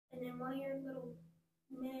 and then one of your little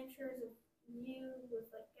miniatures of you was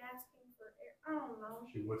like gasping for air. I don't know.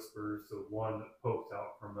 She whispers to one that pokes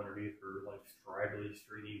out from underneath her, like straggly,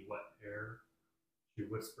 stringy, wet hair. She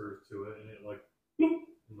whispers to it, and it like bloop,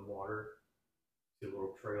 in the water. See a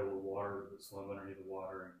little trail of water that swim underneath the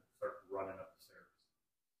water and start running up the stairs.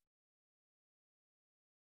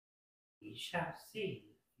 We shall see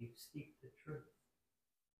if you speak the truth.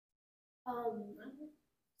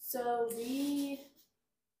 So we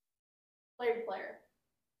player.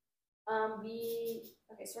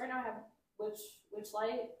 Okay. So right now I have witch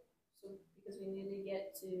light. So because we need to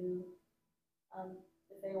get to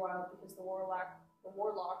the Feywild because the warlock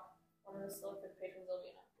wanted us to look for the patrons of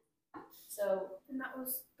Lena. So And that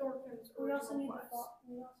was Thorfinn's We also original need quest.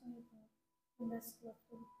 the mist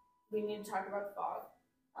lifted. we need to talk about fog.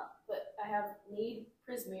 But I have need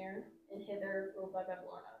Prismere and Hither ruled by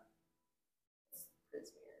Babylona. It's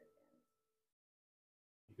Prismere.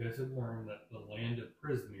 You guys have learned that the land of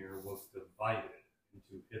Prismere was divided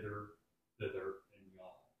into hither, thither, and yon.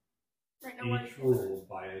 Right now, Each ruled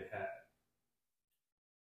by a hag.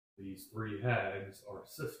 These 3 hags are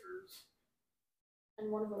sisters. And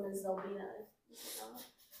one of them is Zelvina. Is it not?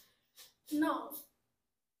 no.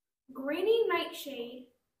 Granny Nightshade.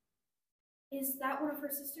 Is that one of her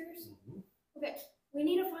sisters? Mm-hmm. Okay, we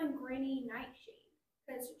need to find Granny Nightshade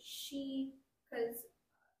because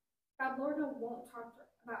Babylona won't talk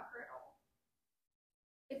about her at all.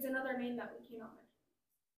 It's another name that we cannot mention.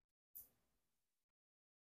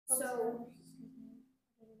 So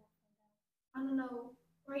I don't know.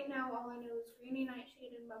 Right now, all I know is Granny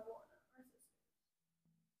Nightshade and Babylona are sisters.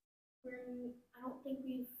 I don't think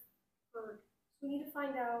we've heard. So we need to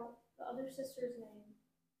find out the other sister's name.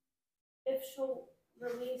 If she'll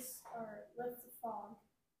release or lift the fog.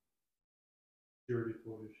 She already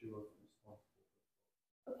told you she wasn't responsible.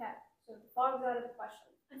 Okay, so the fog's out of the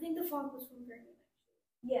question. I think the fog was from Granny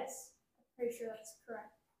Nightshade. Yes, I'm pretty sure that's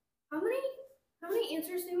correct. How many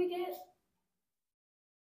answers did we get?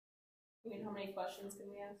 I mean, how many questions can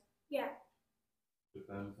we ask? Yeah.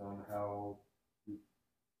 Depends on how you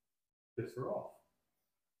piss her off.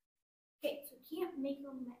 Okay, so can't make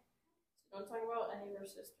her mad. So don't talk about any of her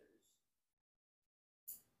sisters.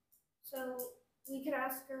 So we could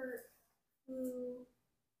ask her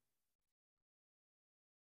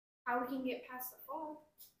how we can get past the fog.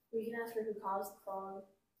 We can ask her who caused the fog.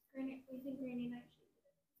 We think Granny Nightshade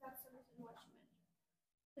did it. That's the reason why she mentioned it.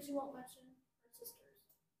 But she won't mention her sisters.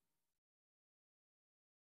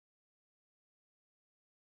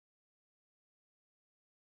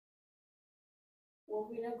 Well,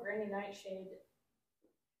 we know Granny Nightshade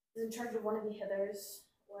is in charge of one of the Hithers.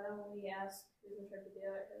 Why don't we ask who's in charge of the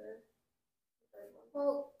other Hither? The third one.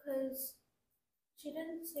 Well, because she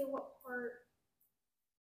didn't say what part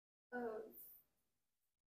of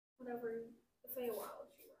whatever the Feywild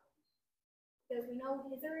she roams. Because we know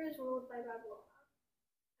Hither is ruled by Babylona.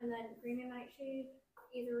 And then Green and Nightshade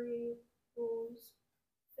either rules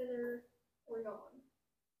Hither or Yon.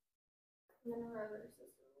 And then her other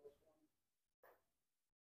sister rules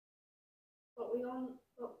one.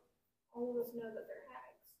 But all of us know that they're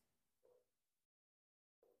hags.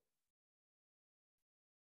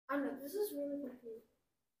 I don't know, this is really confusing.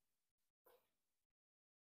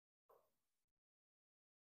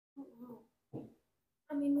 I don't know.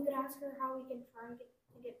 I mean, we could ask her how we can try and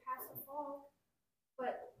get past the fog,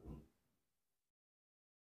 but I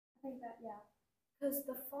think that, yeah. because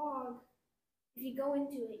the fog, if you go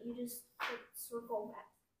into it, you just like, circle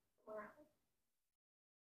back around.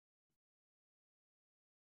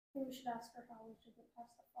 I think we should ask her how we should get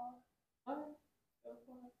past the fog. Okay, go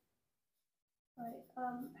for it. Right.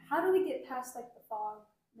 How do we get past like the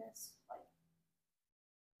fogness, like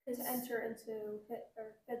to enter into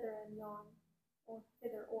hither and yon, or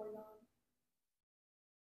hither or yon?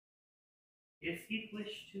 If you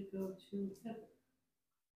wish to go to hither,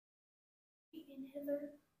 In hither.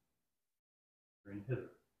 or in hither.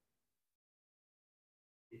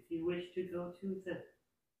 If you wish to go to thither,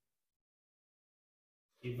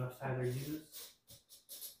 you must either use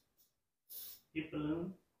a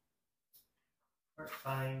balloon or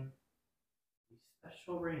find a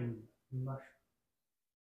special rain mushroom.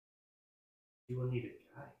 You will need a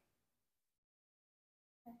guide.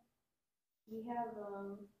 We have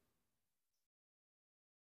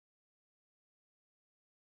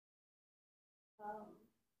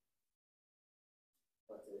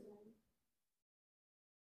what's his name?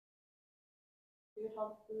 We were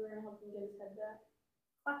gonna help him get his head back.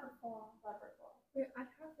 Clapperclaw. Clapperclaw. Wait, I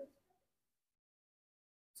have this.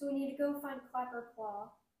 So we need to go find Clapper Claw,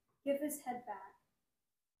 give his head back,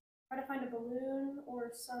 try to find a balloon or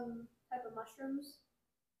some type of mushrooms,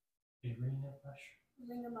 A ring of mushrooms.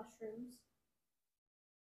 ring of mushrooms.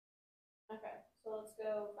 Okay, so let's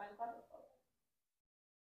go find Clapper Claw.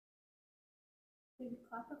 Maybe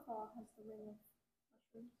Clapper Claw has the ring of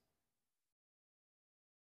mushrooms.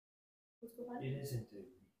 Let's go find It it. isn't a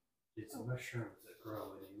ring. It's mushrooms that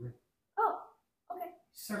grow in a ring. Oh, okay.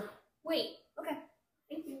 Circle. Wait, okay.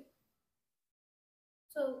 Thank you.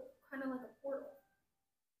 So, kind of like a portal.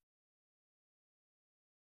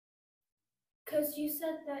 Because you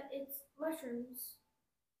said that it's mushrooms.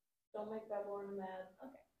 Don't make Babylon mad.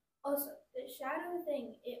 Also, the shadow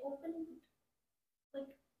thing, it opened like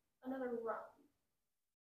another realm.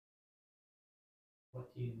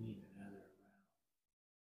 What do you mean another round?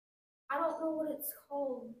 I don't know what it's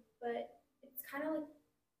called, but it's kind of like,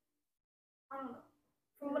 I don't know.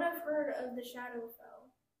 From what I've heard of the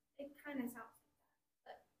Shadowfell, it kind of sounds like that.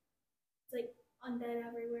 But it's like undead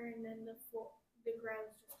everywhere, and then the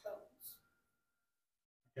ground's just bones.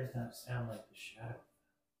 It does not sound like the shadow.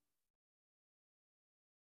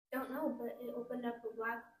 Don't know, but it opened up a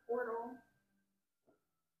black portal.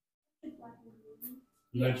 Black movie.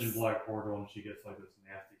 You Yes. mentioned Black Portal, and she gets like this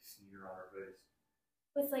nasty sneer on her face.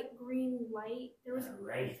 With like green light. There was The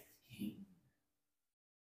Wraith King.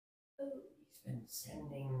 oh, He's been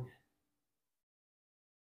sending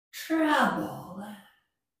trouble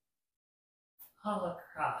all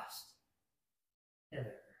across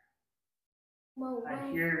hither. well,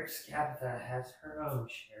 I hear Scabtha has her own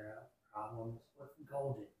share of problems with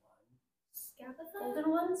Golden One. Scabbatha? Golden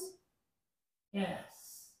ones?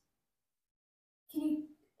 Yes.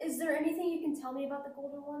 Is there anything you can tell me about the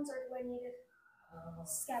golden ones, or do I need it? Oh,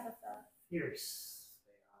 Scabbatha. fierce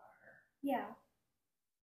they are. Yeah.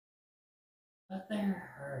 But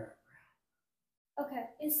they're her. Okay.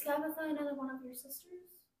 Is Scabbatha another one of your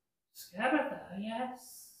sisters? Scabtha,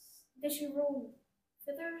 yes. Does she rule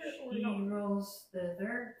thither or She no? rules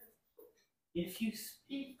thither. If you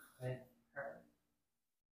speak with her,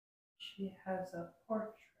 she has a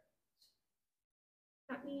portrait.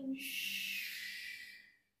 That means Shh.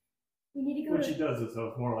 We need to go When to. she does this, though,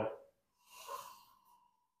 it's more like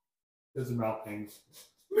because her mouth hangs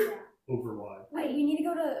Yeah. over wide. Wait, you need to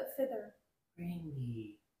go to thither. Bring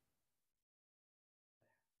me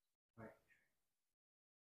that portrait.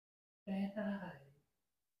 And I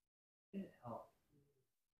can help.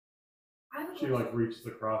 I would She like reaches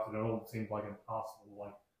across, and it almost seems like impossible,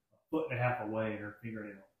 like a foot and a half away, and her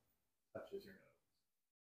fingernail touches your nose.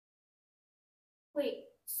 wait.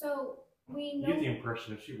 So we You know. get the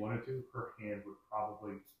impression if she wanted to, her hand would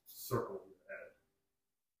probably circle your head.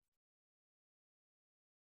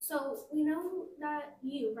 So we know that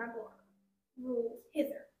you, Rebel, rule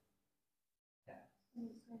hither.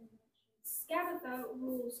 Scabbatha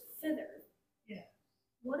rules thither. Yeah.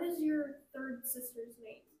 What is your third sister's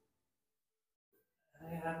name?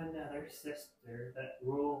 I have another sister that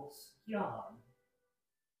rules yon.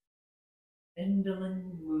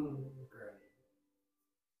 Indolin Moongrave.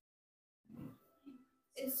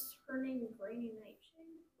 Is her name Granny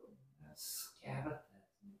Nightshade?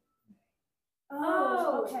 Scabbatha's name.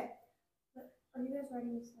 Oh, okay. Are you guys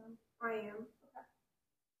writing this down? I am.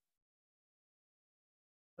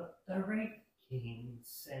 But the Wraith King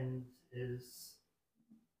sends his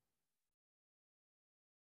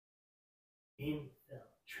infiltrators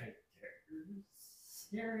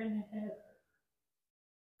here in Heather.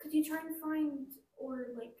 Could you try and find or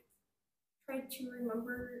like try to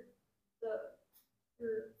remember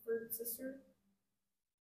your third sister?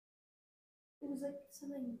 It was like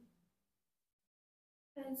something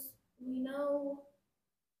because we know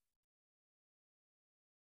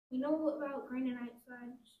about Granny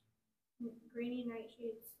Nightshade's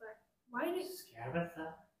but why did Scabbatha,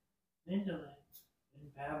 Indolin,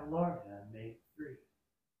 and Babylonia made three.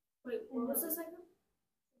 wait, what was the second?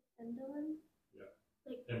 Endolin?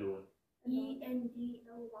 Endolin. ENDLY? ENDELYN.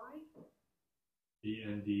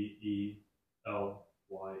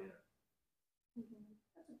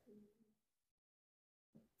 That's a pretty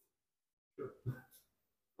Sure.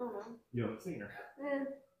 I don't know. You haven't seen her.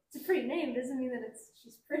 It's a pretty name. Doesn't mean that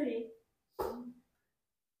she's pretty.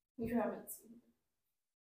 You haven't seen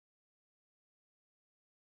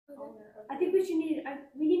Okay. I think we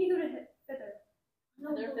need to go to thither.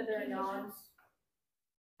 No, They're but thither we and on.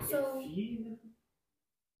 So If you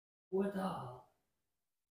would all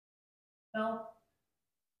help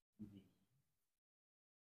me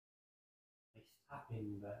by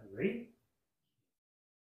stopping the Wraith,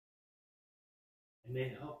 I may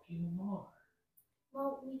help you more.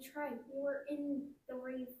 well, we tried. We were in the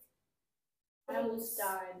Wraith I almost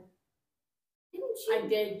died. Didn't she? I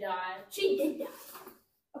did die. She did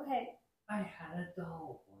die. Okay. I had a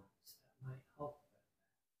doll once that might help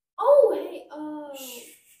with Oh, hey,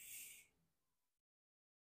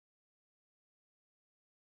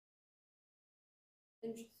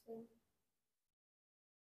 Interesting.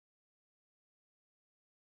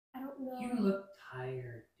 I don't know. that. You look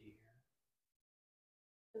tired, dear.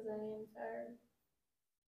 Because I am tired.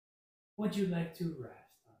 Would you like to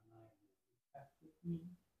rest on my back with me?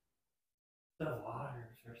 The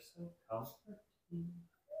waters are so comforting.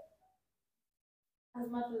 As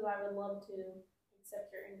much as I would love to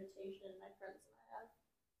accept your invitation, my friends and I have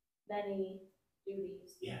many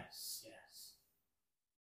duties. Yes, yes.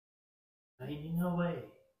 Finding a way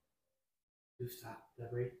to stop the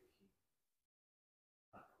Wraith King,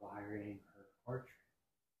 acquiring her portrait.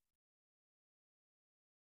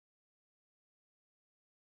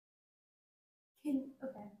 Can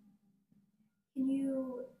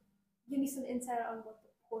you give me some insight on what the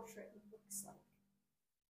portrait looks like?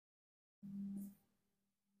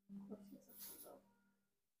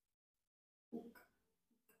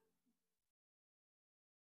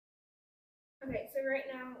 Okay, so right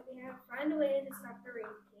now we have find a way to stop the Wraith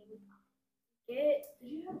King. Get.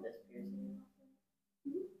 Did you have this piercing?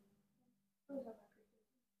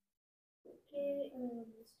 Get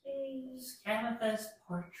space. Scamatha's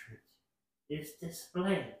portrait is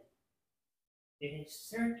displayed in a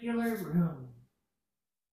circular room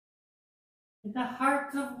in the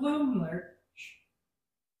heart of Loomlurch,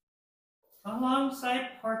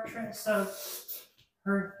 alongside portraits of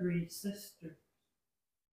her 3 sisters.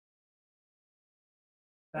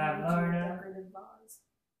 Bavlarna, Decorative vase.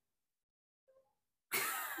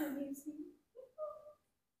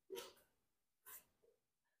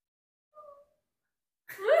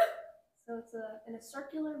 So it's in a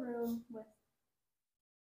circular room with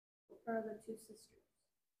her other 2 sisters.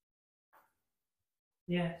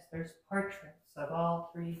 yes, there's portraits of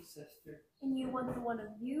all 3 sisters. And you want the one of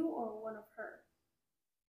you or one of her?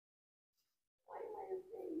 Why am I a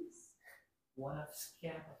face? One of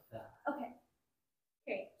Scamatha. Okay.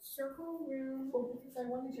 Okay, circle room. Well, because I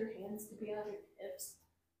wanted your hands to be on your hips,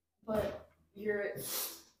 but your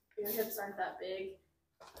hips aren't that big.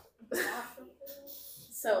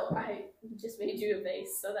 So I just made you a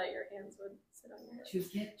vase so that your hands would sit on your hips. To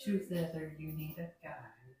get to thither, you need a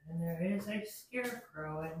guide, and there is a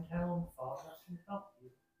scarecrow in Townfall that can help you.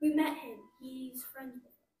 We met him. He's friends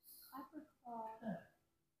with us. I recall.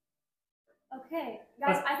 Okay,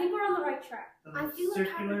 guys, I think we're on the right track. The I feel like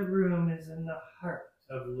circular room is in the heart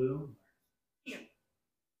of Loom.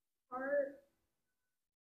 Part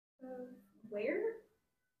of where?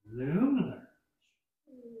 Loomlurch.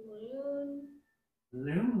 Loon.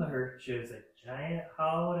 Loomlurch is a giant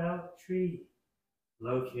hollowed out tree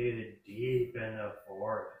located deep in the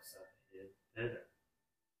forest of Thither.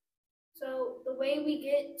 So the way we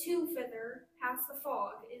get to Feather past the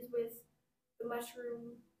fog is with the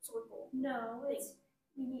mushroom circle. No, it's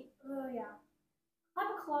we need. Oh yeah,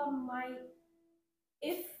 Claw might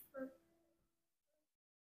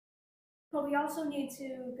but we also need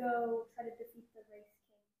to go try to defeat the Wraith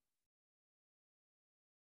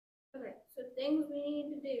King. Okay, so things we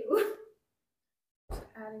need to do.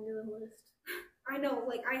 Adding to the list. I know,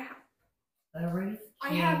 like The Wraith I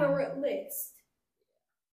King have a list.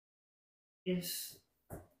 is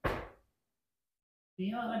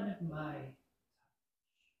beyond my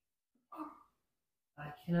touch.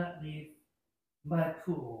 I cannot leave my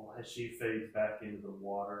pool as she fades back into the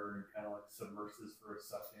water and kind of like submerses for a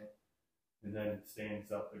second and then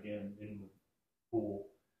stands up again in the pool.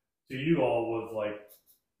 To you all was like,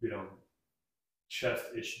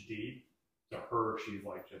 chest-ish deep. To her, she's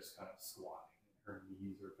like just kind of squatting. Her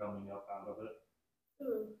knees are coming up out of it.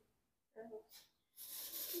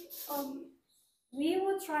 We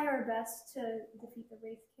will try our best to defeat the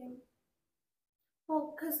Wraith King.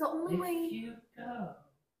 Well, because the only If way. you go,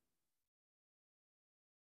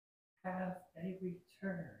 have a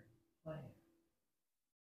return plan.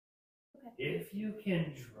 Okay. If you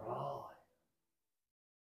can draw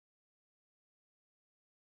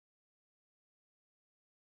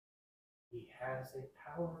it, he has a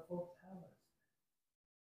powerful talisman.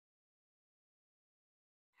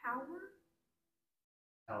 Power?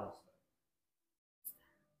 Talisman.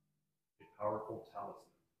 A powerful talisman.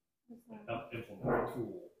 Implement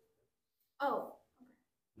tool. Oh.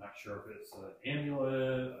 Not sure if it's an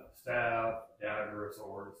amulet, a staff, a dagger, a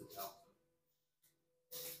sword, it's a talisman.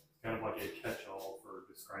 It's kind of like a catch-all for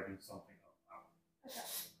describing something of power.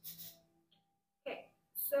 Okay,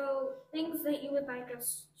 so things that you would like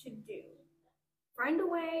us to do. Find a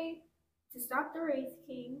way to stop the Wraith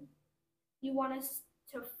King. You want us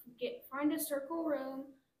to find a circle room,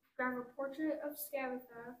 grab a portrait of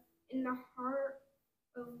Scabatha in the heart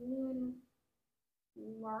of Moon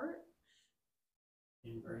Larch.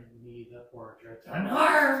 And bring me the portrait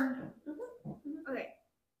unharmed. Okay.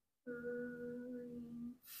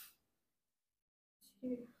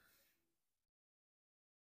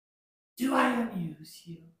 Do I amuse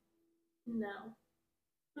you? No.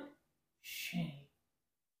 Shame.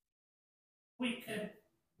 We could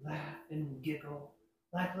laugh and giggle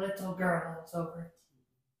like little girls over tea.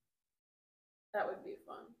 That would be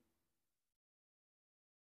fun.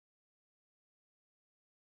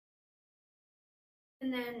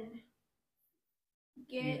 And then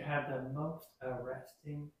You have the most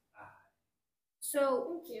arresting eye.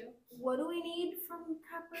 So, Thank you. what do we need from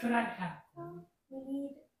Pepper? Could I have them? We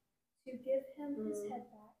need to give him his head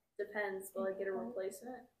back. Depends. Will I get a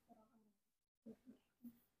replacement?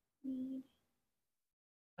 Need.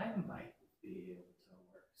 I might be able to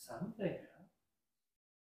work something out.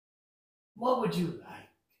 What would you like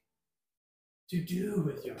to do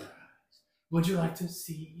with your eyes? Would you like to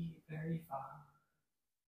see very far?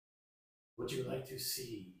 Would you like to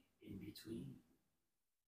see in between?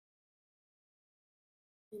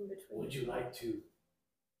 In between. Would you like to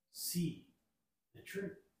see the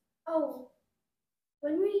truth? Oh,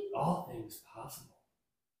 when we All things possible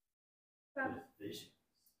grab with visions.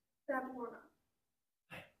 Lorna.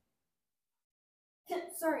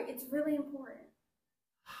 Sorry, it's really important.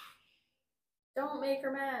 Don't make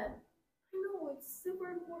her mad. I know, it's super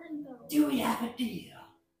important though. Do we have a deal?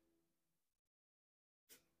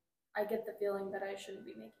 I get the feeling that I shouldn't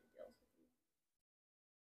be making deals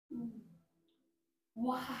with you.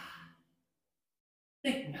 Why?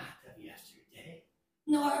 Think not of yesterday,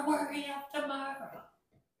 nor worry of tomorrow.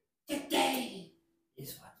 Today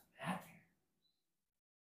is what matters.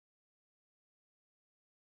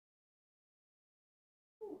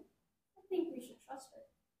 I think we should trust her.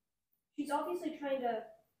 She's obviously trying to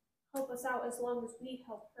help us out as long as we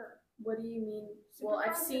help her. What do you mean? Well,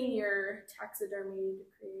 I've seen your taxidermy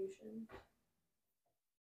creation.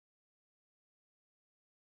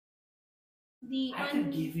 I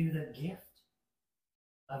could give you the gift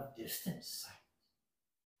of distance sight.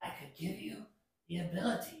 I could give you the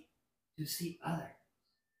ability to see others.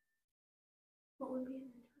 What would be in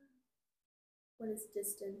return? What is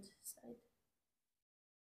distant sight?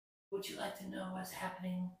 Would you like to know what's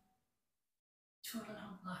happening to a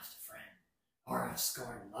long lost friend or a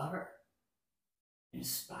scorned lover? And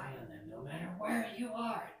spy on them no matter where you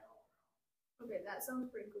are in the world. Okay, that sounds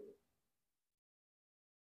pretty cool.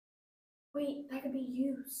 Wait, that could be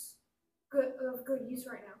use. Good use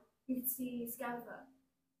right now. You could see Scabatha.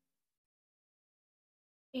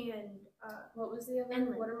 And, What was the other?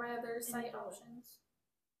 Inland. What are my other sight Inland. options?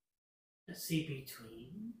 To see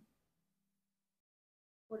between.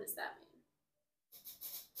 What does that mean?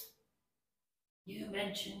 You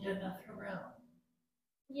mentioned another realm.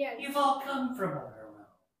 yeah, You've all come from other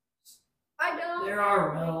realms. I don't. There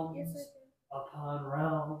are realms Yes, I do. upon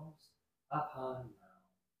realms upon realms.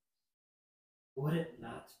 Would it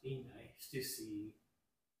not be nice to see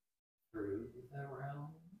through the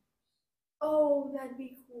realms? Oh, that'd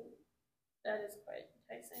be cool. That is quite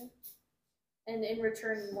enticing. And in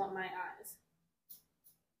return, you want my eyes.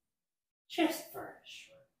 Just for a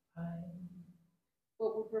short time.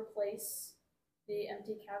 What would replace the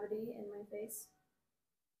empty cavity in my face?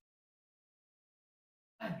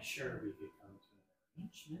 I'm sure we could come to an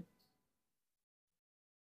arrangement.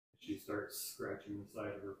 She starts scratching the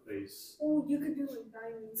side of her face Oh, you could do like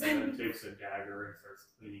diamonds. and then takes a dagger and starts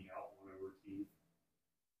cleaning out one of her teeth.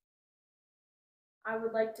 I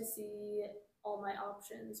would like to see all my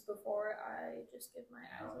options before I just give my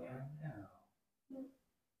eyes away. No.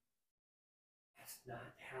 That's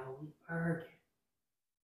not how we bargain.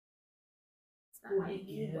 It's not how We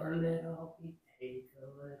you give a bargain. little, we take a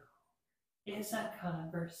little. It's a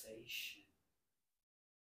conversation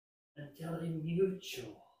until a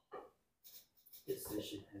mutual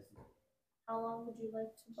decision has been made. How long would you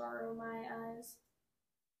like to borrow my eyes?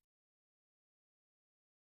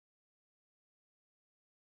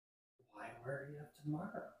 Why worry of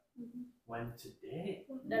tomorrow? When today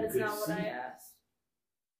That you is could not what I see. asked.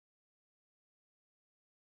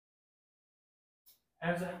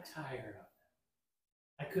 As I'm tired of them,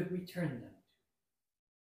 I could return them to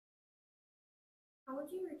How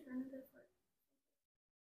would you return it for?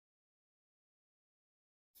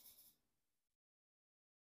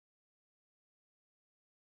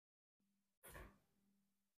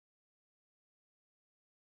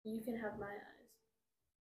 You can have my eyes.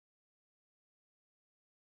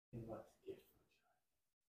 you. And what gift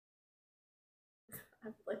would you like? I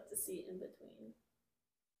would like to to see in between.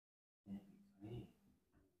 In between.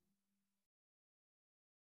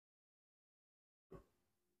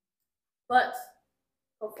 But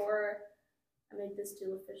before I make this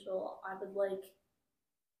too official, I would like,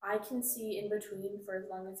 I can see in between for as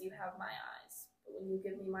long as you have my eyes. But when you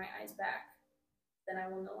give me my eyes back, then I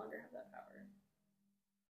will no longer have that power.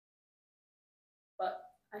 But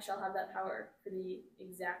I shall have that power for the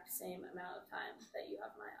exact same amount of time that you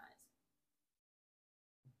have my eyes.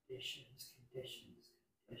 Conditions, conditions,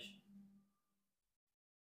 conditions.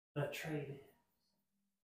 The trade is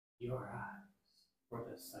your eyes for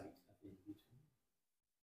the sight of in between.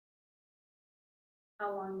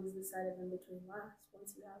 How long does the sight of in between last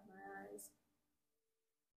once you have my eyes?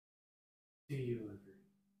 Do you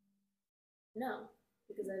agree? No,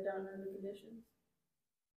 because I don't know the conditions.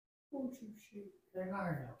 Won't you shake? There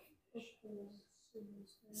are no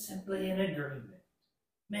conditions. Simply an agreement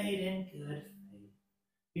made in good faith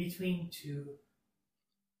between two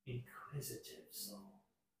inquisitive souls.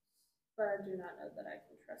 But I do not know that I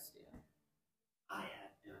can trust you. I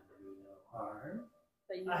have done you no harm.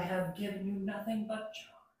 But you I have given you nothing but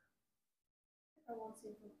charm. I want to see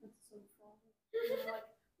if the princess on the front. They're like,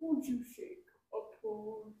 won't you shake a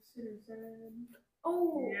poor citizen?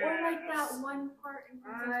 Oh, or like Yes. that one part in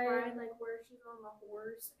Princess Bride, like where she's on the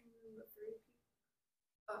horse and then the three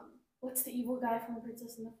people. What's the evil guy from The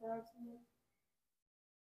Princess and the Frog's name?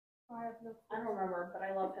 I have no I don't remember, but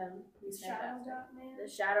I love him. He's Shadow fantastic. Dot Man. The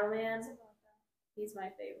Shadow Man. It's about that. He's my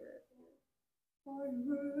favorite.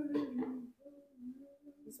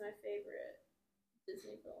 He's my favorite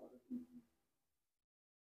Disney villain.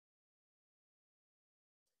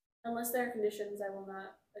 Unless there are conditions, I will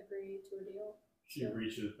not agree to a deal. She Yeah.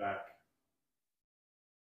 reaches back.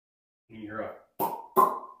 And you hear a.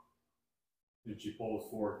 And she pulls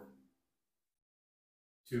forth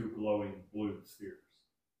two glowing blue spheres.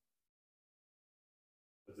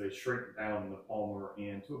 As they shrink down in the palm of her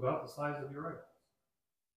hand to about the size of your eyeballs.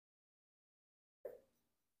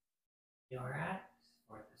 Your eyes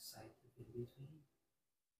for the sight of in between.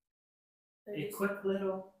 They're A just- quick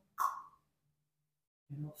little,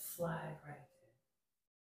 it'll fly right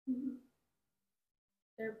in.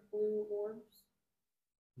 They're blue orbs.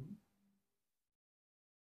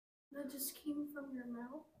 That just came from your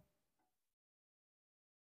mouth.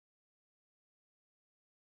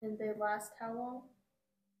 And they last how long?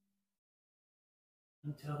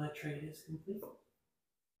 Until the trade is complete.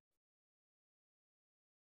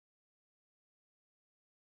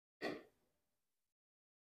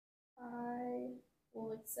 I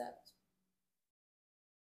will accept.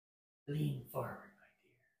 Lean forward,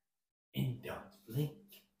 my dear, and don't blink.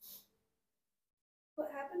 What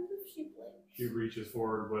happens if she blinks? She reaches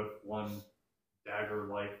forward with one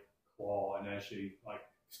dagger-like claw, and as she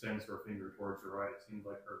extends her finger towards her eye, it seems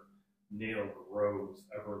like her nail grows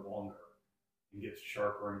ever longer and gets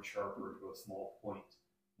sharper and sharper to a small point.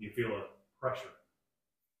 You feel a pressure.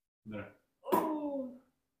 And then, oh!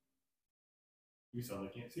 You suddenly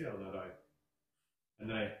can't see out of that eye. And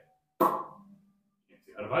then you can't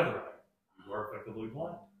see out of either eye. You are effectively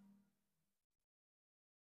blind.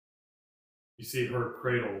 You see her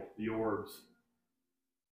cradle the orbs.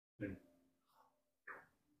 And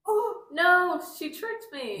Oh no! She tricked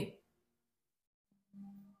me.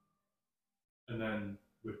 then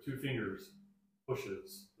with two fingers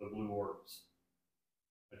pushes the blue orbs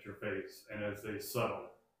at your face, and as they settle,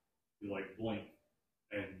 you blink,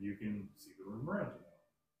 and you can see the room around you.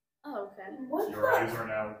 Oh, okay. What Your eyes are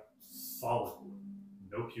now solid blue.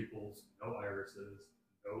 No pupils, no irises,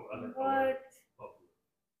 no other color but blue.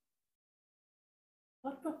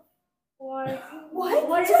 What the? What?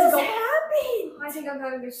 What just happened? I think I'm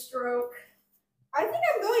having a stroke. I think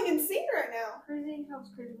I'm going insane right now. Crazy helps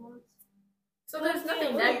crazy ones. So there's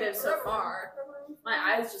nothing negative so far. My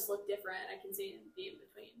eyes just look different. I can see the in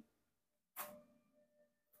between.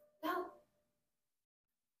 No.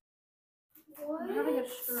 I'm What? having a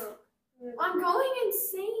stroke. I'm going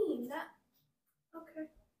insane. Okay.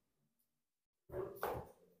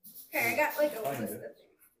 Okay, I got a Find list it. of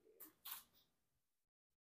things.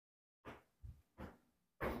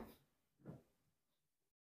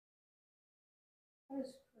 That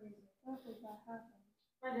is crazy. How did that happen?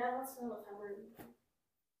 My dad wants to know what time we're leaving.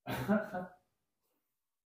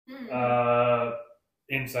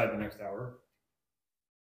 Inside the next hour.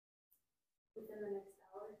 Within the next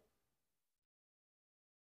hour.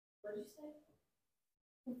 What did you say?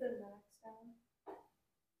 Within the next hour.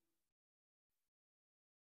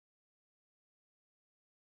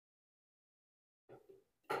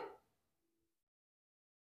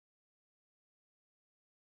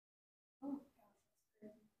 Oh gosh, that's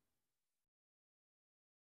crazy.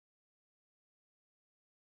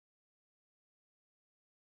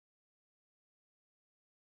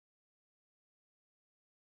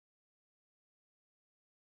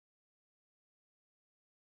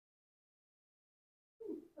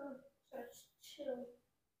 Just chill.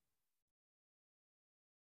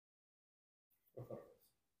 I thought it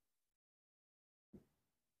was.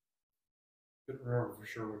 Couldn't remember for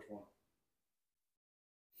sure which one.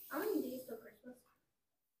 How many days till Christmas?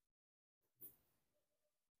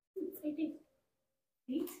 18.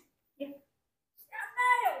 8? Yeah.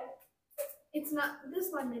 It's not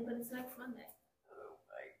this Monday, but it's next Monday. Oh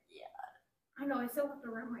my god. I know, I still have to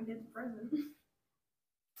wrap my kid's present. I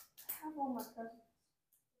have all my presents.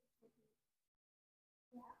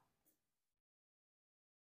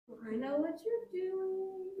 I know what you're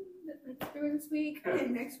doing. Like through this week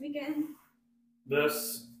and next weekend.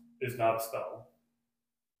 This is not a spell.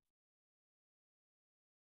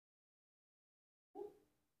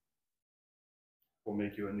 We'll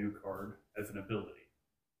make you a new card as an ability.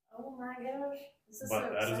 Oh my gosh. This is But so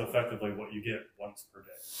that is exciting. effectively what you get once per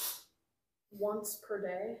day. Once per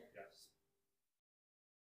day? Yes.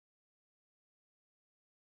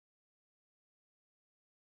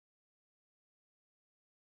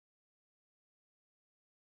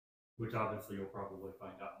 Which obviously you'll probably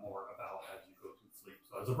find out more about as you go to sleep.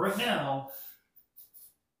 So as of right now,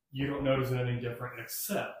 you don't notice anything different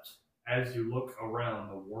except as you look around,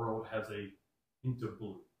 the world has a hint of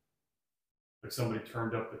blue. Like somebody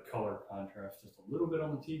turned up the color contrast just a little bit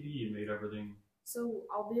on the TV and made everything. So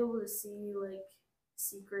I'll be able to see like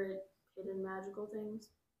secret, hidden magical things.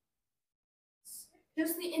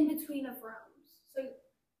 Just the in between of realms. So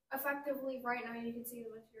effectively, right now you can see the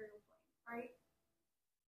material plane, right?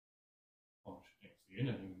 Well, she can't see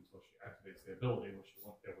anything until she activates the ability, which she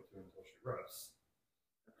won't be able to until she rests.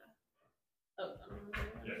 Oh,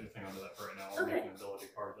 Yeah, anything under that for right now. Okay. I'll make an ability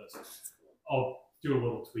card that's. I'll do a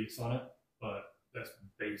little tweaks on it, but that's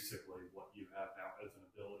basically what you have now as an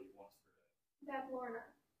ability once per day. That Lorna.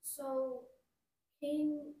 So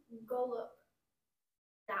King Golub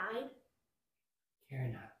died.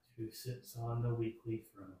 Karanat, who sits on the weekly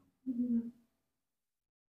throne.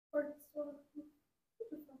 Or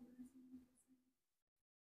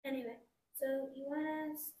anyway, so you want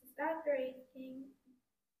us to stop the Wraith King,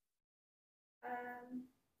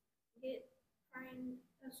 find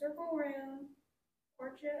a circle room,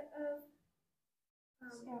 portrait of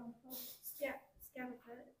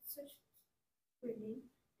Scavaka. It's such a weird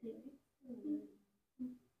name. Anyway.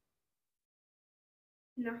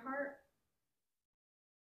 In the heart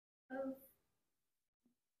of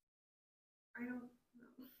I don't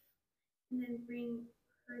know. And then bring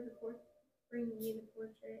me the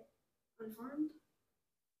portrait unharmed.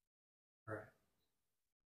 Right.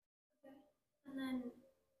 Okay. And then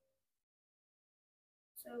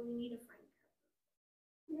so we need to find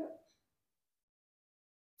Kappa. Yep.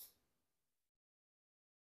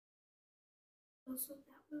 Also,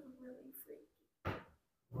 that was really freaky.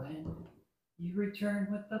 When you return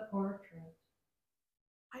with the portrait.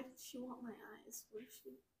 Why did she want my eyes? What is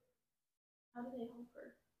she? How do they help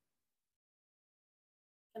her?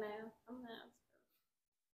 Can I ask? I'm gonna ask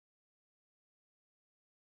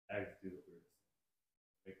her. Ags do the weird stuff.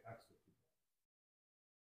 They packs with people.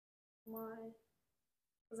 Why?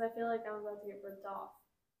 Because I feel like I'm about to get ripped off.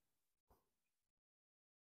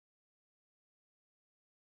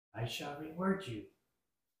 I shall reward you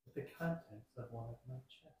with the contents of one of my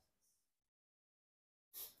chests.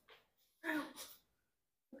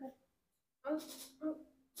 Okay.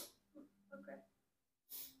 Okay.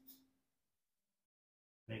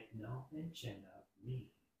 Make no mention of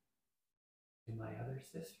me to my other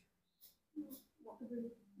sisters.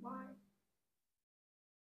 Why?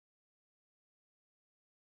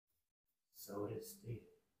 So it is stated,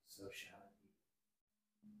 so shall it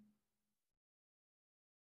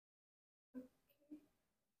be.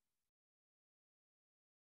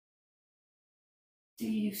 Do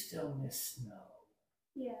you still miss snow?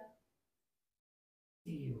 Yeah.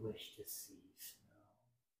 Do you wish to see snow?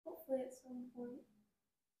 Hopefully at some point.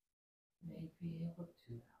 May be able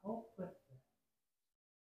to help with that.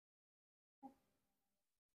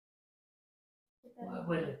 What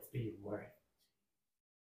would it be worth?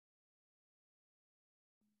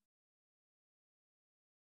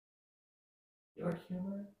 Your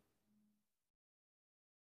humor?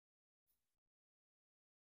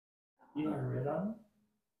 Your rhythm?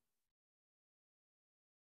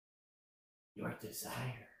 Your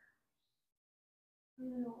desire? I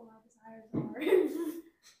don't know what my desires are.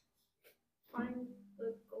 Find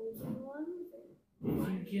the golden one.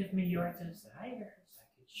 If you give me your desires, I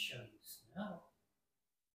could show you snow.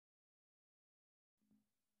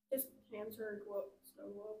 Just answer what snow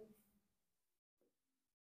globe.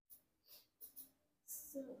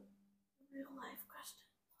 So, real life question.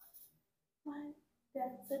 My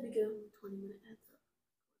dad said to give him a 20-minute heads up.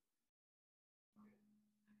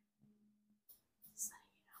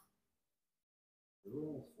 Really,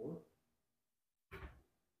 almost 4?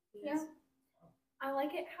 Yeah. I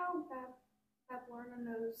like it how Lorna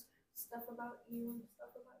knows stuff about you and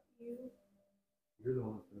stuff about you. You're the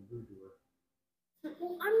one that's been rude to her.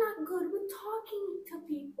 Well, I'm not good with talking to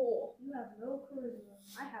people. You have no charisma.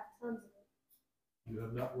 I have tons of it. You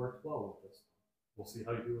have not worked well with this. We'll see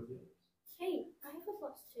how you do with the others. Hey, I have a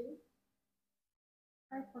 +2.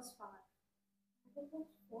 I have +5. I have a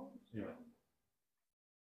 +4. Anyway.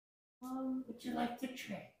 Would you like to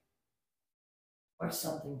trade? Or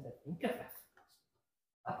something to think about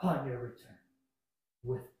upon your return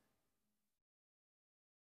with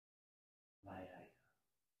my item?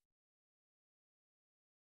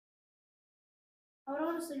 I would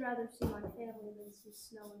honestly rather see my family than see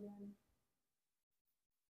snow again.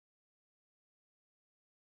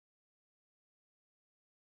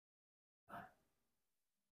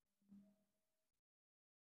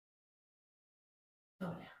 Go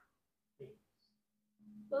now, please.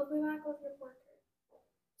 We'll be back with your portrait.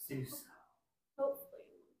 Do so. Hopefully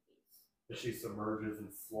in one piece. As she submerges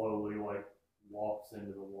and slowly like walks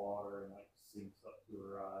into the water and like sinks up to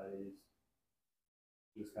her eyes.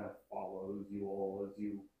 Just kind of follows you all as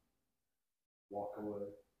you walk away.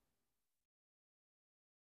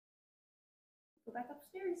 Go back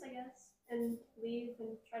upstairs, I guess, and leave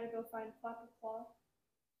and try to go find Flapper Claw.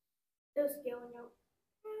 Just yelling out.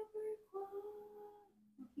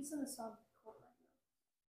 He's in the soggy court right now.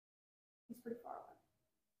 He's pretty far away.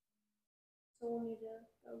 So we'll need to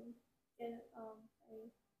go get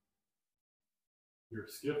Your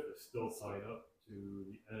skiff is still tied up to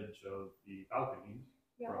the edge of the balcony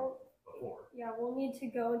from before. we'll need to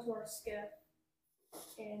go into our skiff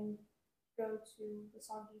and go to the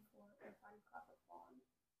soggy court and find Flapper Claw.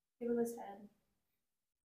 Give him his head.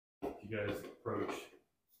 You guys approach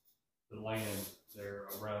the land there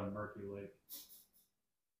around Murky Lake.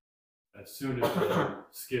 As soon as the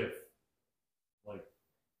skiff, like,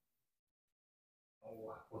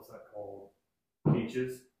 oh, what's that called?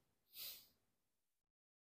 Beaches.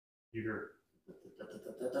 You hear.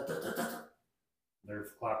 There's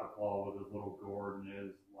Clapperclaw with his little gourd and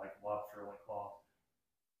his like lobster-like claw.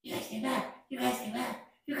 You guys came back! You guys came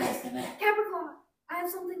back! You guys came back! Capricorn, I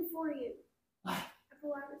have something for you. What? I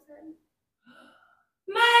pull out his head.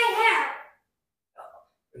 My hair!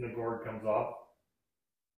 And the gourd comes off.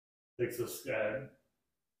 Takes a stag.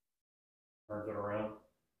 Turns it around.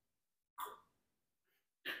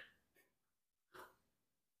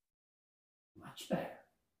 Much better.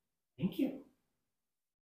 Thank you.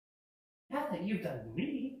 Now that you've done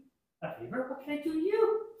me a favor, what can I do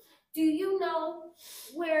you? Do you know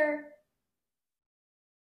where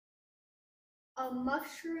a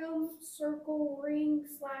mushroom circle ring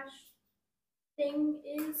 / thing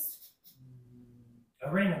is?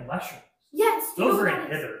 A ring of mushrooms. Yes. you Those know are what in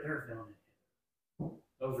that is. hither. There's no in hither.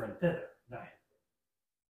 Those are in thither, not hither.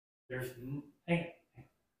 There's hang on.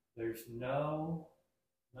 There's no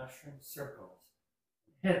mushroom circles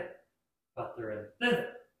in hither, but they're in thither.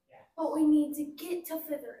 Yeah. But we need to get to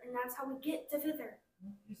Thither, and that's how we get to Thither.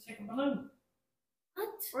 Just take a balloon. What?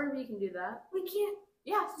 Or we can do that. We can't.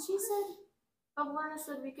 Yeah, she said. Lorna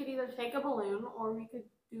said we could either take a balloon or we could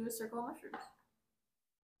do a circle of mushrooms.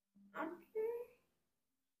 Okay.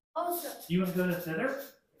 Also, You want to go to thither?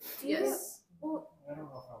 do you? Well, I don't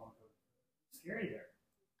know if I want to go. It's scary there.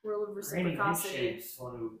 Rule of Granny reciprocity. Nightshades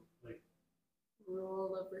want to like.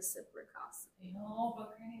 Rule of reciprocity. No,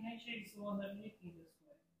 but Granny Nightshade's the one that made me this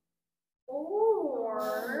way.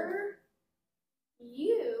 or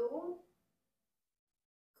you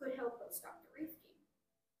could help us stop the Wraith King.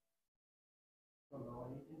 I don't know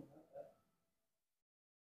anything about that.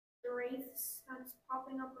 The Wraiths that's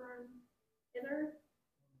popping up around Thither.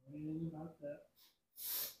 I don't know anything about that.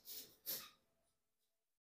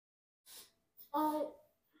 Oh,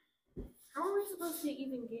 how are we supposed to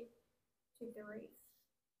even get to the Wraith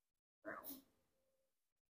realm?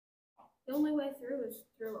 The only way through is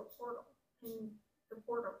through a portal, and the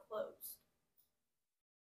portal closed.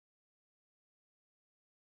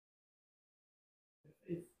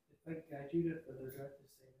 If I guide you to thither, do I have to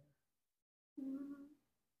stay there?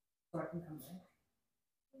 So I can come back?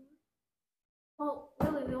 Well,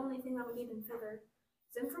 really, the only thing that we need in Thither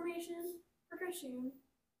is information for Kashyyyn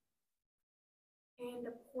and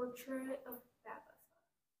a portrait of Babatha.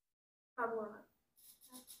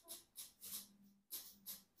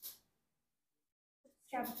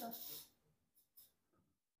 Tabitha.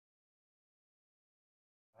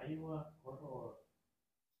 Why do you want a portal?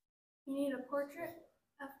 You need a portrait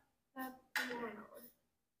of Babatha.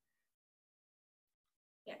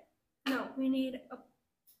 Yeah. No, we need a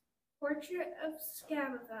portrait of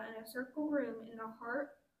Scabatha in a circle room in the heart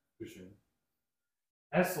Pushing.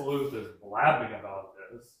 Absolute is blabbing about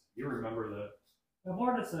this. You remember that the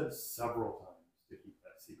Lord has said several times to keep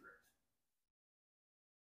that secret.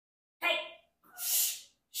 Hey!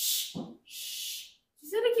 Shh! She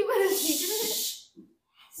said to keep it a secret.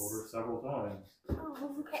 Told her several times.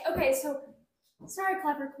 Oh, okay, so sorry,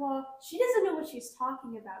 Clever Claw. She doesn't know what she's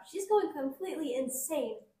talking about. She's going completely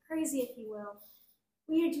insane, crazy, if you will.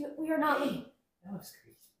 We are not. That was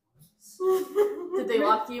crazy. Did they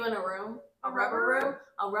lock you in a room? A rubber room?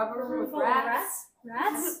 A rubber room with full of rats?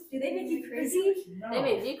 Rats? Do they make you crazy? No. They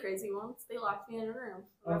made me crazy once. They locked me in a room.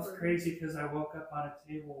 I was crazy because I woke up on a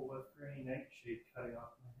table with Granny Nightshade cutting off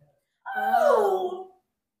my head. Oh!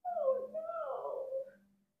 Oh no!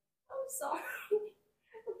 I'm sorry.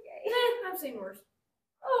 Okay. I've seen worse.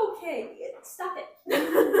 Okay, stop it.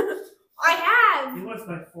 I have. It was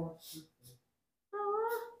my 4th birthday.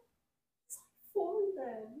 It's like 4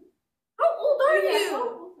 then. How old are Yeah, you? how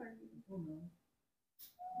old are you? I don't know.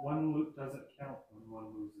 One loop doesn't count when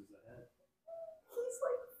one loses a head. He's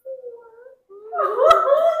like 4.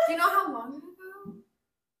 Do you know how long ago?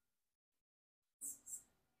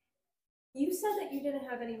 You said that you didn't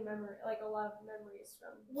have any memory, like a lot of memories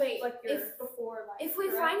from, Wait, like your if before life. if we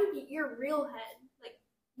correct? find your real head, like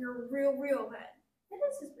your real head. It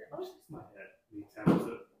is his real. It's just my head. He taps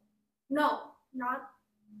it. No, not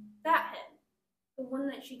that head. The one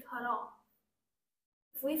that she cut off.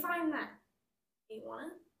 If we find that, do you want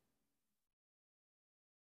it?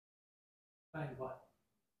 Find what?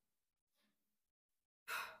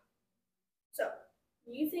 So,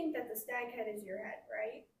 you think that the stag head is your head,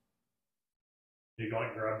 right? He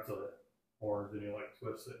like grabs the horns and he like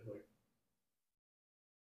twists it like.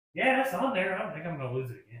 Yeah, it's on there. I don't think I'm gonna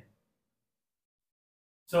lose it again.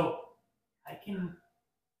 So I can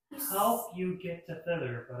help you get to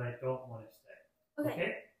Feather, but I don't want to stay.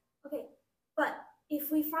 Okay. Okay. But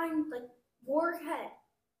if we find like your head,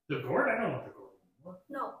 The gourd? I don't want the gourd anymore.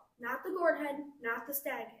 no, not the gourd head, not the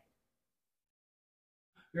stag head.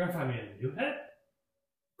 You're gonna find me a new head?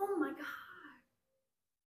 Oh my god.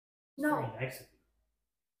 It's No, very nice of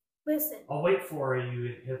you. listen. I'll wait for you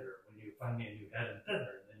in Hither when you find me a new head in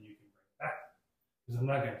Feather, and then you can bring it back. Because I'm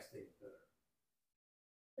not gonna stay in Feather.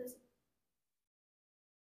 Listen.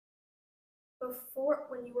 Before,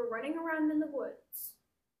 when you were running around in the woods,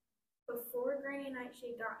 before Granny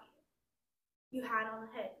Nightshade got you, you had on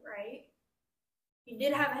a head, right? You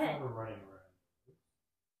did have a head. We're running around.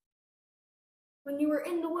 When you were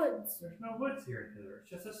in the woods. There's no woods here in Hither. It's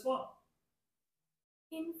just a swamp.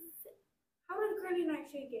 How did Granny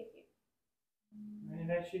Nightshade get you?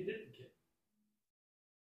 And actually didn't get.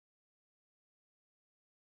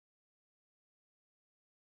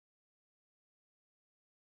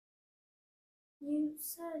 You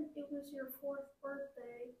said it was your 4th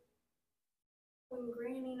birthday when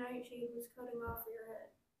Granny Nightshade was cutting off your head.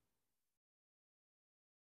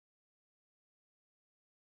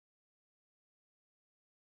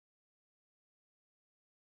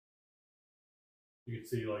 You can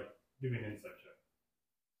see, like, give me an insight check.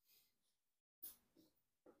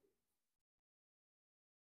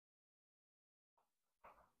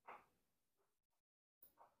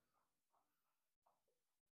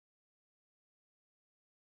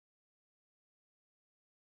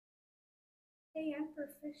 Hey, I'm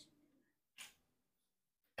proficient.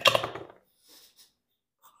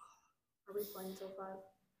 Are we playing so far?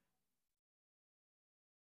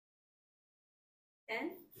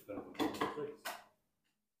 10? Depends on how long it takes.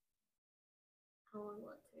 How long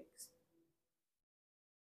will it take?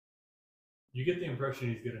 You get the impression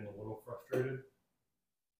he's getting a little frustrated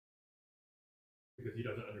because he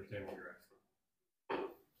doesn't understand what you're asking.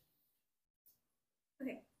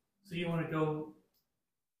 Okay. So you want to go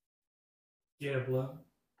get a blow?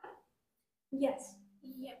 Yes.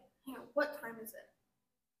 Yeah. Hang on. What time is it?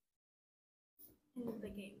 In the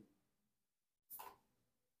game.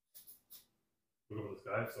 Look over the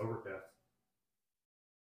sky. It's overcast.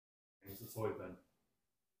 And it's always been.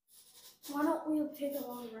 Why don't we take a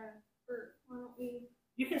long rest? Or why don't we?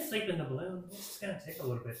 You can sleep in the balloon. It's just gonna take a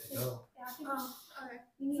little bit to go. Okay.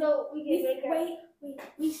 So we Wait,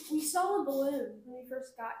 wait. We saw a balloon when we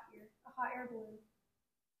first got here, a hot air balloon.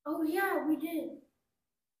 Oh yeah, we did.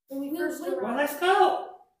 When we We first went- Well, arrived. let's go.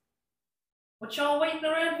 What y'all waiting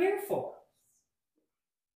around here for?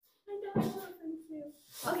 I don't want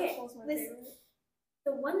to. Okay, That's my listen. favorite.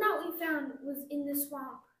 The one that we found was in the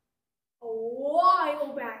swamp a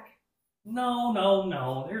while back. No.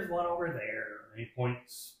 There's one over there. And he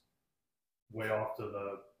points way off to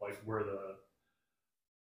the where the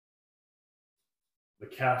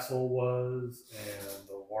castle was and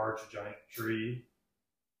the large giant tree.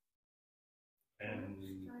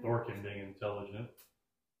 And Thorkin being intelligent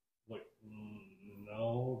Like,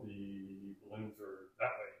 no, the balloons are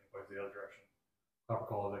that way. He points the other direction. Copper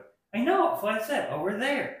Call is like, I know, that's what I said, over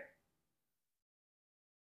there.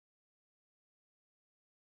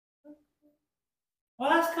 Well,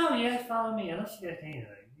 that's cool. You guys follow me. Unless you guys need anything.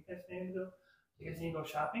 You guys need to go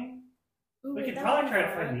shopping? Ooh, We wait, could that probably would try be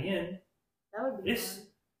to find fun. the inn. That would be This. fun.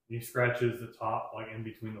 he scratches the top, like in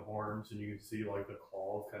between the horns, and you can see like the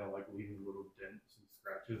claws kind of like leaving little dents and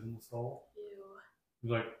scratches in the skull. Ew.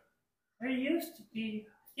 He's like, There used to be.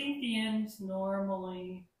 I think the inn's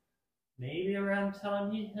normally maybe around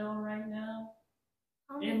Tellemute Hill right now.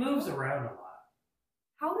 It moves around a lot.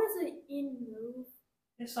 How does an inn move?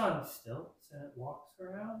 It's on stilts and it walks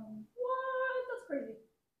around. What? That's crazy.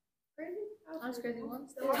 Crazy? I was crazy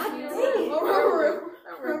once. God dang it.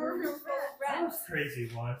 I was crazy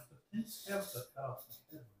once, but didn't have the cuff.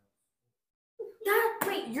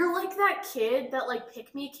 Wait, you're like that kid, that like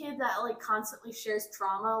pick me kid that like constantly shares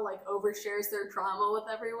trauma, like overshares their trauma with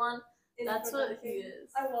everyone. That's what he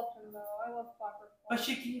is. I love him though. I love Clockwork. But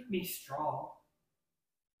she gave me straw.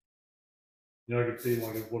 you know, I could see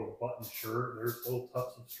like his little button shirt. There's little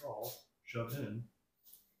tufts of straw shoved in.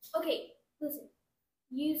 Okay, listen.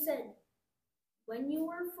 You said when you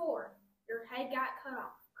were 4, your head got cut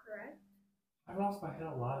off, correct? I lost my head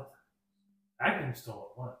a lot of times. Acting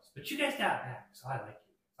stole it once, but you guys got back, so I like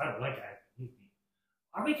you. I don't like acting. You me.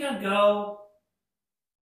 Are we gonna go?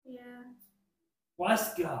 Yeah.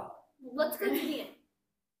 Let's go. Let's go to the inn.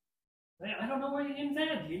 Man, I don't know where the inn's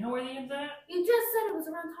at. Do you know where the inn's at? You just said it was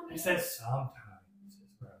around I Tommy. said sometimes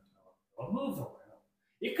it's around town. It moves around.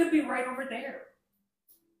 It could be right over there.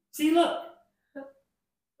 See, look. The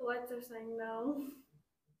lights are saying no.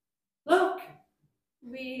 Look.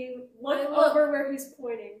 We look Wait, look. over where he's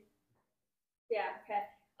pointing. Yeah, okay.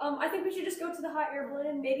 I think we should just go to the hot air balloon,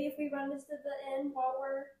 and maybe if we run into the inn while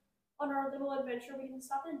we're on our little adventure, we can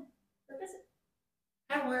stop in for a visit.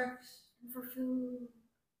 That works. And for food.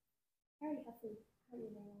 I already have food. How do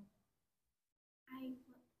you know?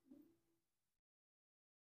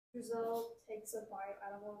 Giselle takes a bite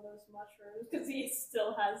out of one of those mushrooms because he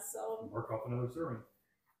still has some. Mark off another serving.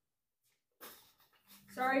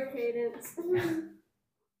 Sorry, Cadence.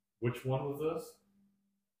 Which one was this?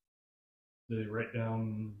 Did he write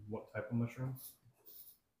down what type of mushrooms?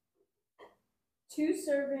 2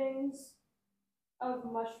 servings of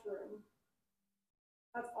mushroom.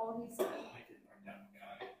 That's all he said. I didn't write down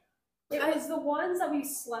the guy. It was the ones that we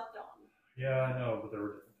slept on. Yeah, I know, but there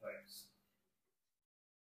were different types.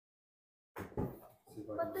 See if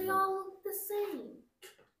I But can they remember. all look the same.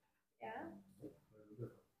 Yeah. They were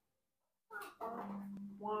different.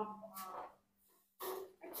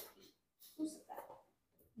 Who said that?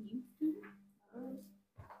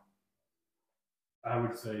 I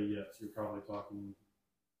would say yes. You're probably talking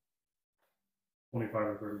 25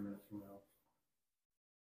 or 30 minutes from now.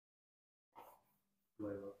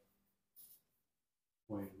 Layla.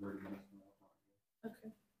 20 to 30 minutes from now.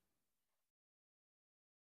 Okay.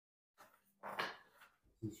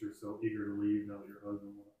 Since you're so eager to leave now that your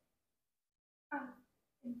husband left.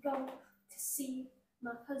 I'm going to see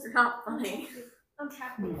my husband. You're not funny. I'm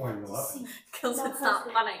happy Why are you to laughing? see. Because My it's not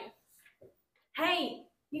husband. funny. Hey,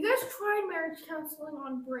 you guys tried marriage counseling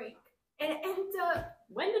on break. And it ended up.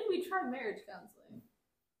 When did we try marriage counseling?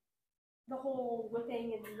 The whole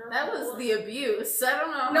whipping and That was the abuse. I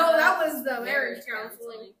don't know. No, how that that's was the marriage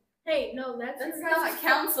counseling. Hey, no, that's That's your guys' not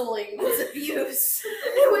counseling. It's abuse.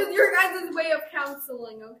 It was your guys' way of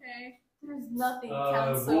counseling, okay? There's nothing Roll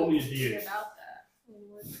counseling me a D8. about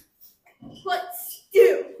that. Let's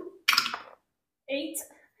do. 8.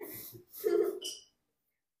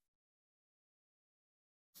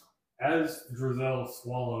 As Drizel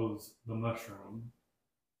swallows the mushroom,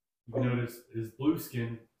 you notice his blue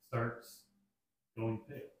skin starts going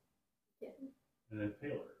pale. And then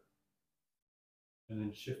paler. And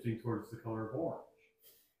then shifting towards the color of orange.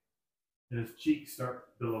 And his cheeks start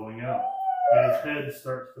billowing out. And his head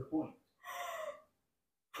starts to point.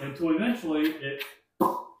 Until eventually it.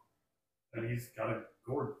 And he's got a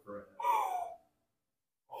gourd for a head.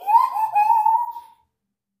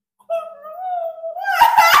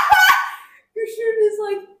 Your shirt is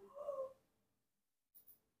like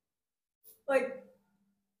what?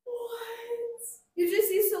 You just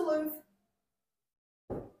see Salute.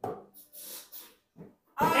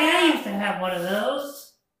 Hey, I used to have one of those.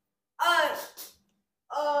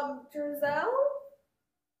 Drizel?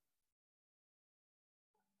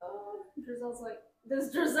 Drizel's like,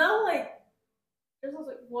 does Drizel like? Drizel's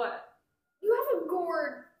like, what? You have a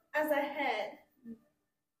gourd as a head.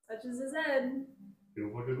 Touches his head.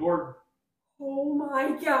 Feels like a gourd. Oh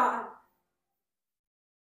my god.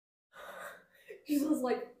 Drizel's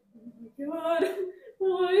like, Oh my god.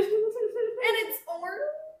 What? And it's orange.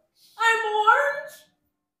 I'm orange?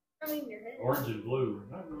 I mean, your head. Orange and blue are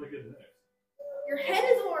not really good mix. Your head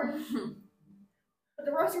is orange, but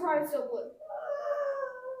the rest of your body is still blue.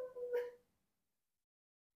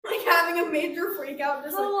 Like having a major freak out.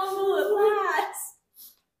 Just How like, long will it last?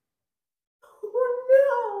 oh no!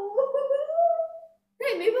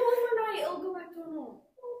 Hey, maybe overnight it'll go back to normal.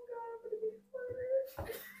 Oh god, I'm gonna be murdered.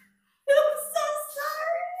 I'm so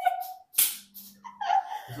sorry.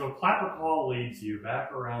 So Clapper Call leads you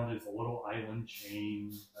back around this little island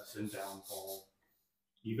chain that's in downfall,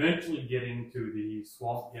 eventually getting to the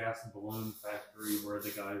swamp gas balloon factory where the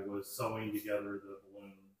guy was sewing together the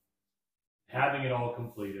balloon, having it all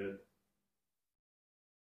completed.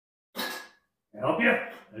 Can I help you?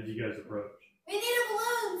 As you guys approach. We need a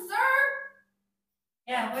balloon, sir.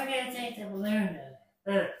 Yeah, we're gonna take the balloon.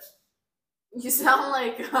 You sound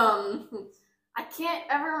like I can't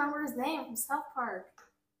ever remember his name from South Park.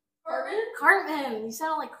 Cartman. You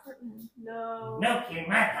sound like Cartman. No. No, you're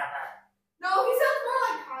my papa. No, he sounds more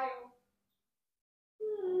like Kyle.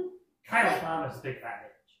 Kyle's mom is a big fat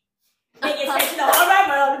bitch. Biggest bitch in the whole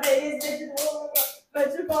world, biggest bitch in the whole world.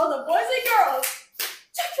 Bitch of all the boys and girls.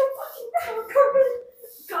 Shut your fucking mouth, Cartman.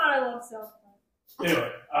 God, I love South Park.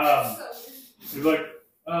 Anyway, he's like,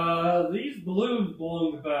 these balloons belong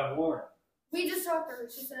to Bob Warren. We just talked to her.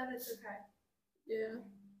 She said it's okay. Yeah.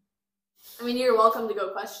 I mean, you're welcome to go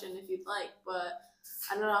question if you'd like, but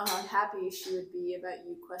I don't know how happy she would be about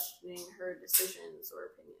you questioning her decisions or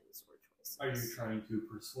opinions or choices. Are you trying to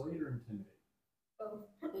persuade or intimidate?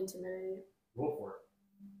 Intimidate. Roll for it.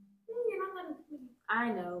 You're not letting me.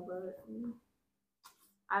 I know, but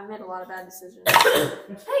I've made a lot of bad decisions.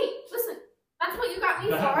 Hey, listen. That's what you got me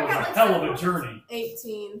for. That I was got a like hell 7 of a points. journey.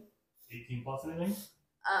 18. 18 plus anything?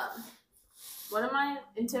 What am I?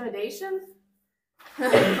 Intimidation?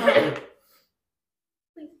 Please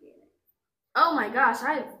be in it. Oh my gosh,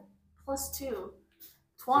 I have +2.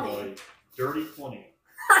 20. So, like, dirty 20.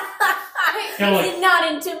 Kinda like-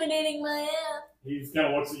 not intimidating my ass. He's kind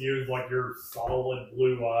of looks at you with like your solid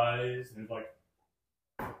blue eyes, and he's like,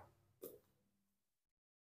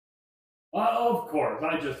 of course,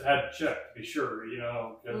 I just had to check to be sure, you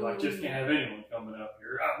know, because I just can't have anyone coming up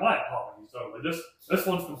here. My apologies, totally. This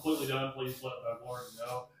one's completely done. Please let my Lord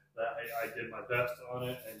know that I did my best on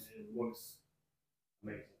it, and it looks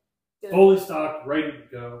amazing. Good. Fully stocked, ready to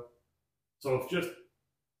go. So it's just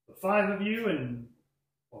the 5 of you and,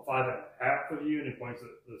 well, 5 and a half of you, and he points at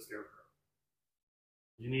the scarecrow.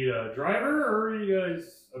 You need a driver, or are you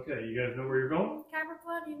guys, okay, you guys know where you're going?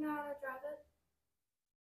 Capricorn, do you know how to drive it?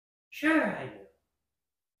 Sure I do.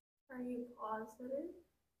 Are you positive?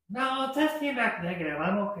 No, test came back negative.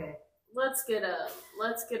 I'm okay. Let's get a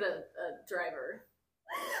driver.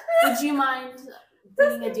 Would you mind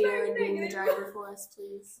being a dear and being the driver for us,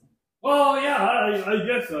 please? Oh, yeah, I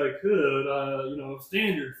guess I could. You know,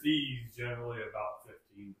 standard fees generally about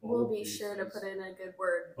 15 gold We'll be pieces. sure to put in a good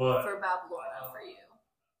word But, for Babylona for you.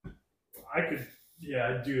 I could,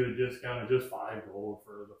 yeah, do a discount of just 5 gold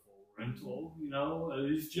for the full rental, you know?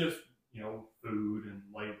 It's just, you know, food and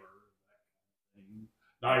labor, that kind of thing.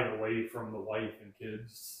 Not away from the wife and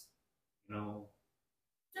kids, you know?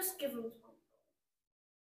 Just give him 20 gold.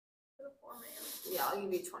 For the poor man. Yeah, I'll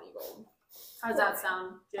give you 20 gold. How's that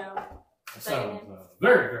sound, Joe? That sounds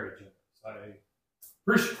very, very generous. I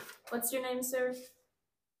appreciate it. What's your name, sir?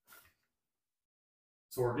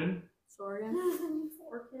 Sorgan? Sorgan?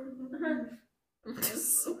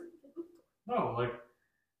 No, like,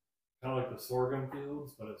 kind of like the sorghum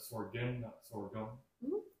fields, but it's sorghum, not sorghum.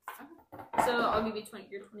 So I'll give you 20.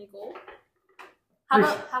 Your 20 gold. How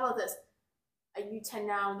about this? I give you 10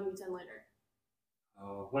 now and give you 10 later.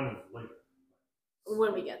 When is later?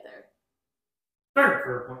 When we get there.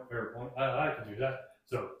 Fair point. I can do that.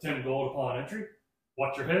 So, 10 gold upon entry.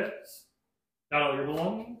 Watch your heads. Got all your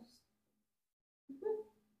belongings.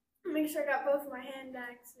 Make sure I got both my hand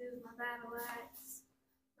axes, my battle axe,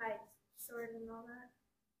 my sword, and all that.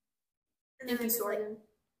 And then Thank you, I just, like, Sorgan.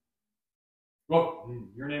 Well,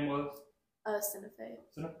 your name was? Cinefe.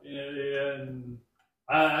 And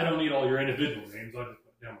I don't need all your individual names. I just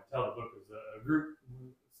put down my tally book as a group.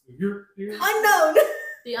 Unknown!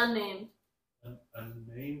 The unnamed.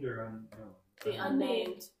 Unnamed or unknown? The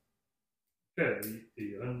unnamed. Okay,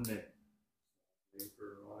 the unnamed.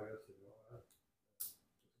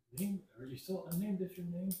 Are you still unnamed if your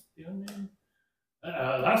name the unnamed?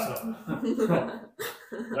 That's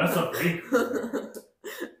a fake.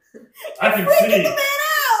 I can Freaking see. the man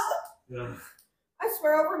out! Yeah. I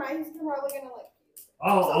swear overnight he's probably gonna like.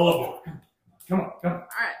 All aboard. Come on. Alright.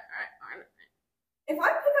 If I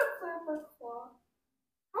pick up Clapper Claw,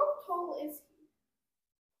 how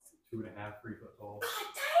 2.5, 3 foot tall.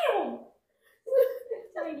 Damn!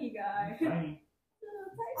 Tiny guy. Tiny.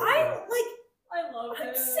 I love I'm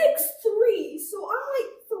him. 6'3", so I'm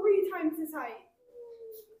like 3 times his height.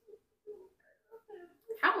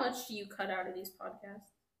 How much do you cut out of these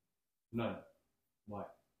podcasts? None. Why?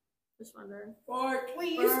 Just wondering.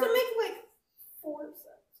 We used to make like 4 sets.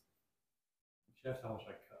 That's how much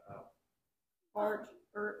I cut out. Fart,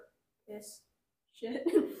 burp, piss, shit.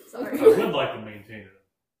 I Sorry. would like to maintain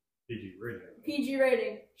a PG rating. PG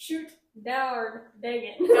rating. Shoot down. Dang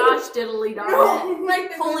it. Gosh diddly darn it. No, like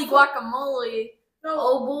the Holy good, guacamole. no,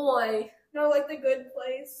 Oh boy. no, like the Good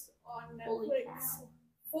Place on Holy Netflix. cow.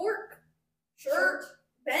 Fork, shirt,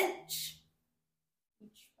 bench.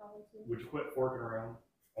 Each probably two. Would you quit forking around?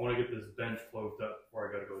 I want to get this bench closed up before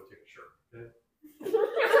I gotta go take a shirt. Okay?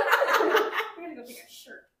 I'm gonna go take a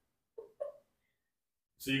shirt.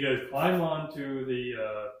 So you guys climb onto the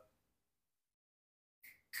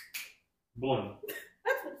balloon.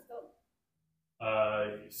 That's what's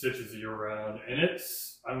dope. Stitches you around, and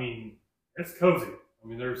it's cozy. I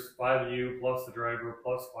mean, there's 5 of you plus the driver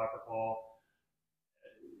plus Clapper Claw.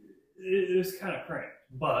 It is kind of cramped,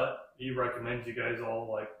 but he recommends you guys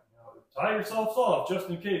all tie yourselves off just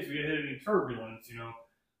in case we get hit any turbulence.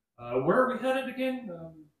 Where are we headed again?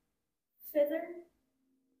 Feather.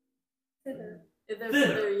 Thither.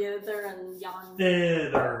 Thither, and yon.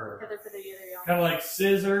 Thither. Thither, yon. Kind of like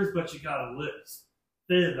scissors, but you got a list.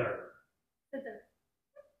 Thither. Thither.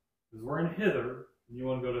 Because we're in hither, and you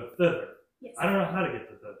want to go to thither. Yes. I don't know how to get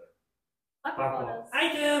to thither. Clapper does.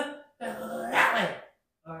 I do. That way.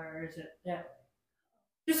 Or is it that way?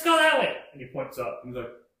 Just go that way. And he points up. He's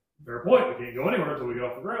like, fair point. We can't go anywhere until we get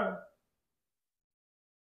off the ground.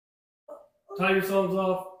 Tie yourselves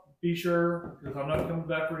off. Be sure, because I'm not coming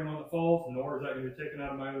back for anyone that falls, nor is that going to be taken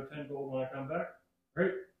out of my other 10 gold when I come back.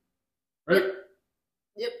 Right? Right?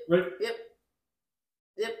 Yep. Right? Yep.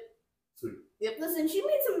 Sweet. Listen, she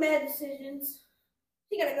made some bad decisions.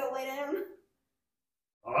 She gotta go lay down.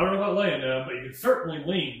 I don't know about laying down, but you can certainly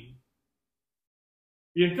lean.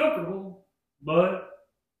 Be uncomfortable, but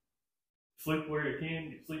sleep where you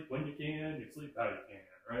can, you sleep when you can, you sleep how you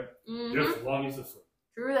can, right? Mm-hmm. Just as long as you sleep.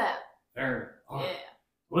 True that. There. All right. Yeah.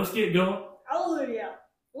 Let's get going. Hallelujah.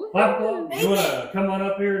 Clapper, you want to come on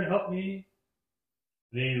up here and help me?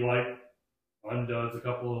 And he, undoes a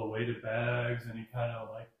couple of the weighted bags, and he kind of,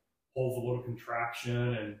 pulls a little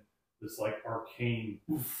contraction, and this, arcane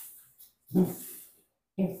poof, poof,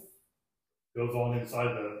 poof, goes on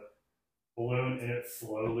inside the balloon, and it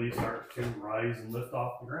slowly starts to rise and lift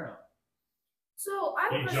off the ground. So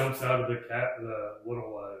I He was jumps out of the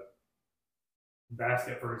little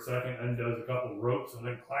basket for a second, undoes a couple ropes, and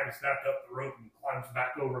then climbs back up the rope and climbs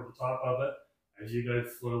back over the top of it as you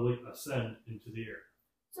guys slowly ascend into the air.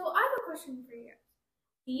 So I have a question for you guys.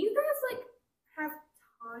 Do you guys have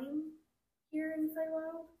time here in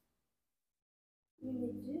Feywild? We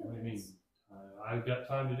do. What do you mean? I've got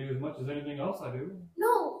time to do as much as anything else I do.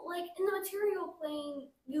 No, in the material plane,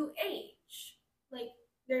 you age.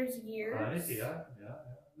 There's years Yeah.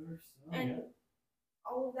 There's, and yeah.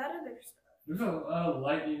 all of that other stuff. There's a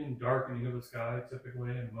lightening and darkening of the sky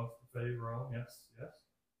typically in most of the Fey realm. Yes.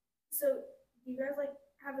 So do you guys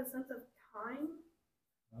have a sense of time?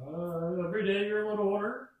 Every day you're a little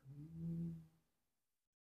older.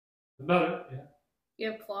 About it, yeah.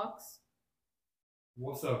 You have clocks?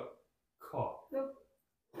 What's a clock? Okay,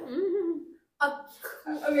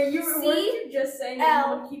 weren't you just saying that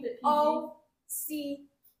you want to keep it PG? O-C-K.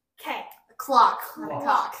 A clock. Clock. A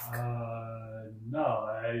clock. No,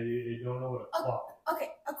 I don't know what a clock is. Okay,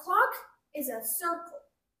 a clock is a circle.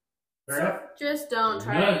 Fair enough. Just don't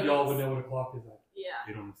try None to of y'all would know what a clock is. Yeah.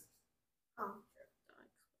 They don't exist.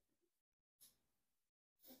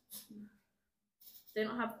 They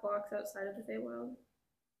don't have clocks outside of the Feywild.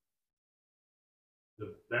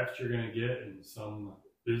 The best you're going to get in some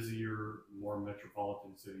busier, more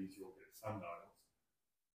metropolitan cities, you'll get sundials.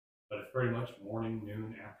 But it's pretty much morning,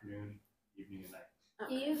 noon, afternoon, evening, and night.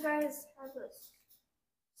 Do you guys have a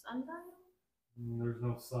sundial? There's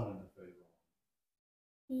no sun in the Feywild.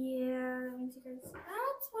 Yeah, that means you guys.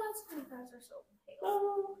 That's why some of you guys are so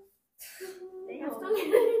pale. They That's have not-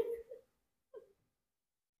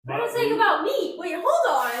 What are you saying about me? Wait, hold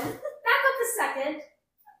on. Back up a second.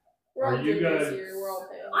 We're Are all you gingers guys- here. We're all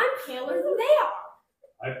pale. I'm paler than they are.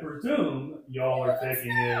 I presume y'all are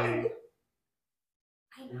taking a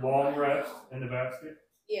long rest in the basket.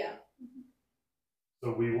 Yeah.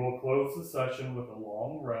 So we will close the session with a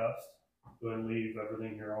long rest. Go ahead and leave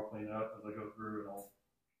everything here all clean up as I go through, and I'll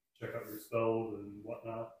check out your spells and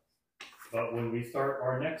whatnot. But when we start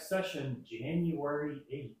our next session, January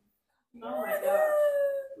 8th, Oh my gosh.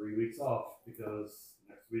 3 weeks off because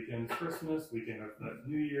next weekend's Christmas, weekend after that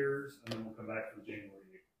New Year's, and then we'll come back for January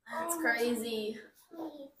 8th. That's crazy.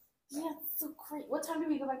 Yeah, it's so great. What time do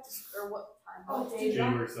we go back to school? Or what time? What day is that?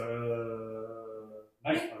 January 9th,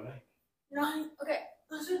 I think. 9. Okay.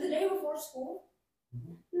 So the day before school?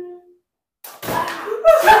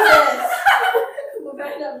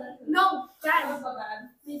 No, Dad. That's not bad.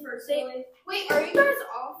 Me first. Wait, are you guys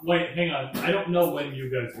off? Wait, hang on. I don't know when you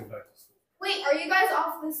guys go back to school. Wait, are you guys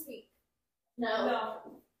off this week? No.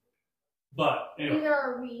 But, anyway. Neither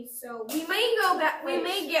are we, so we may go back. We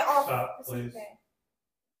may get off Stop, this please. day.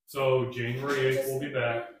 So, January 8th, we'll be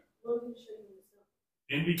back. Logan showed me this stuff.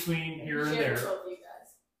 In between here and Share there, both of you guys.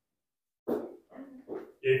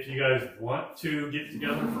 if you guys want to get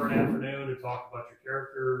together for an afternoon to talk about your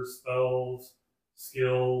characters, spells,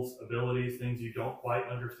 skills, abilities, things you don't quite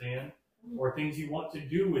understand, or things you want to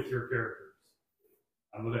do with your characters,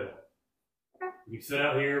 I'm available. We can sit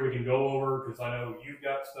out here, we can go over, because I know you've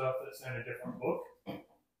got stuff that's in a different book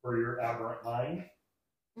for your aberrant mind,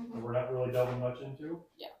 that we're not really delving much into.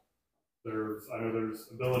 Yeah. I know there's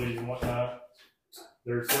abilities and whatnot.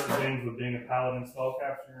 There's certain things with being a paladin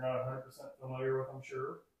spellcaster you're not 100% familiar with, I'm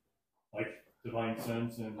sure. Like Divine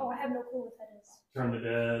Sense and Oh, I have no clue what that is. Turn the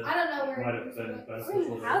Dead. I don't know where Might it have is. been I don't beneficial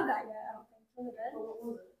even there. have that yet, I don't think. From the bed?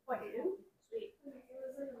 What, you do? Sweet.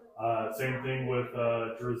 Same thing with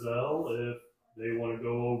Drizel if they want to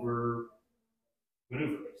go over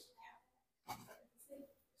maneuvers.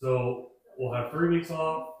 So we'll have 3 weeks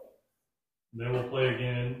off, then we'll play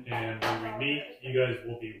again, and when we meet, you guys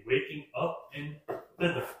will be waking up in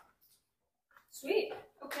thither. Sweet.